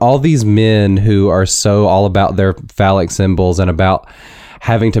these men who are so all about their phallic symbols and about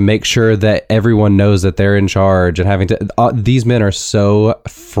having to make sure that everyone knows that they're in charge, and having to these men are so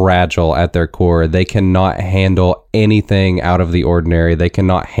fragile at their core. They cannot handle anything out of the ordinary. They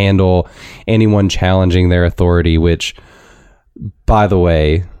cannot handle anyone challenging their authority, which, by the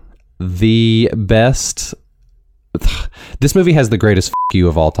way, this movie has the greatest f*** you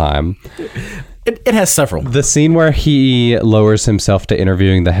of all time. It has several. The scene where he lowers himself to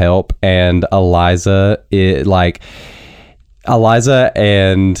interviewing the help, and Eliza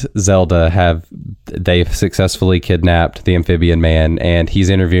and Zelda they've successfully kidnapped the amphibian man, and he's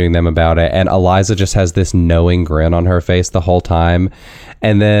interviewing them about it, and Eliza just has this knowing grin on her face the whole time.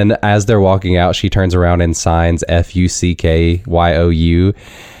 And then as they're walking out, she turns around and signs FUCKYOU.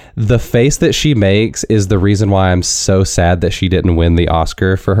 The face that she makes is the reason why I'm so sad that she didn't win the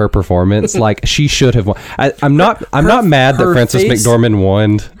Oscar for her performance. Like, she should have won. I'm not mad that Frances McDormand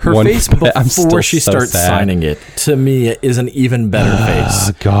won. Her face before she starts signing it, to me, is an even better face.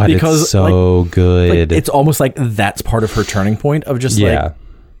 Oh God, because, it's so good. It's almost like that's part of her turning point of just like,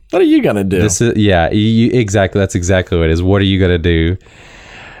 what are you gonna do? Exactly. That's exactly what it is. What are you gonna do?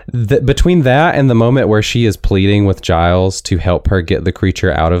 between that and the moment where she is pleading with Giles to help her get the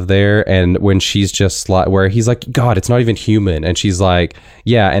creature out of there, and when she's just like, where he's like, God, it's not even human, and she's like,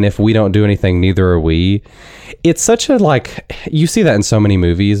 yeah, and if we don't do anything, neither are we. It's such a, like, you see that in so many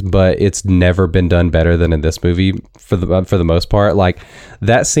movies, but it's never been done better than in this movie for the most part. Like,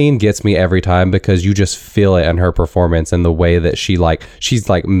 that scene gets me every time because you just feel it in her performance and the way that she's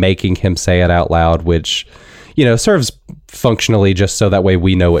like making him say it out loud, which, you know, serves functionally just so that way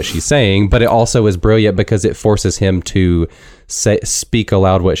we know what she's saying, but it also is brilliant because it forces him to speak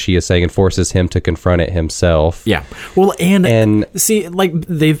aloud what she is saying and forces him to confront it himself. Yeah. Well, and see, like,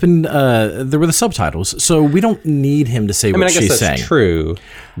 they've been there were the subtitles, so we don't need him to say what she's saying. I guess that's true,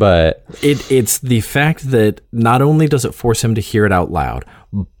 but it's the fact that not only does it force him to hear it out loud,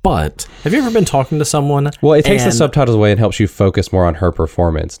 but have you ever been talking to someone? Well, it takes the subtitles away and helps you focus more on her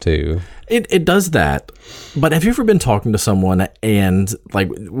performance too. It does that. But have you ever been talking to someone and, like,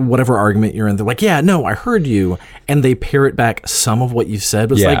 whatever argument you're in, they're like, yeah, no, I heard you, and they parrot back some of what you said,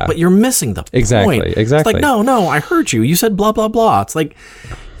 but it's like, but you're missing the point. Exactly. It's like, no, I heard you. You said blah, blah, blah. It's like,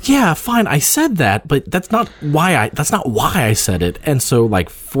 yeah, fine, I said that, but that's not why I said it. And so, like,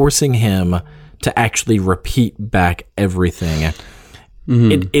 forcing him to actually repeat back everything,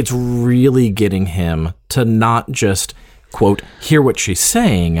 it's really getting him to not just, quote, hear what she's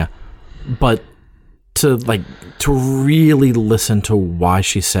saying, but to really listen to why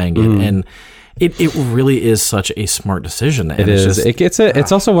she's saying it. And it really is such a smart decision. And it is.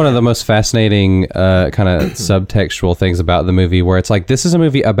 It's also one of the most fascinating kind of subtextual things about the movie, where it's like, this is a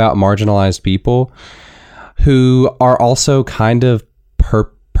movie about marginalized people who are also kind of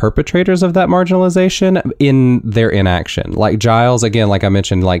perpetrators of that marginalization in their inaction. Like Giles, again, like I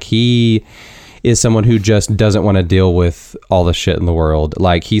mentioned, like, he is someone who just doesn't want to deal with all the shit in the world.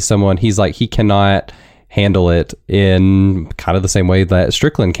 Like, he's like, he cannot handle it in kind of the same way that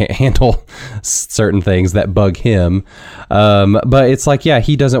Strickland can't handle certain things that bug him. But it's like, yeah,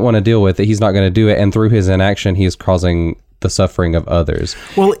 he doesn't want to deal with it. He's not going to do it. And through his inaction, he's causing the suffering of others.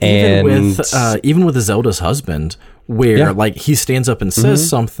 Well, even with Zelda's husband, where like, he stands up and says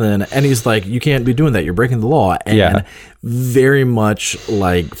something, and he's like, you can't be doing that, you're breaking the law, and very much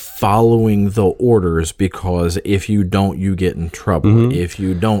like following the orders, because if you don't, you get in trouble. If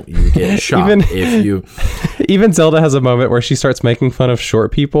you don't, you get shot. Even Zelda has a moment where she starts making fun of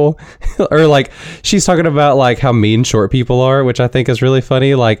short people, or like, she's talking about like how mean short people are, which I think is really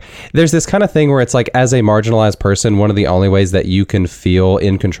funny. Like, there's this kind of thing where it's like, as a marginalized person, one of the only ways that you can feel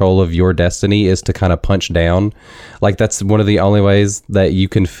in control of your destiny is to kind of punch down. Like, that's one of the only ways that you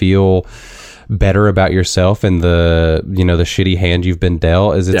can feel better about yourself and the shitty hand you've been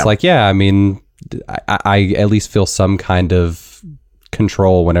dealt, is it's like, yeah, I mean, I at least feel some kind of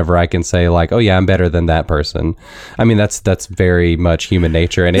control whenever I can say, like, oh yeah, I'm better than that person. I mean, that's very much human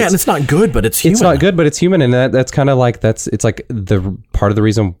nature, and and it's not good, but it's human. It's not good, but it's human, and that's kind of like, it's like the part of the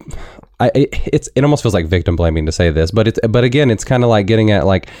reason. It almost feels like victim blaming to say this, but again, it's kind of like getting at,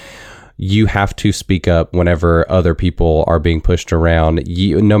 like, you have to speak up whenever other people are being pushed around.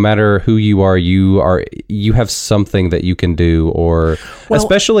 No matter who you are, you have something that you can do, or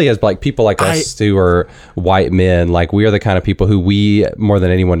especially as like people like us who are white men, like, we are the kind of people who we more than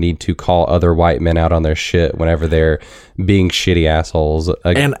anyone need to call other white men out on their shit whenever they're being shitty assholes.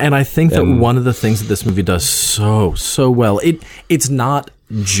 And I think that one of the things that this movie does so well, it's not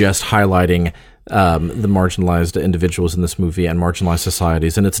just highlighting the marginalized individuals in this movie and marginalized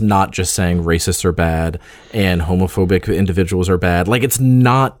societies, and it's not just saying racists are bad and homophobic individuals are bad. Like, it's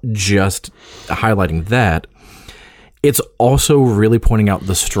not just highlighting that. It's also really pointing out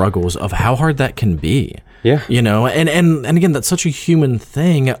the struggles of how hard that can be. Yeah. You know, and again, that's such a human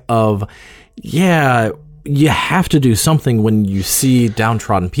thing of, yeah, you have to do something when you see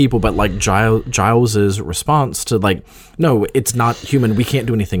downtrodden people, but like Giles's response to, like, no, it's not human, we can't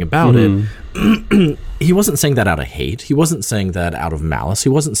do anything about it. He wasn't saying that out of hate. He wasn't saying that out of malice. He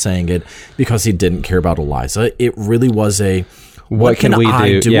wasn't saying it because he didn't care about Eliza. It really was a, what can we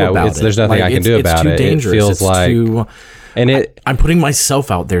do about it? There's nothing I can do about it. It's too dangerous. It feels like... And I'm putting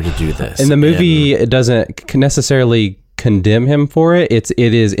myself out there to do this. And the movie, it doesn't necessarily condemn him for it. It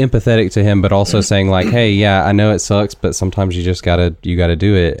is empathetic to him, but also saying, like, hey, yeah, I know it sucks, but sometimes you just gotta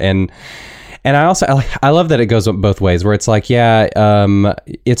do it. And I love that it goes both ways, where it's like, yeah,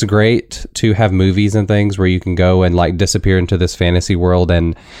 it's great to have movies and things where you can go and like disappear into this fantasy world,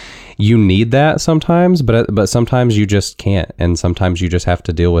 and you need that sometimes, but sometimes you just can't, and sometimes you just have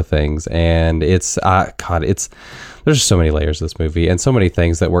to deal with things. And it's there's just so many layers to this movie and so many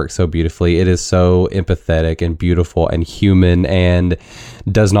things that work so beautifully. It is so empathetic and beautiful and human, and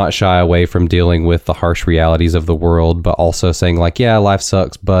does not shy away from dealing with the harsh realities of the world, but also saying like, yeah, life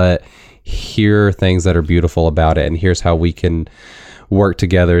sucks, but here are things that are beautiful about it, and here's how we can work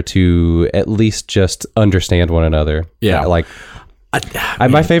together to at least just understand one another. Yeah. Like,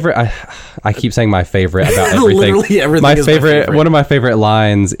 my favorite, I keep saying my favorite about everything. Literally everything my is favorite, one of my favorite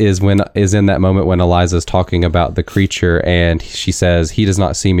lines is in that moment when Eliza's talking about the creature, and she says, "He does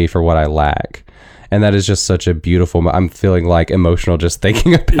not see me for what I lack." And that is just such a beautiful, I'm feeling like emotional just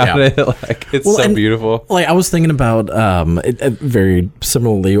thinking about it. Like, it's so beautiful. Like, I was thinking about, very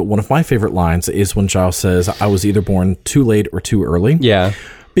similarly, one of my favorite lines is when Giles says, "I was either born too late or too early." Yeah.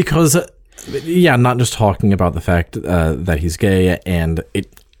 Because, not just talking about the fact that he's gay, and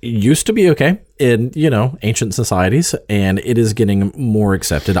it used to be okay in, ancient societies, and it is getting more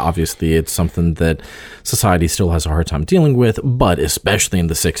accepted. Obviously, it's something that society still has a hard time dealing with, but especially in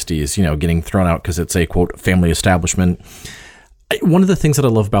the 60s, getting thrown out because it's a, quote, family establishment. One of the things that I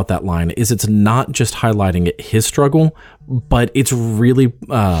love about that line is it's not just highlighting his struggle, but it's really,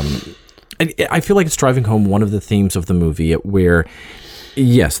 I feel like it's driving home one of the themes of the movie where,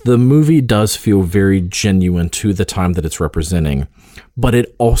 yes, the movie does feel very genuine to the time that it's representing, but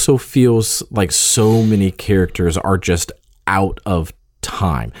it also feels like so many characters are just out of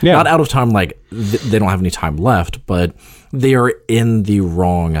time. Yeah. Not out of time like they don't have any time left, but they are in the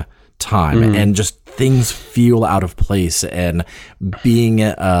wrong time, and just things feel out of place, and being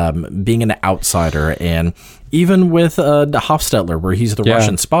an outsider, and even with Hofstetler, where he's the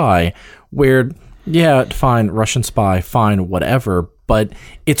Russian spy, where, fine, Russian spy, fine, whatever, but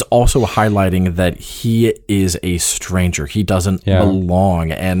it's also highlighting that he is a stranger. He doesn't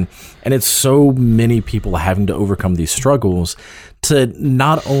belong. And it's so many people having to overcome these struggles to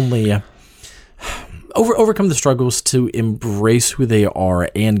not only overcome the struggles to embrace who they are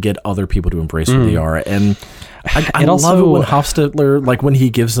and get other people to embrace who they are. And I love it when Hofstetler, like when he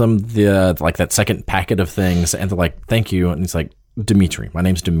gives them the, like that second packet of things, and they're like, "Thank you." And he's like, "Dimitri, my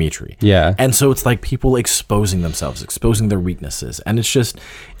name's Dimitri." Yeah. And so it's like people exposing themselves, exposing their weaknesses. And it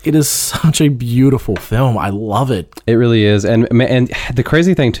is such a beautiful film. I love it. It really is. And the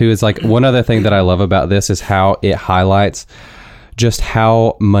crazy thing too is, like, one other thing that I love about this is how it highlights just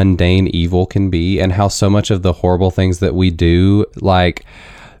how mundane evil can be, and how so much of the horrible things that we do, like,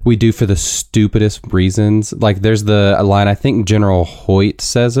 we do for the stupidest reasons. Like, there's the line, I think General Hoyt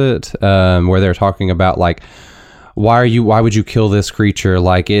says it, where they're talking about, like, why would you kill this creature?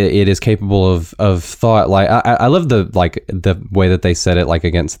 Like, it is capable of thought. Like, I love the way that they said it, like,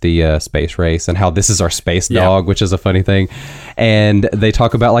 against the space race, and how this is our space dog, which is a funny thing. And they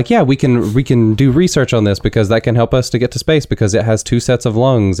talk about, like, we can do research on this because that can help us to get to space, because it has 2 sets of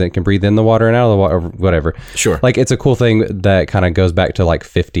lungs and it can breathe in the water and out of the water, or whatever. Sure. Like, it's a cool thing that kind of goes back to, like,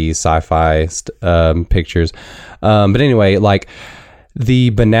 50s sci-fi pictures. But anyway, like, the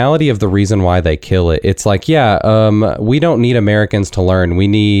banality of the reason why they kill it, it's like, we don't need Americans to learn. We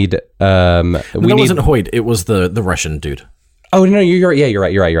need wasn't Hoyt, it was the Russian dude. Oh, no, you're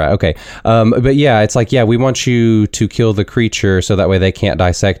right. Okay. But yeah, it's like, we want you to kill the creature so that way they can't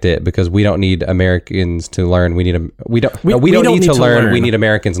dissect it, because we don't need Americans to learn. We don't need to learn. We need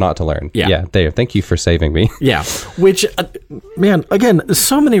Americans not to learn. Yeah. There. Thank you for saving me. Yeah. Which, man, again,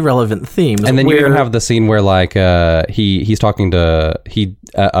 so many relevant themes. And then you even have the scene where, like, he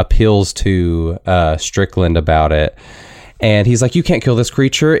appeals to Strickland about it. And he's like, "You can't kill this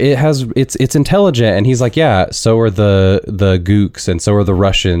creature. It's intelligent." And he's like, "Yeah, so are the gooks, and so are the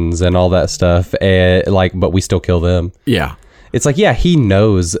Russians, and all that stuff. And but we still kill them." Yeah. It's like, he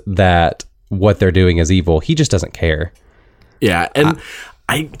knows that what they're doing is evil. He just doesn't care. Yeah, and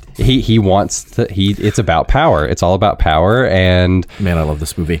he wants to. It's about power. It's all about power. And man, I love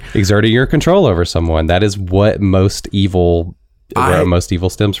this movie. Exerting your control over someone. That is what most evil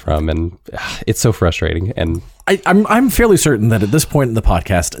stems from, and it's so frustrating. And I'm fairly certain that at this point in the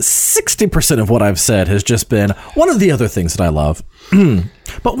podcast, 60% of what I've said has just been one of the other things that I love.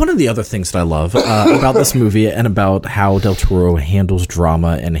 But one of the other things that I love about this movie, and about how Del Toro handles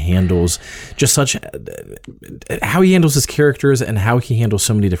drama and handles just how he handles his characters and how he handles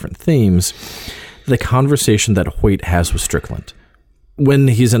so many different themes, the conversation that Hoyt has with Strickland when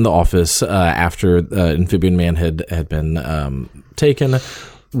he's in the office after Amphibian Man had been taken,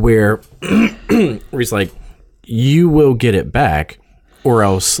 where he's like, "You will get it back, or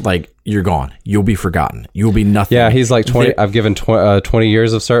else like you're gone. You'll be forgotten. You'll be nothing. Yeah, he's like 20. I've given 20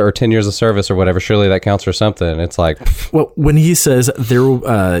 years of or 10 years of service or whatever. Surely that counts for something. It's like, well, when he says there,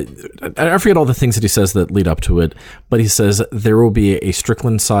 I forget all the things that he says that lead up to it, but he says there will be a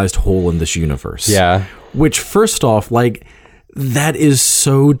Strickland-sized hole in this universe. yeah, Which, first off, like, that is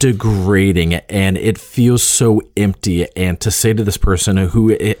so degrading and it feels so empty. And to say to this person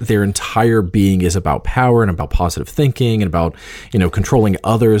who their entire being is about power and about positive thinking and about, controlling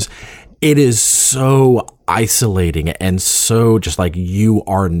others, it is so isolating and so just like you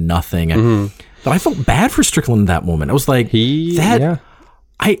are nothing. But I felt bad for Strickland in that moment. I was like,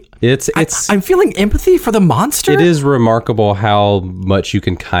 I'm feeling empathy for the monster. It is remarkable how much you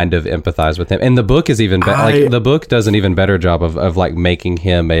can kind of empathize with him, and the book is even better. Like the book does an even better job of like making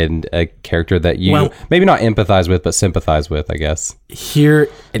him a character that you maybe not empathize with, but sympathize with. I guess here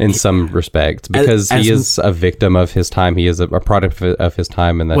in some respects, because he is a victim of his time. He is a product of his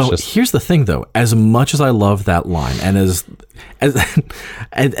time, and that's just. Here's the thing, though. As much as I love that line, and as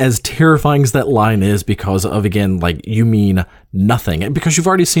terrifying as that line is, because of again, like you mean nothing, because you've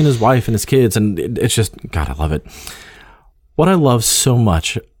already seen his wife and his kids, and it's just God, I love it. What I love so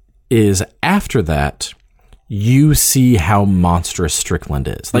much is after that, you see how monstrous Strickland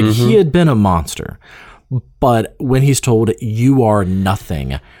is. Like he had been a monster, but when he's told you are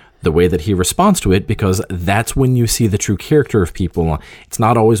nothing, the way that he responds to it, because that's when you see the true character of people. It's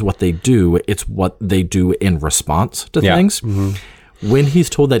not always what they do, it's what they do in response to things. When he's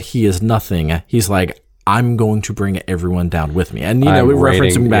told that he is nothing, he's like, I'm going to bring everyone down with me. And,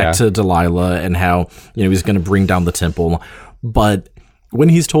 referencing back to Delilah and how, he's going to bring down the temple. But when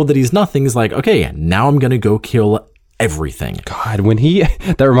he's told that he's nothing, he's like, okay, now I'm going to go kill everything. God,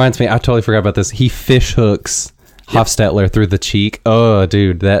 that reminds me, I totally forgot about this. He fish hooks Hofstetler through the cheek. Oh,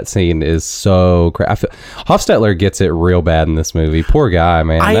 dude, that scene is so crazy. Hofstetler gets it real bad in this movie. Poor guy,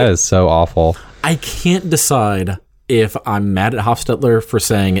 man. That is so awful. I can't decide if I'm mad at Hofstetler for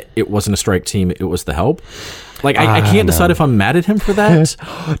saying it wasn't a strike team, it was the help. Like, I can't decide if I'm mad at him for that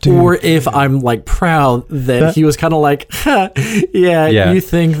or if I'm, like, proud that he was kind of like, you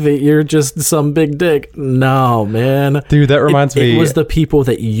think that you're just some big dick. No, man. Dude, that reminds me. It was the people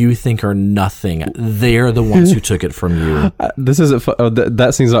that you think are nothing. They're the ones who took it from you. This isn't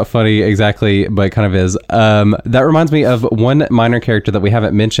that scene's not funny exactly, but it kind of is. That reminds me of one minor character that we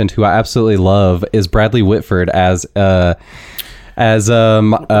haven't mentioned who I absolutely love is Bradley Whitford as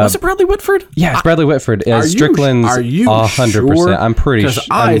was it Bradley Whitford? Yeah, it's Bradley Whitford. Strickland's 100%. Sure? I'm pretty sure.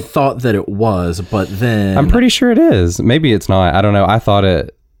 I thought that it was, but then I'm pretty sure it is. Maybe it's not. I don't know. I thought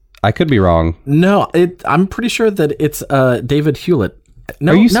it. I could be wrong. No, I'm pretty sure that it's David Hewlett.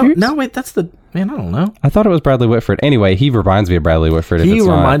 No, Are you serious? No, wait, that's the man. I don't know. I thought it was Bradley Whitford. Anyway, he reminds me of Bradley Whitford. He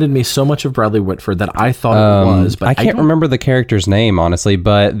reminded me so much of Bradley Whitford that I thought it was, but I can't remember the character's name honestly.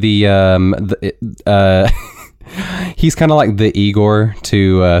 But he's kind of like the Igor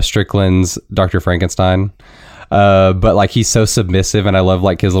to Strickland's Dr. Frankenstein. But like he's so submissive, and I love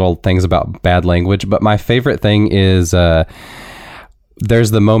like his little things about bad language. But my favorite thing is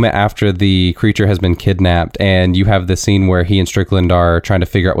there's the moment after the creature has been kidnapped, and you have the scene where he and Strickland are trying to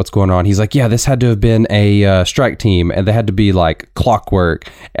figure out what's going on. He's like, yeah, this had to have been a strike team, and they had to be like clockwork.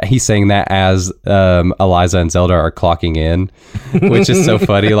 He's saying that as Eliza and Zelda are clocking in, which is so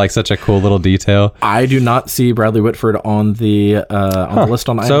funny, like such a cool little detail. I do not see Bradley Whitford on the list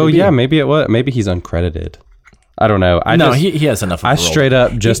on IMDb. So yeah, maybe he's uncredited. I don't know. He has enough. I straight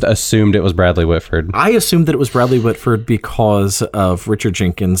up just assumed it was Bradley Whitford. I assumed that it was Bradley Whitford because of Richard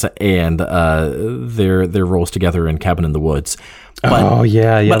Jenkins and their roles together in Cabin in the Woods. But,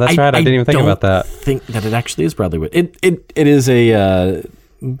 yeah, that's right. I didn't even think about that. I think that it actually is Bradley Whitford. It is a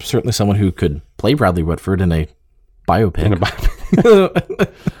certainly someone who could play Bradley Whitford in a biopic.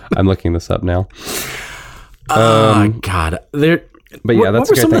 I'm looking this up now. God, But yeah, that's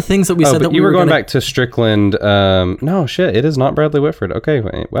what were some of the things that we said that you were going back to Strickland. No, shit, it is not Bradley Whitford. Okay,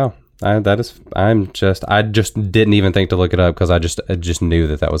 wow. I just didn't even think to look it up because I just knew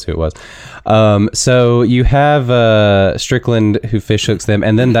that was who it was. So you have Strickland who fish hooks them,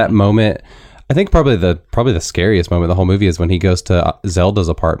 and then that moment, I think probably the scariest moment of the whole movie is when he goes to Zelda's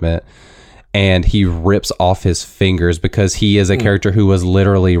apartment and he rips off his fingers because he is a character who was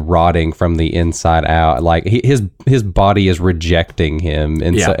literally rotting from the inside out. Like his body is rejecting him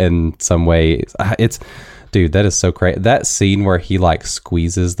in some way. Dude, that is so crazy. That scene where he like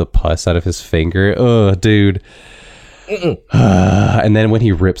squeezes the pus out of his finger. Oh, dude. And then when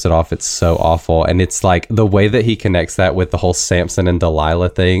he rips it off, it's so awful. And it's like the way that he connects that with the whole Samson and Delilah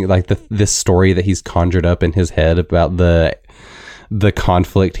thing, like this story that he's conjured up in his head about the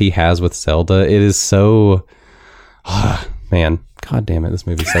conflict he has with Zelda. It is so man, god damn it, this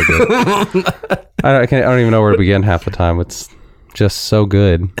movie's so good. I don't even know where to begin half the time. It's just so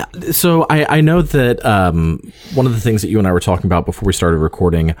good. So I know that one of the things that you and I were talking about before we started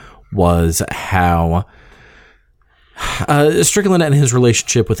recording was how Strickland and his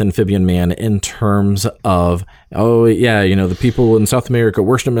relationship with Amphibian Man in terms of, the people in South America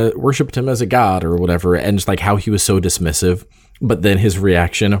worshipped him as a god or whatever, and just like how he was so dismissive, but then his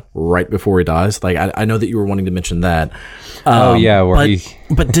reaction right before he dies. Like, I know that you were wanting to mention that. Were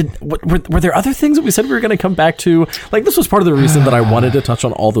there other things that we said we were going to come back to? Like, this was part of the reason that I wanted to touch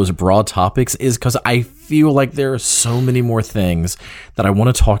on all those broad topics, is because I feel like there are so many more things that I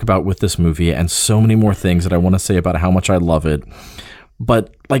want to talk about with this movie, and so many more things that I want to say about how much I love it.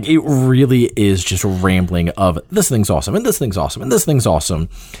 But like, it really is just rambling of this thing's awesome, and this thing's awesome, and this thing's awesome.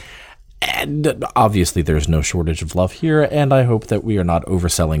 And obviously there's no shortage of love here, and I hope that we are not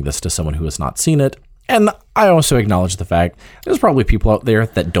overselling this to someone who has not seen it. And I also acknowledge the fact there's probably people out there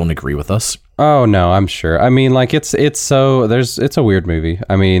that don't agree with us. Oh no, I'm sure. I mean, like, it's a weird movie.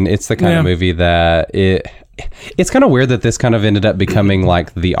 I mean, it's the kind of movie that it's kind of weird that this kind of ended up becoming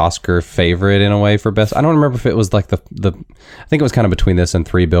like the Oscar favorite in a way for best. I don't remember if it was like I think it was kind of between this and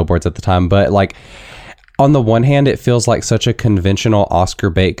Three Billboards at the time, but like, on the one hand, it feels like such a conventional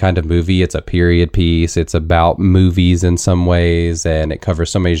Oscar bait kind of movie. It's a period piece. It's about movies in some ways, and it covers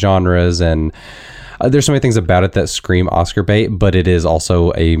so many genres, and there's so many things about it that scream Oscar bait, but it is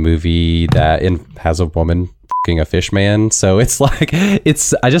also a movie that has a woman f***ing a fish man. So it's like,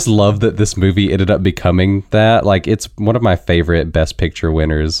 I just love that this movie ended up becoming that. Like, it's one of my favorite Best Picture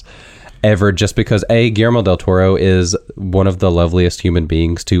winners ever, just because Guillermo del Toro is one of the loveliest human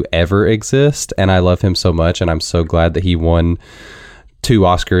beings to ever exist, and I love him so much, and I'm so glad that he won 2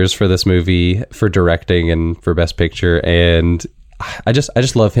 Oscars for this movie, for directing and for Best Picture. And I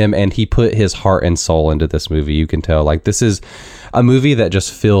just love him, and he put his heart and soul into this movie. You can tell, like, this is a movie that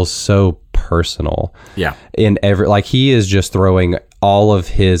just feels so personal. Yeah. Like, he is just throwing all of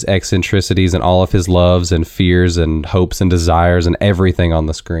his eccentricities and all of his loves and fears and hopes and desires and everything on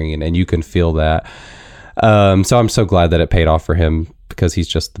the screen, and you can feel that. So I'm so glad that it paid off for him, because he's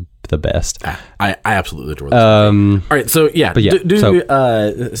just the best. I absolutely adore this movie. All right, so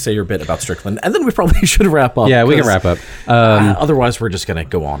say your bit about Strickland, and then we probably should wrap up. Yeah, we can wrap up. Otherwise, we're just gonna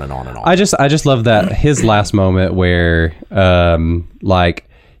go on and on and on. I just love that his last moment where like,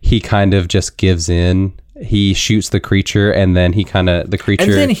 he kind of just gives in. He shoots the creature, and then the creature...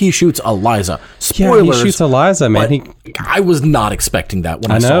 And then he shoots Eliza. Spoilers. Yeah, he shoots Eliza, man. I was not expecting that when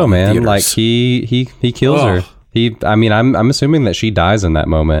I saw know, it in man. theaters. Like, he kills her. I'm assuming that she dies in that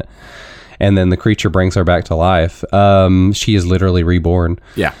moment, and then the creature brings her back to life. She is literally reborn.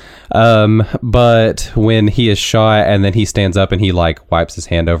 Yeah. But when he is shot, and then he stands up and he like wipes his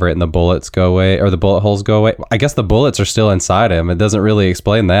hand over it, and the bullets go away, or the bullet holes go away. I guess the bullets are still inside him. It doesn't really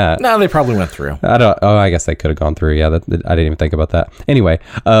explain that. No, they probably went through. I guess they could have gone through. Yeah, I didn't even think about that. Anyway,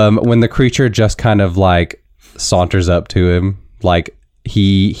 when the creature just kind of like saunters up to him, like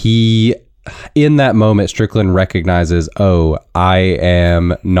he in that moment, Strickland recognizes, oh, I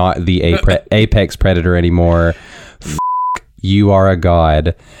am not the apex predator anymore. You are a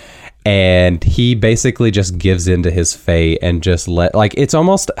god. And he basically just gives into his fate and just it is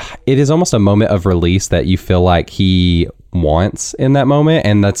almost a moment of release that you feel like he wants in that moment.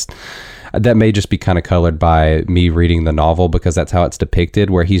 And that may just be kind of colored by me reading the novel, because that's how it's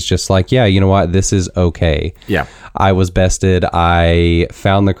depicted, where he's just like, yeah, you know what? This is okay. Yeah. I was bested. I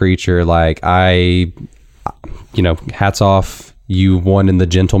found the creature. Like, hats off. You won in the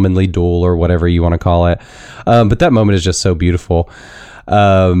gentlemanly duel, or whatever you want to call it. But that moment is just so beautiful.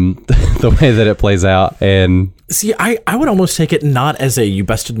 The way that it plays out. And see, I would almost take it not as a you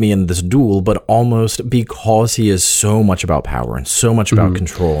bested me in this duel, but almost because he is so much about power and so much about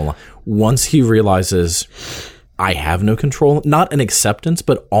control. Once he realizes I have no control, not an acceptance,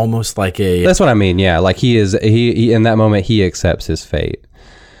 but almost like that's what I mean. Yeah. Like, he in that moment, he accepts his fate.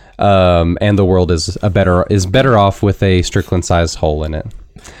 And the world is better off with a Strickland sized hole in it.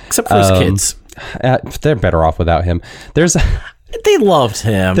 Except for his kids. They're better off without him. They loved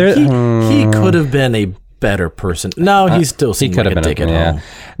him. He could have been a better person. No, he still seemed like a dick at home.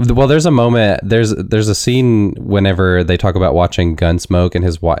 Well, there's a moment. There's a scene whenever they talk about watching Gunsmoke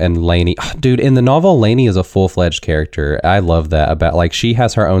and Lainey. Oh, dude, in the novel, Lainey is a full-fledged character. I love that about, like, she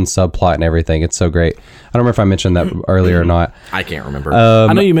has her own subplot and everything. It's so great. I don't remember if I mentioned that earlier or not. I can't remember.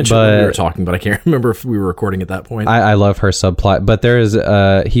 I know you mentioned when we were talking, but I can't remember if we were recording at that point. I love her subplot, but there is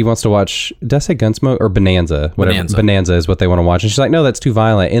he wants to watch. Did I say Gunsmoke or Bonanza? Whatever. Bonanza is what they want to watch, and she's like, no, that's too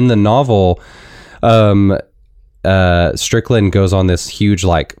violent. In the novel, Strickland goes on this huge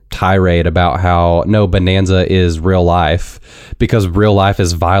like tirade about how no, Bonanza is real life because real life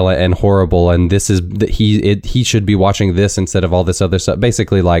is violent and horrible, and this is he should be watching this instead of all this other stuff.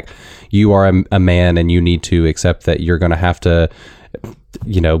 Basically, like, you are a man and you need to accept that you're going to have to,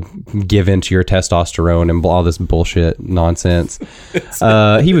 you know, give into your testosterone and all this bullshit nonsense.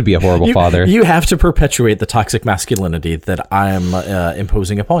 He would be a horrible father. You have to perpetuate the toxic masculinity that I'm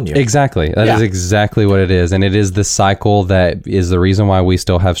imposing upon you. Exactly. That is exactly what it is. And it is the cycle that is the reason why we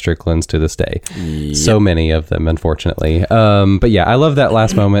still have Stricklands to this day. Yep. So many of them, unfortunately. But yeah, I love that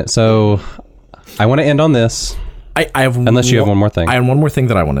last moment. So I want to end on this. I have Unless you have one more thing. I have one more thing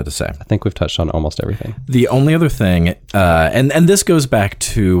that I wanted to say. I think we've touched on almost everything. The only other thing, and this goes back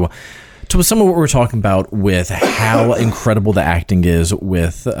to some of what we were talking about with how incredible the acting is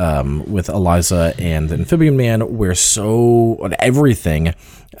with Eliza and the Amphibian Man, where everything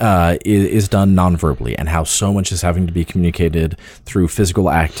is done non-verbally, and how so much is having to be communicated through physical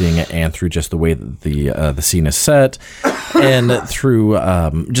acting and through just the way that the scene is set, and through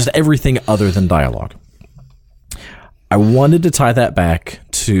just everything other than dialogue. I wanted to tie that back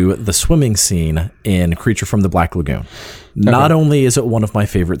to the swimming scene in Creature from the Black Lagoon. Not only is it one of my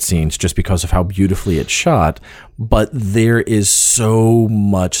favorite scenes just because of how beautifully it's shot, but there is so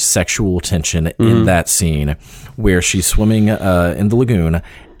much sexual tension in that scene where she's swimming in the lagoon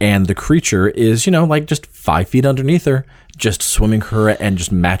and the creature is, you know, like just 5 feet underneath her, just swimming her and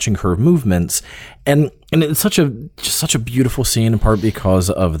just matching her movements. And it's such a beautiful scene, in part because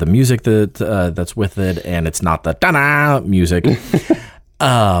of the music that's with it, and it's not the da-da music. We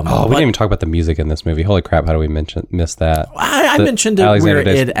didn't even talk about the music in this movie. Holy crap! How do we miss that? I mentioned it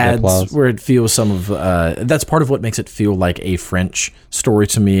where it feels some of that's part of what makes it feel like a French story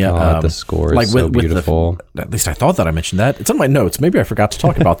to me. The score is so beautiful. At least I thought that I mentioned that. It's on my notes. Maybe I forgot to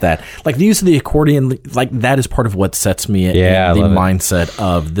talk about that. Like the use of the accordion, like that is part of what sets me in the mindset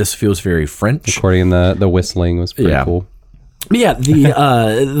of this feels very French. The accordion, the whistling was pretty cool. Yeah,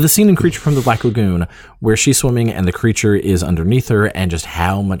 the scene in Creature from the Black Lagoon where she's swimming and the creature is underneath her, and just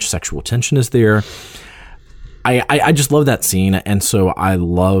how much sexual tension is there. I just love that scene, and so I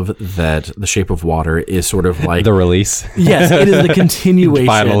love that The Shape of Water is sort of like the release. Yes, it is the continuation.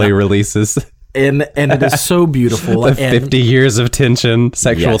 Finally releases. And it is so beautiful. The 50 years of tension,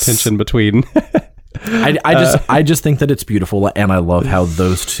 sexual tension between. I just think that it's beautiful, and I love how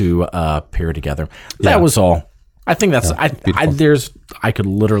those two pair together. That was all. I think that's I could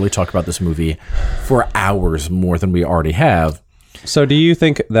literally talk about this movie for hours more than we already have. So do you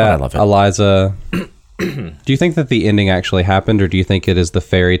think that Eliza, do you think that the ending actually happened, or do you think it is the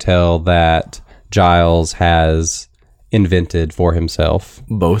fairy tale that Giles has invented for himself?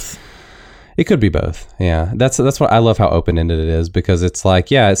 Both. It could be both. Yeah. That's what I love, how open-ended it is, because it's like,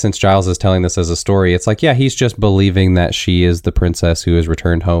 yeah, since Giles is telling this as a story, it's like, yeah, he's just believing that she is the princess who has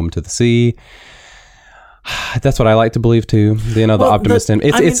returned home to the sea. That's what I like to believe too. You know, the optimist.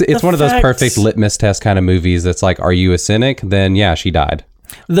 It's one of those perfect litmus test kind of movies. That's like, are you a cynic? Then yeah, she died.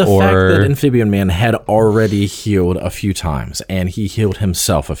 The fact that Amphibian Man had already healed a few times, and he healed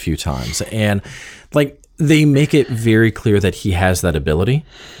himself a few times, and like they make it very clear that he has that ability,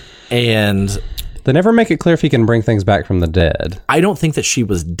 and they never make it clear if he can bring things back from the dead. I don't think that she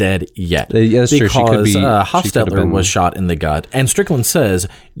was dead yet. That's true. She could be. Hostetler was shot in the gut, and Strickland says,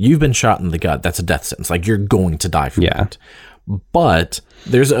 "You've been shot in the gut. That's a death sentence. Like, you're going to die from that." But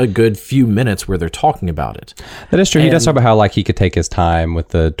there's a good few minutes where they're talking about it. That is true. He does talk about how like he could take his time with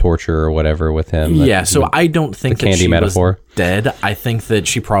the torture or whatever with him. Yeah. So I don't think that she was dead. I think that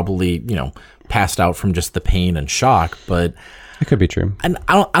she probably, passed out from just the pain and shock. But it could be true. And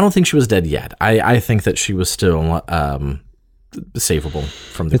I don't think she was dead yet. I think that she was still savable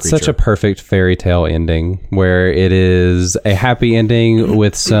from the creature. It's such a perfect fairy tale ending where it is a happy ending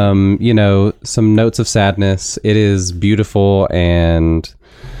with some notes of sadness. It is beautiful, and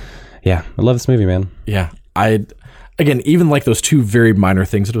yeah, I love this movie, man. Yeah. Again, even like those two very minor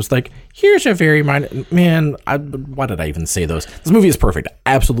things, it was like, here's a very minor, man, why did I even say those? This movie is perfect.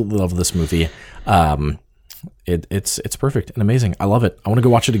 I absolutely love this movie. It's perfect and amazing. I love it. I want to go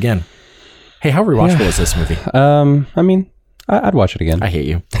watch it again. Hey, how rewatchable is this movie? I mean, I'd watch it again. I hate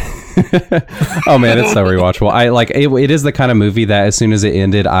you. Oh man, it's so rewatchable. It is the kind of movie that as soon as it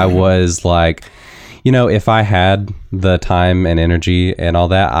ended, I was like, if I had the time and energy and all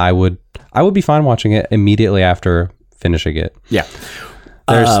that, I would be fine watching it immediately after finishing it. Yeah.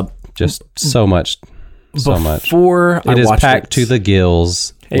 There's just so much. It is packed to the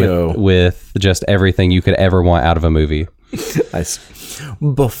gills with just everything you could ever want out of a movie. Nice.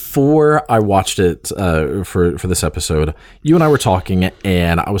 Before I watched it for this episode, you and I were talking,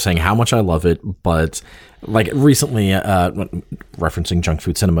 and I was saying how much I love it, but like recently, referencing junk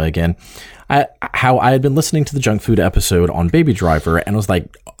food cinema again, how I had been listening to the junk food episode on Baby Driver, and I was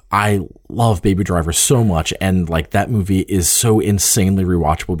like, I love Baby Driver so much, and like that movie is so insanely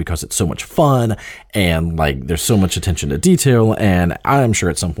rewatchable because it's so much fun, and like there's so much attention to detail, and I'm sure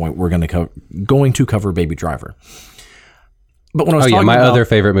at some point we're going to cover Baby Driver. But when I was talking my about, other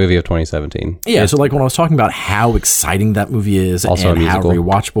favorite movie of 2017. Yeah, so like when I was talking about how exciting that movie is, also and a how musical.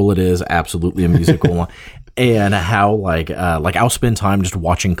 rewatchable it is, absolutely a musical, and how like I'll spend time just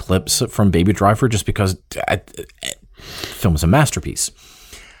watching clips from Baby Driver just because film is a masterpiece.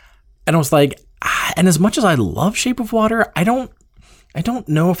 And I was like, and as much as I love Shape of Water, I don't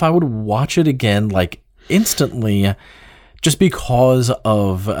know if I would watch it again like instantly, just because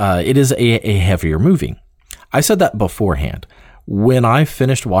of it is a heavier movie. I said that beforehand. When I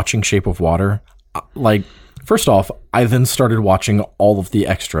finished watching Shape of Water, like, first off, I then started watching all of the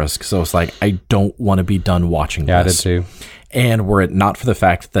extras because I was like, I don't want to be done watching this. Yeah, I did too. And were it not for the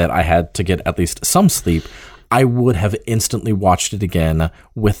fact that I had to get at least some sleep, I would have instantly watched it again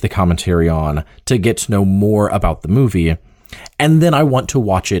with the commentary on to get to know more about the movie. And then I want to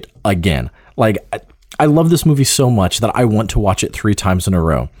watch it again. Like, I love this movie so much that I want to watch it 3 times in a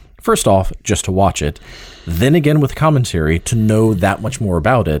row. First off, just to watch it. Then again with commentary to know that much more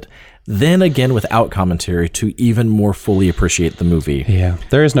about it. Then again without commentary to even more fully appreciate the movie. Yeah,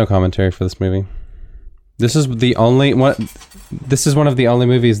 there is no commentary for this movie. This is the only one. This is one of the only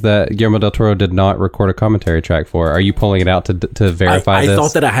movies that Guillermo del Toro did not record a commentary track for. Are you pulling it out to verify this? I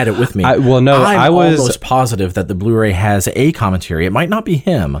thought that I had it with me. I was almost positive that the Blu-ray has a commentary. It might not be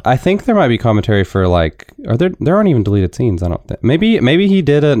him. I think there might be commentary for like, there aren't even deleted scenes. I don't think. Maybe he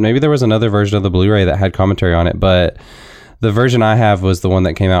did it. Maybe there was another version of the Blu-ray that had commentary on it, but the version I have was the one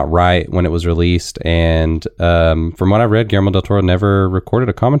that came out right when it was released. And from what I read, Guillermo del Toro never recorded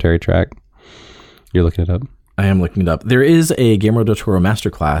a commentary track. You're looking it up? I am looking it up. There is a Guillermo del Toro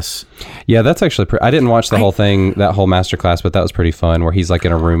masterclass. Yeah, that's actually... I didn't watch the whole thing, that whole masterclass, but that was pretty fun, where he's like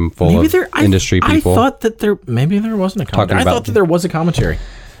in a room full of industry people. I thought that maybe there wasn't a commentary. I thought that there was a commentary.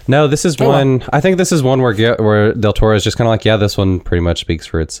 No, this is one... I think this is one where Del Toro is just kind of like, yeah, this one pretty much speaks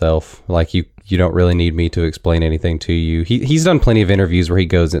for itself. Like, you don't really need me to explain anything to you. He's done plenty of interviews where he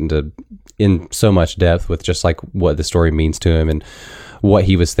goes in so much depth with just like what the story means to him and what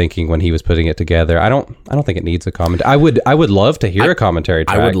he was thinking when he was putting it together. I don't think it needs a commentary. I would love to hear a commentary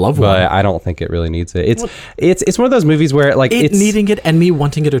track. I would love one, but I don't think it really needs it. It's one of those movies where like it's needing it and me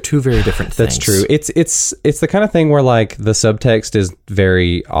wanting it are two very different things. That's true. It's the kind of thing where like the subtext is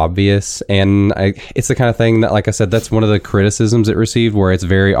very obvious, and it's the kind of thing that, like I said, that's one of the criticisms it received, where it's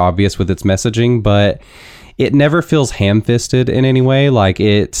very obvious with its messaging, but it never feels ham-fisted in any way. Like,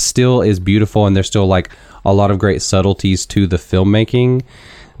 it still is beautiful, and there's still like a lot of great subtleties to the filmmaking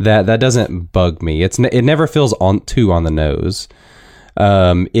that doesn't bug me. It never feels too on the nose.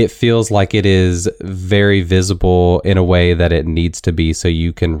 It feels like it is very visible in a way that it needs to be, so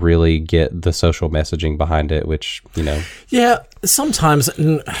you can really get the social messaging behind it, which, you know. Yeah, sometimes,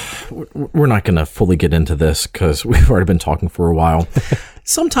 we're not going to fully get into this because we've already been talking for a while.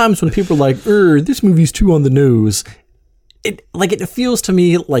 Sometimes when people are like, this movie's too on the nose, it feels to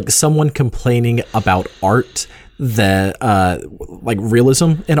me like someone complaining about art, that like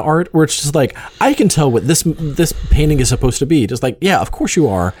realism in art, where it's just like, I can tell what this painting is supposed to be. Just like, yeah, of course you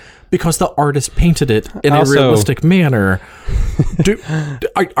are, because the artist painted it in a realistic manner.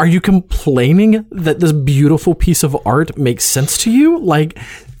 Are you complaining that this beautiful piece of art makes sense to you? Like,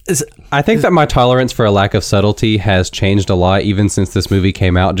 I think that my tolerance for a lack of subtlety has changed a lot even since this movie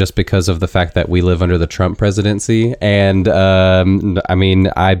came out, just because of the fact that we live under the Trump presidency. And I mean,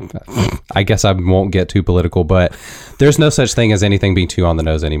 I guess I won't get too political, but there's no such thing as anything being too on the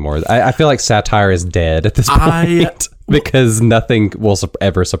nose anymore. I feel like satire is dead at this point. Because nothing will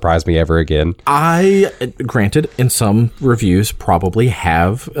ever surprise me ever again. Granted, in some reviews probably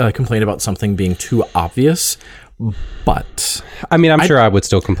have complained about something being too obvious. But I mean, I'm sure I would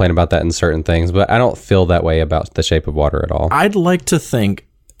still complain about that in certain things, but I don't feel that way about The Shape of Water at all. I'd like to think,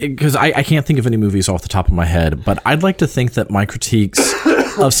 because I can't think of any movies off the top of my head, but I'd like to think that my critiques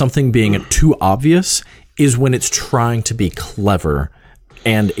of something being too obvious is when it's trying to be clever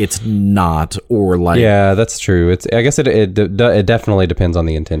and it's not, or like... Yeah, that's true. I guess it definitely depends on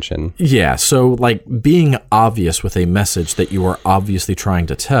the intention. Yeah, so like being obvious with a message that you are obviously trying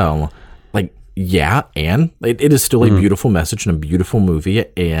to tell, like, yeah, and it is still a beautiful message and a beautiful movie,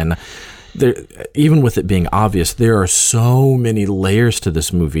 and there, even with it being obvious, there are so many layers to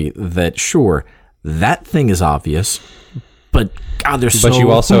this movie that, sure, that thing is obvious, but God, there's so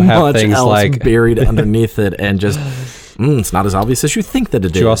you also have much things else like buried underneath it, and just it's not as obvious as you think that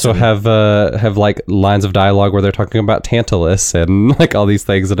it is. You also have like lines of dialogue where they're talking about Tantalus and like all these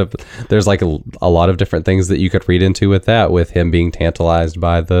things there's like a lot of different things that you could read into with that, with him being tantalized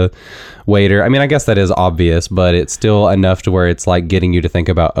by the waiter. I mean, I guess that is obvious, but it's still enough to where it's like getting you to think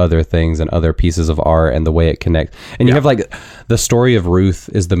about other things and other pieces of art and the way it connects. And you have like the story of Ruth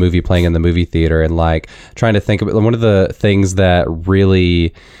is the movie playing in the movie theater, and like trying to think of one of the things that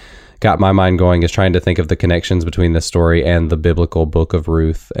really got my mind going is trying to think of the connections between this story and the biblical book of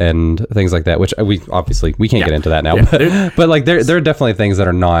Ruth and things like that, which we can't get into that now, but like there are definitely things that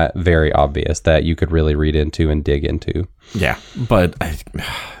are not very obvious that you could really read into and dig into. Yeah, but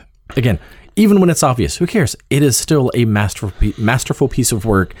again, even when it's obvious, who cares? It is still a masterful piece of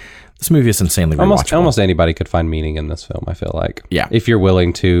work. This movie is insanely rewatchable. Almost anybody could find meaning in this film, I feel like. Yeah. If you're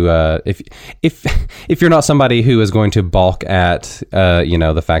willing to, if you're not somebody who is going to balk at,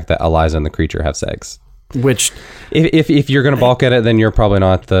 the fact that Eliza and the creature have sex. Which, if you're going to balk at it, then you're probably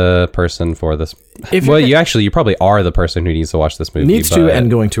not the person for this. You probably are the person who needs to watch this movie. And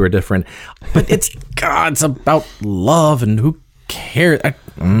going to are different. But it's about love, and who cares?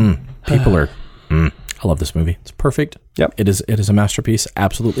 People are... I love this movie. It's perfect. Yep. It is a masterpiece.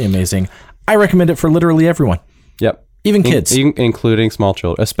 Absolutely amazing. I recommend it for literally everyone. Yep. Even kids. Including small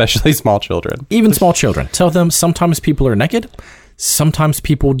children, especially small children. Even small children. Tell them sometimes people are naked. Sometimes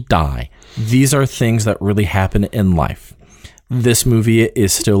people die. These are things that really happen in life. This movie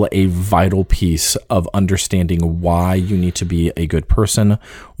is still a vital piece of understanding why you need to be a good person,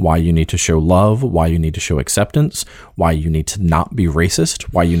 why you need to show love, why you need to show acceptance, why you need to not be racist,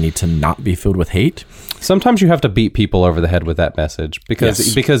 why you need to not be filled with hate. Sometimes you have to beat people over the head with that message because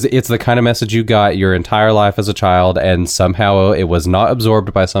it's the kind of message you got your entire life as a child, and somehow it was not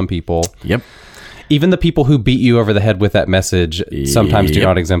absorbed by some people. Yep. Even the people who beat you over the head with that message sometimes do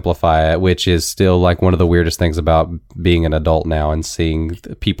not exemplify it, which is still like one of the weirdest things about being an adult now and seeing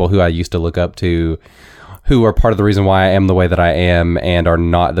people who I used to look up to, who are part of the reason why I am the way that I am and are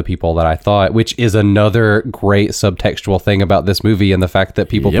not the people that I thought, which is another great subtextual thing about this movie, and the fact that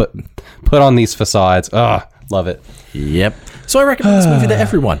people put on these facades. Love it. Yep. So I recommend this movie to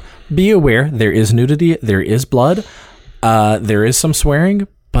everyone. Be aware, there is nudity, there is blood, there is some swearing,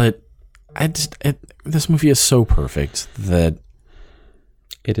 but this movie is so perfect that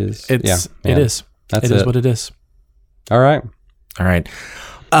it is. It is. It is what it is. All right.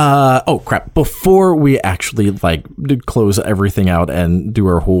 Oh crap! Before we actually close everything out and do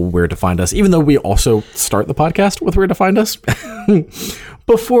our whole where to find us, even though we also start the podcast with where to find us,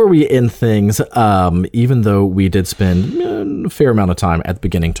 before we end things, even though we did spend a fair amount of time at the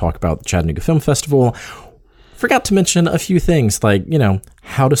beginning talk about the Chattanooga Film Festival, forgot to mention a few things like,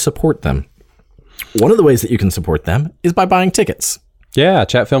 how to support them. One of the ways that you can support them is by buying tickets. Yeah,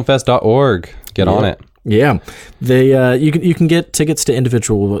 chatfilmfest.org. Get on it. Yeah, they you can get tickets to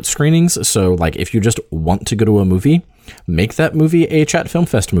individual screenings. So if you just want to go to a movie, make that movie a Chat Film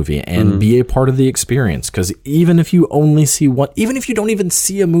Fest movie and be a part of the experience. Because even if you only see one, even if you don't even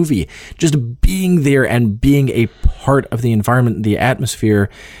see a movie, just being there and being a part of the environment, the atmosphere,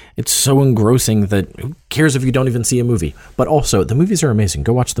 it's so engrossing that who cares if you don't even see a movie? But also, the movies are amazing.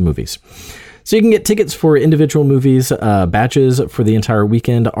 Go watch the movies. So you can get tickets for individual movies. Badges for the entire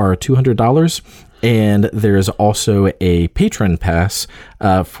weekend are $200. And there's also a patron pass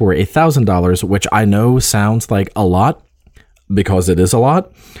for $1,000, which I know sounds like a lot, because it is a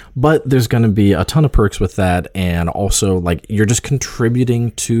lot, but there's going to be a ton of perks with that. And also you're just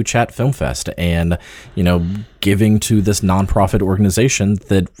contributing to Chat Film Fest and, giving to this nonprofit organization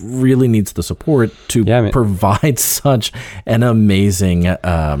that really needs the support to provide such an amazing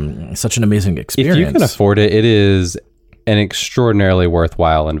experience. If you can afford it, it is an extraordinarily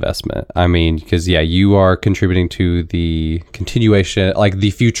worthwhile investment. I mean, because you are contributing to the continuation, the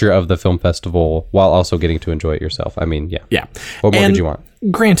future of the film festival, while also getting to enjoy it yourself. I mean, yeah. What more could you want?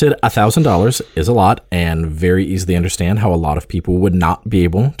 Granted, $1,000 is a lot, and very easily understand how a lot of people would not be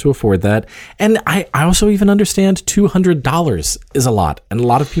able to afford that. And I also even understand $200 is a lot, and a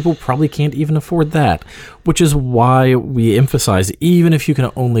lot of people probably can't even afford that, which is why we emphasize, even if you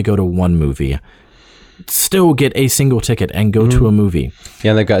can only go to one movie, still get a single ticket and go to a movie. Yeah,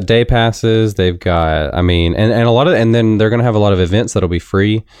 and they've got day passes. They've got, and a lot of, and then they're going to have a lot of events that'll be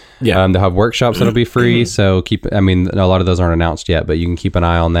free. Yeah, they'll have workshops that'll be free. So a lot of those aren't announced yet, but you can keep an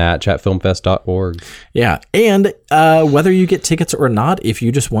eye on that. Chatfilmfest.org. Yeah, and whether you get tickets or not, if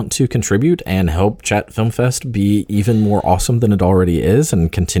you just want to contribute and help Chat Film Fest be even more awesome than it already is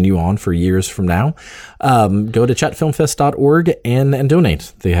and continue on for years from now, go to chatfilmfest.org and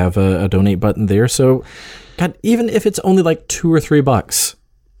donate. They have a donate button there. So, God, even if it's only $2 or $3,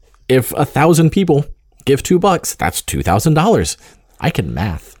 if 1,000 people give $2, that's $2,000. I can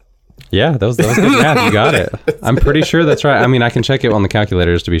math. Yeah, that was good math. You got it. I'm pretty sure that's right. I mean, I can check it on the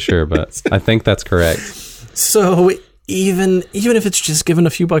calculators to be sure, but I think that's correct. So even if it's just giving a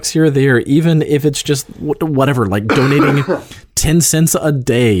few bucks here or there, even if it's just whatever, like donating 10 cents a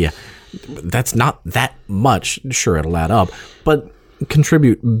day, that's not that much. Sure, it'll add up, but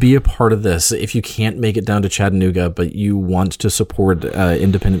contribute, be a part of this. If you can't make it down to Chattanooga, but you want to support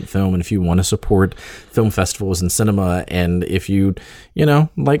independent film, and if you want to support film festivals and cinema, and if you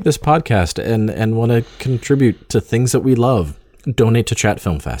like this podcast and want to contribute to things that we love, donate to Chat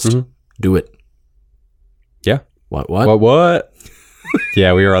Film Fest. Mm-hmm. Do it. Yeah. What?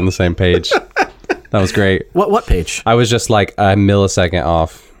 Yeah, we were on the same page. That was great. What page? I was just like a millisecond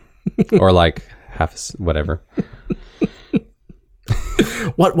off, or like whatever.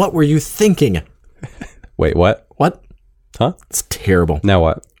 What were you thinking? Wait, what? What? Huh? It's terrible. Now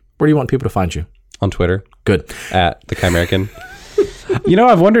what? Where do you want people to find you? On Twitter. Good. At the Chimerican.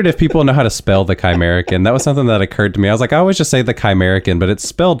 I've wondered if people know how to spell the Chimerican. That was something that occurred to me. I was like, I always just say the Chimerican, but it's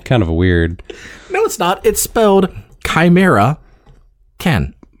spelled kind of weird. No, it's not. It's spelled Chimera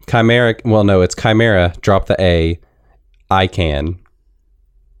Can. Chimeric. Well, no, it's Chimera. Drop the A. I can.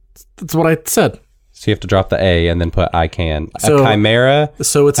 That's what I said. So you have to drop the A and then put I can. So, a chimera,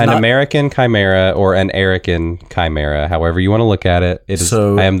 so it's an not, American chimera or an Erican chimera, however you want to look at it.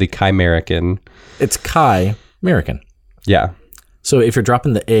 I am the Chimerican. It's Chi-American. Yeah. So if you're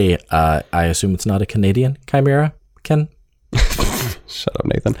dropping the A, I assume it's not a Canadian chimera, Ken? Shut up,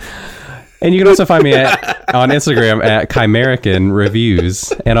 Nathan. And you can also find me on Instagram at Chimerican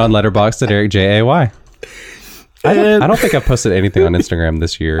Reviews and on Letterboxd at Eric Jay. I don't think I've posted anything on Instagram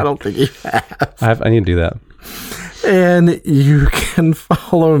this year. I don't think you have. I need to do that. And you can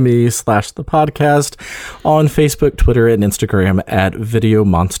follow me / the podcast on Facebook, Twitter, and Instagram at Video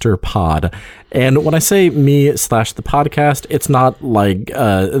Monster Pod. And when I say me / the podcast, it's not like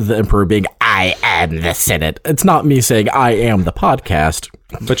the Emperor being, I am the Senate. It's not me saying I am the podcast.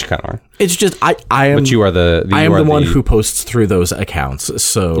 But you kind of are. It's just I am. But you are the one who posts through those accounts.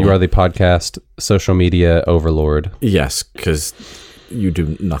 So you are the podcast social media overlord. Yes, because you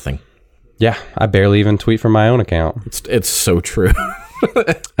do nothing. Yeah, I barely even tweet from my own account. It's so true.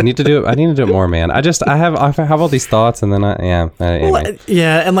 I need to do it more, man. I have all these thoughts, and then anyway. Well,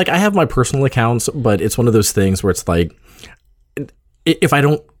 yeah, and like I have my personal accounts, but it's one of those things where it's like, if I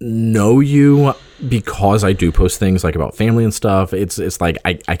don't know you, because I do post things like about family and stuff, it's like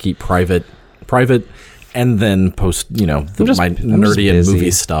I keep private, and then post my nerdy and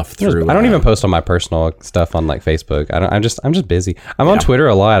movie stuff through. I don't even post on my personal stuff on like Facebook. I'm just busy. I'm on Twitter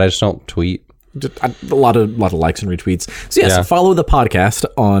a lot. I just don't tweet. A lot of likes and retweets. So yes, follow the podcast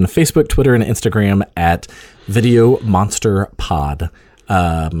on Facebook, Twitter, and Instagram at Video Monster Pod.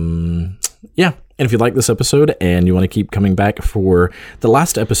 And if you like this episode and you want to keep coming back for the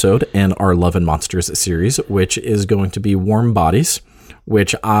last episode in our Love and Monsters series, which is going to be Warm Bodies,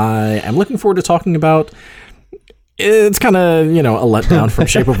 which I am looking forward to talking about. It's kind of, a letdown from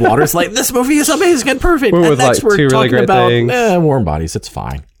Shape of Water. It's like, this movie is amazing and perfect. We're two really great things. Warm Bodies. It's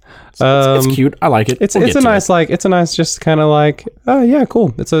fine. It's cute. I like it. It's a nice just kind of like, oh yeah,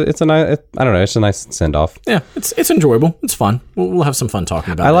 cool. It's a nice, I don't know. It's a nice send off. Yeah. It's enjoyable. It's fun. We'll have some fun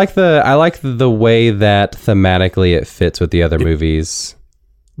talking about it. I like the way that thematically it fits with the other movies,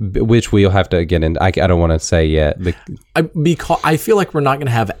 which we'll have to get into. I don't want to say yet. Because I feel like we're not going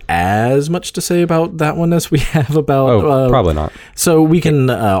to have as much to say about that one as we have about... probably not. So we can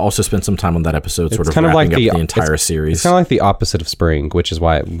also spend some time on that episode, sort of wrapping up the entire series. It's kind of like the opposite of Spring, which is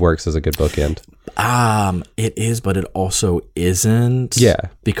why it works as a good bookend. It is, but it also isn't. Yeah.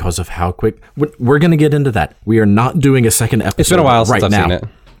 Because of how quick... We're going to get into that. We are not doing a second episode. It's been a while since I've seen it.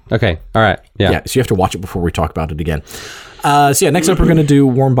 Okay. All right. Yeah. So you have to watch it before we talk about it again. Next up we're going to do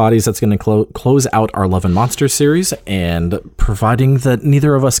Warm Bodies. That's going to close out our Love and Monsters series, and providing that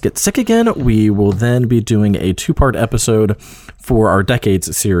neither of us get sick again, we will then be doing a 2-part episode for our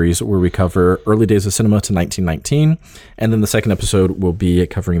Decades series where we cover early days of cinema to 1919, and then the second episode will be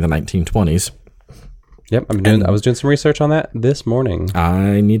covering the 1920s. Yep, I was doing some research on that this morning.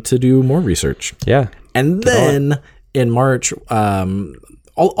 I need to do more research. Yeah. And then in March,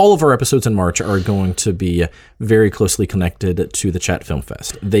 all of our episodes in March are going to be very closely connected to the Chat Film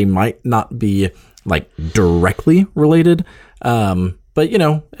Fest. They might not be like directly related,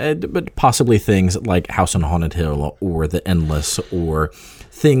 but possibly things like House on Haunted Hill or The Endless, or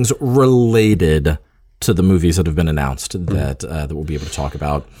things related to the movies that have been announced that we'll be able to talk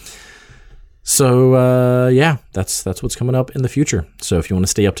about. So, that's what's coming up in the future. So if you want to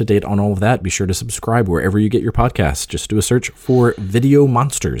stay up to date on all of that, be sure to subscribe wherever you get your podcasts. Just do a search for Video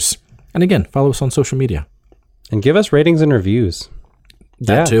Monsters. And again, follow us on social media. And give us ratings and reviews.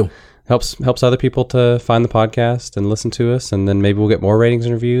 That too. Helps other people to find the podcast and listen to us, and then maybe we'll get more ratings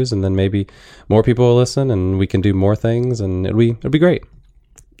and reviews, and then maybe more people will listen, and we can do more things, and it'll be great.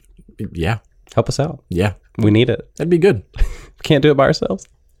 Yeah. Help us out. Yeah. We need it. That'd be good. Can't do it by ourselves.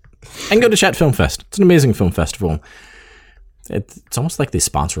 And go to Chat Film Fest. It's an amazing film festival. It's almost like they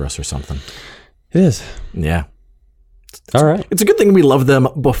sponsor us or something. It is. Yeah. All right. It's a good thing we loved them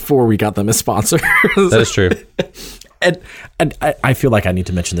before we got them as sponsors. That is true. And I feel like I need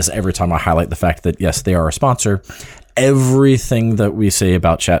to mention this every time I highlight the fact that, yes, they are a sponsor. Everything that we say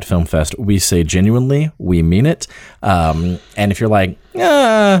about Chat Film Fest, we say genuinely. We mean it. And if you're like,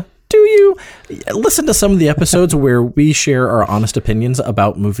 do you? Listen to some of the episodes where we share our honest opinions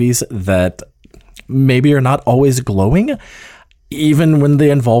about movies that maybe are not always glowing, even when they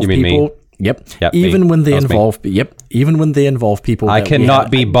involve people. Me? Yep. Even when they involve people. I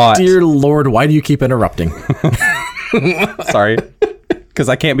cannot be bought. Dear Lord, why do you keep interrupting? Sorry. Because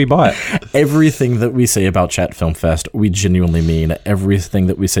I can't be bought. Everything that we say about Chat Film Fest, we genuinely mean. Everything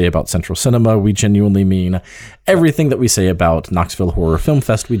that we say about Central Cinema, we genuinely mean. Everything that we say about Knoxville Horror Film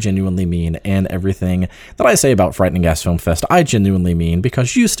Fest, we genuinely mean. And everything that I say about Frightening Gas Film Fest, I genuinely mean,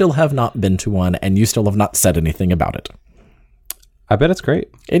 because you still have not been to one and you still have not said anything about it. I bet it's great.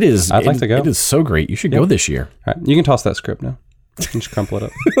 It is. I'd like to go. It is so great. You should go this year. All right, you can toss that script now. You can just crumple it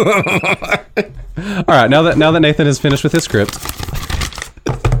up. All right, now that Nathan is finished with his script,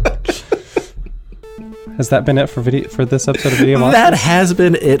 has that been it for this episode of Video Monsters? That has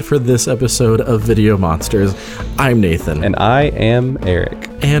been it for this episode of Video Monsters. I'm Nathan. And I am Eric.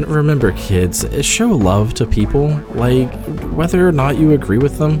 And remember, kids, show love to people. Like, whether or not you agree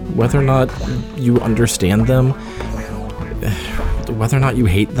with them, whether or not you understand them, whether or not you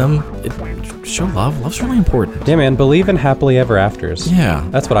hate them, show love. Love's really important. Yeah, man. Believe in happily ever afters. Yeah.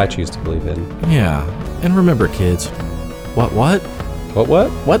 That's what I choose to believe in. Yeah. And remember, kids. What? What?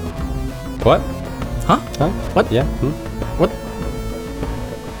 What? Huh? What? Yeah. What?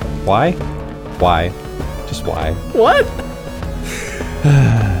 Why? Why? Just why? What?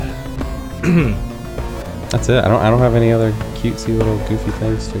 That's it. I don't have any other cutesy little goofy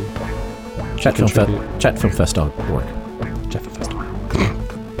things to Chatfilmfest.org.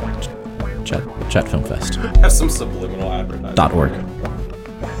 Chatfilmfest. Have some subliminal advertising. .org.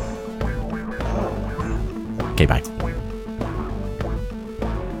 Okay, bye.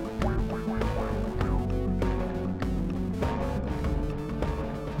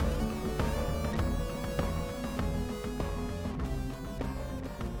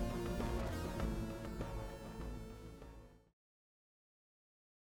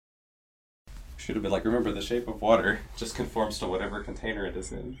 Should have been like, remember, the shape of water just conforms to whatever container it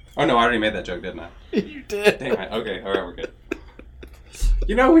is in. Oh no, I already made that joke, didn't I? You did. Damn it. Okay, alright, we're good.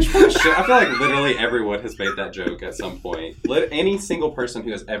 You know, we should. I feel like literally everyone has made that joke at some point. Any single person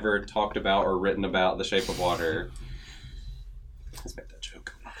who has ever talked about or written about the shape of water has made that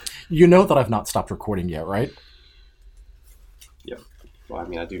joke. You know that I've not stopped recording yet, right? Yep. Well, I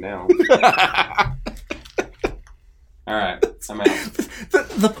mean, I do now. All right, I'm out.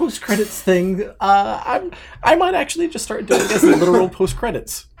 The post credits thing. I might actually just start doing this literal post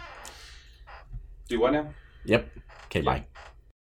credits. Do what now? Yep. Okay. Bye.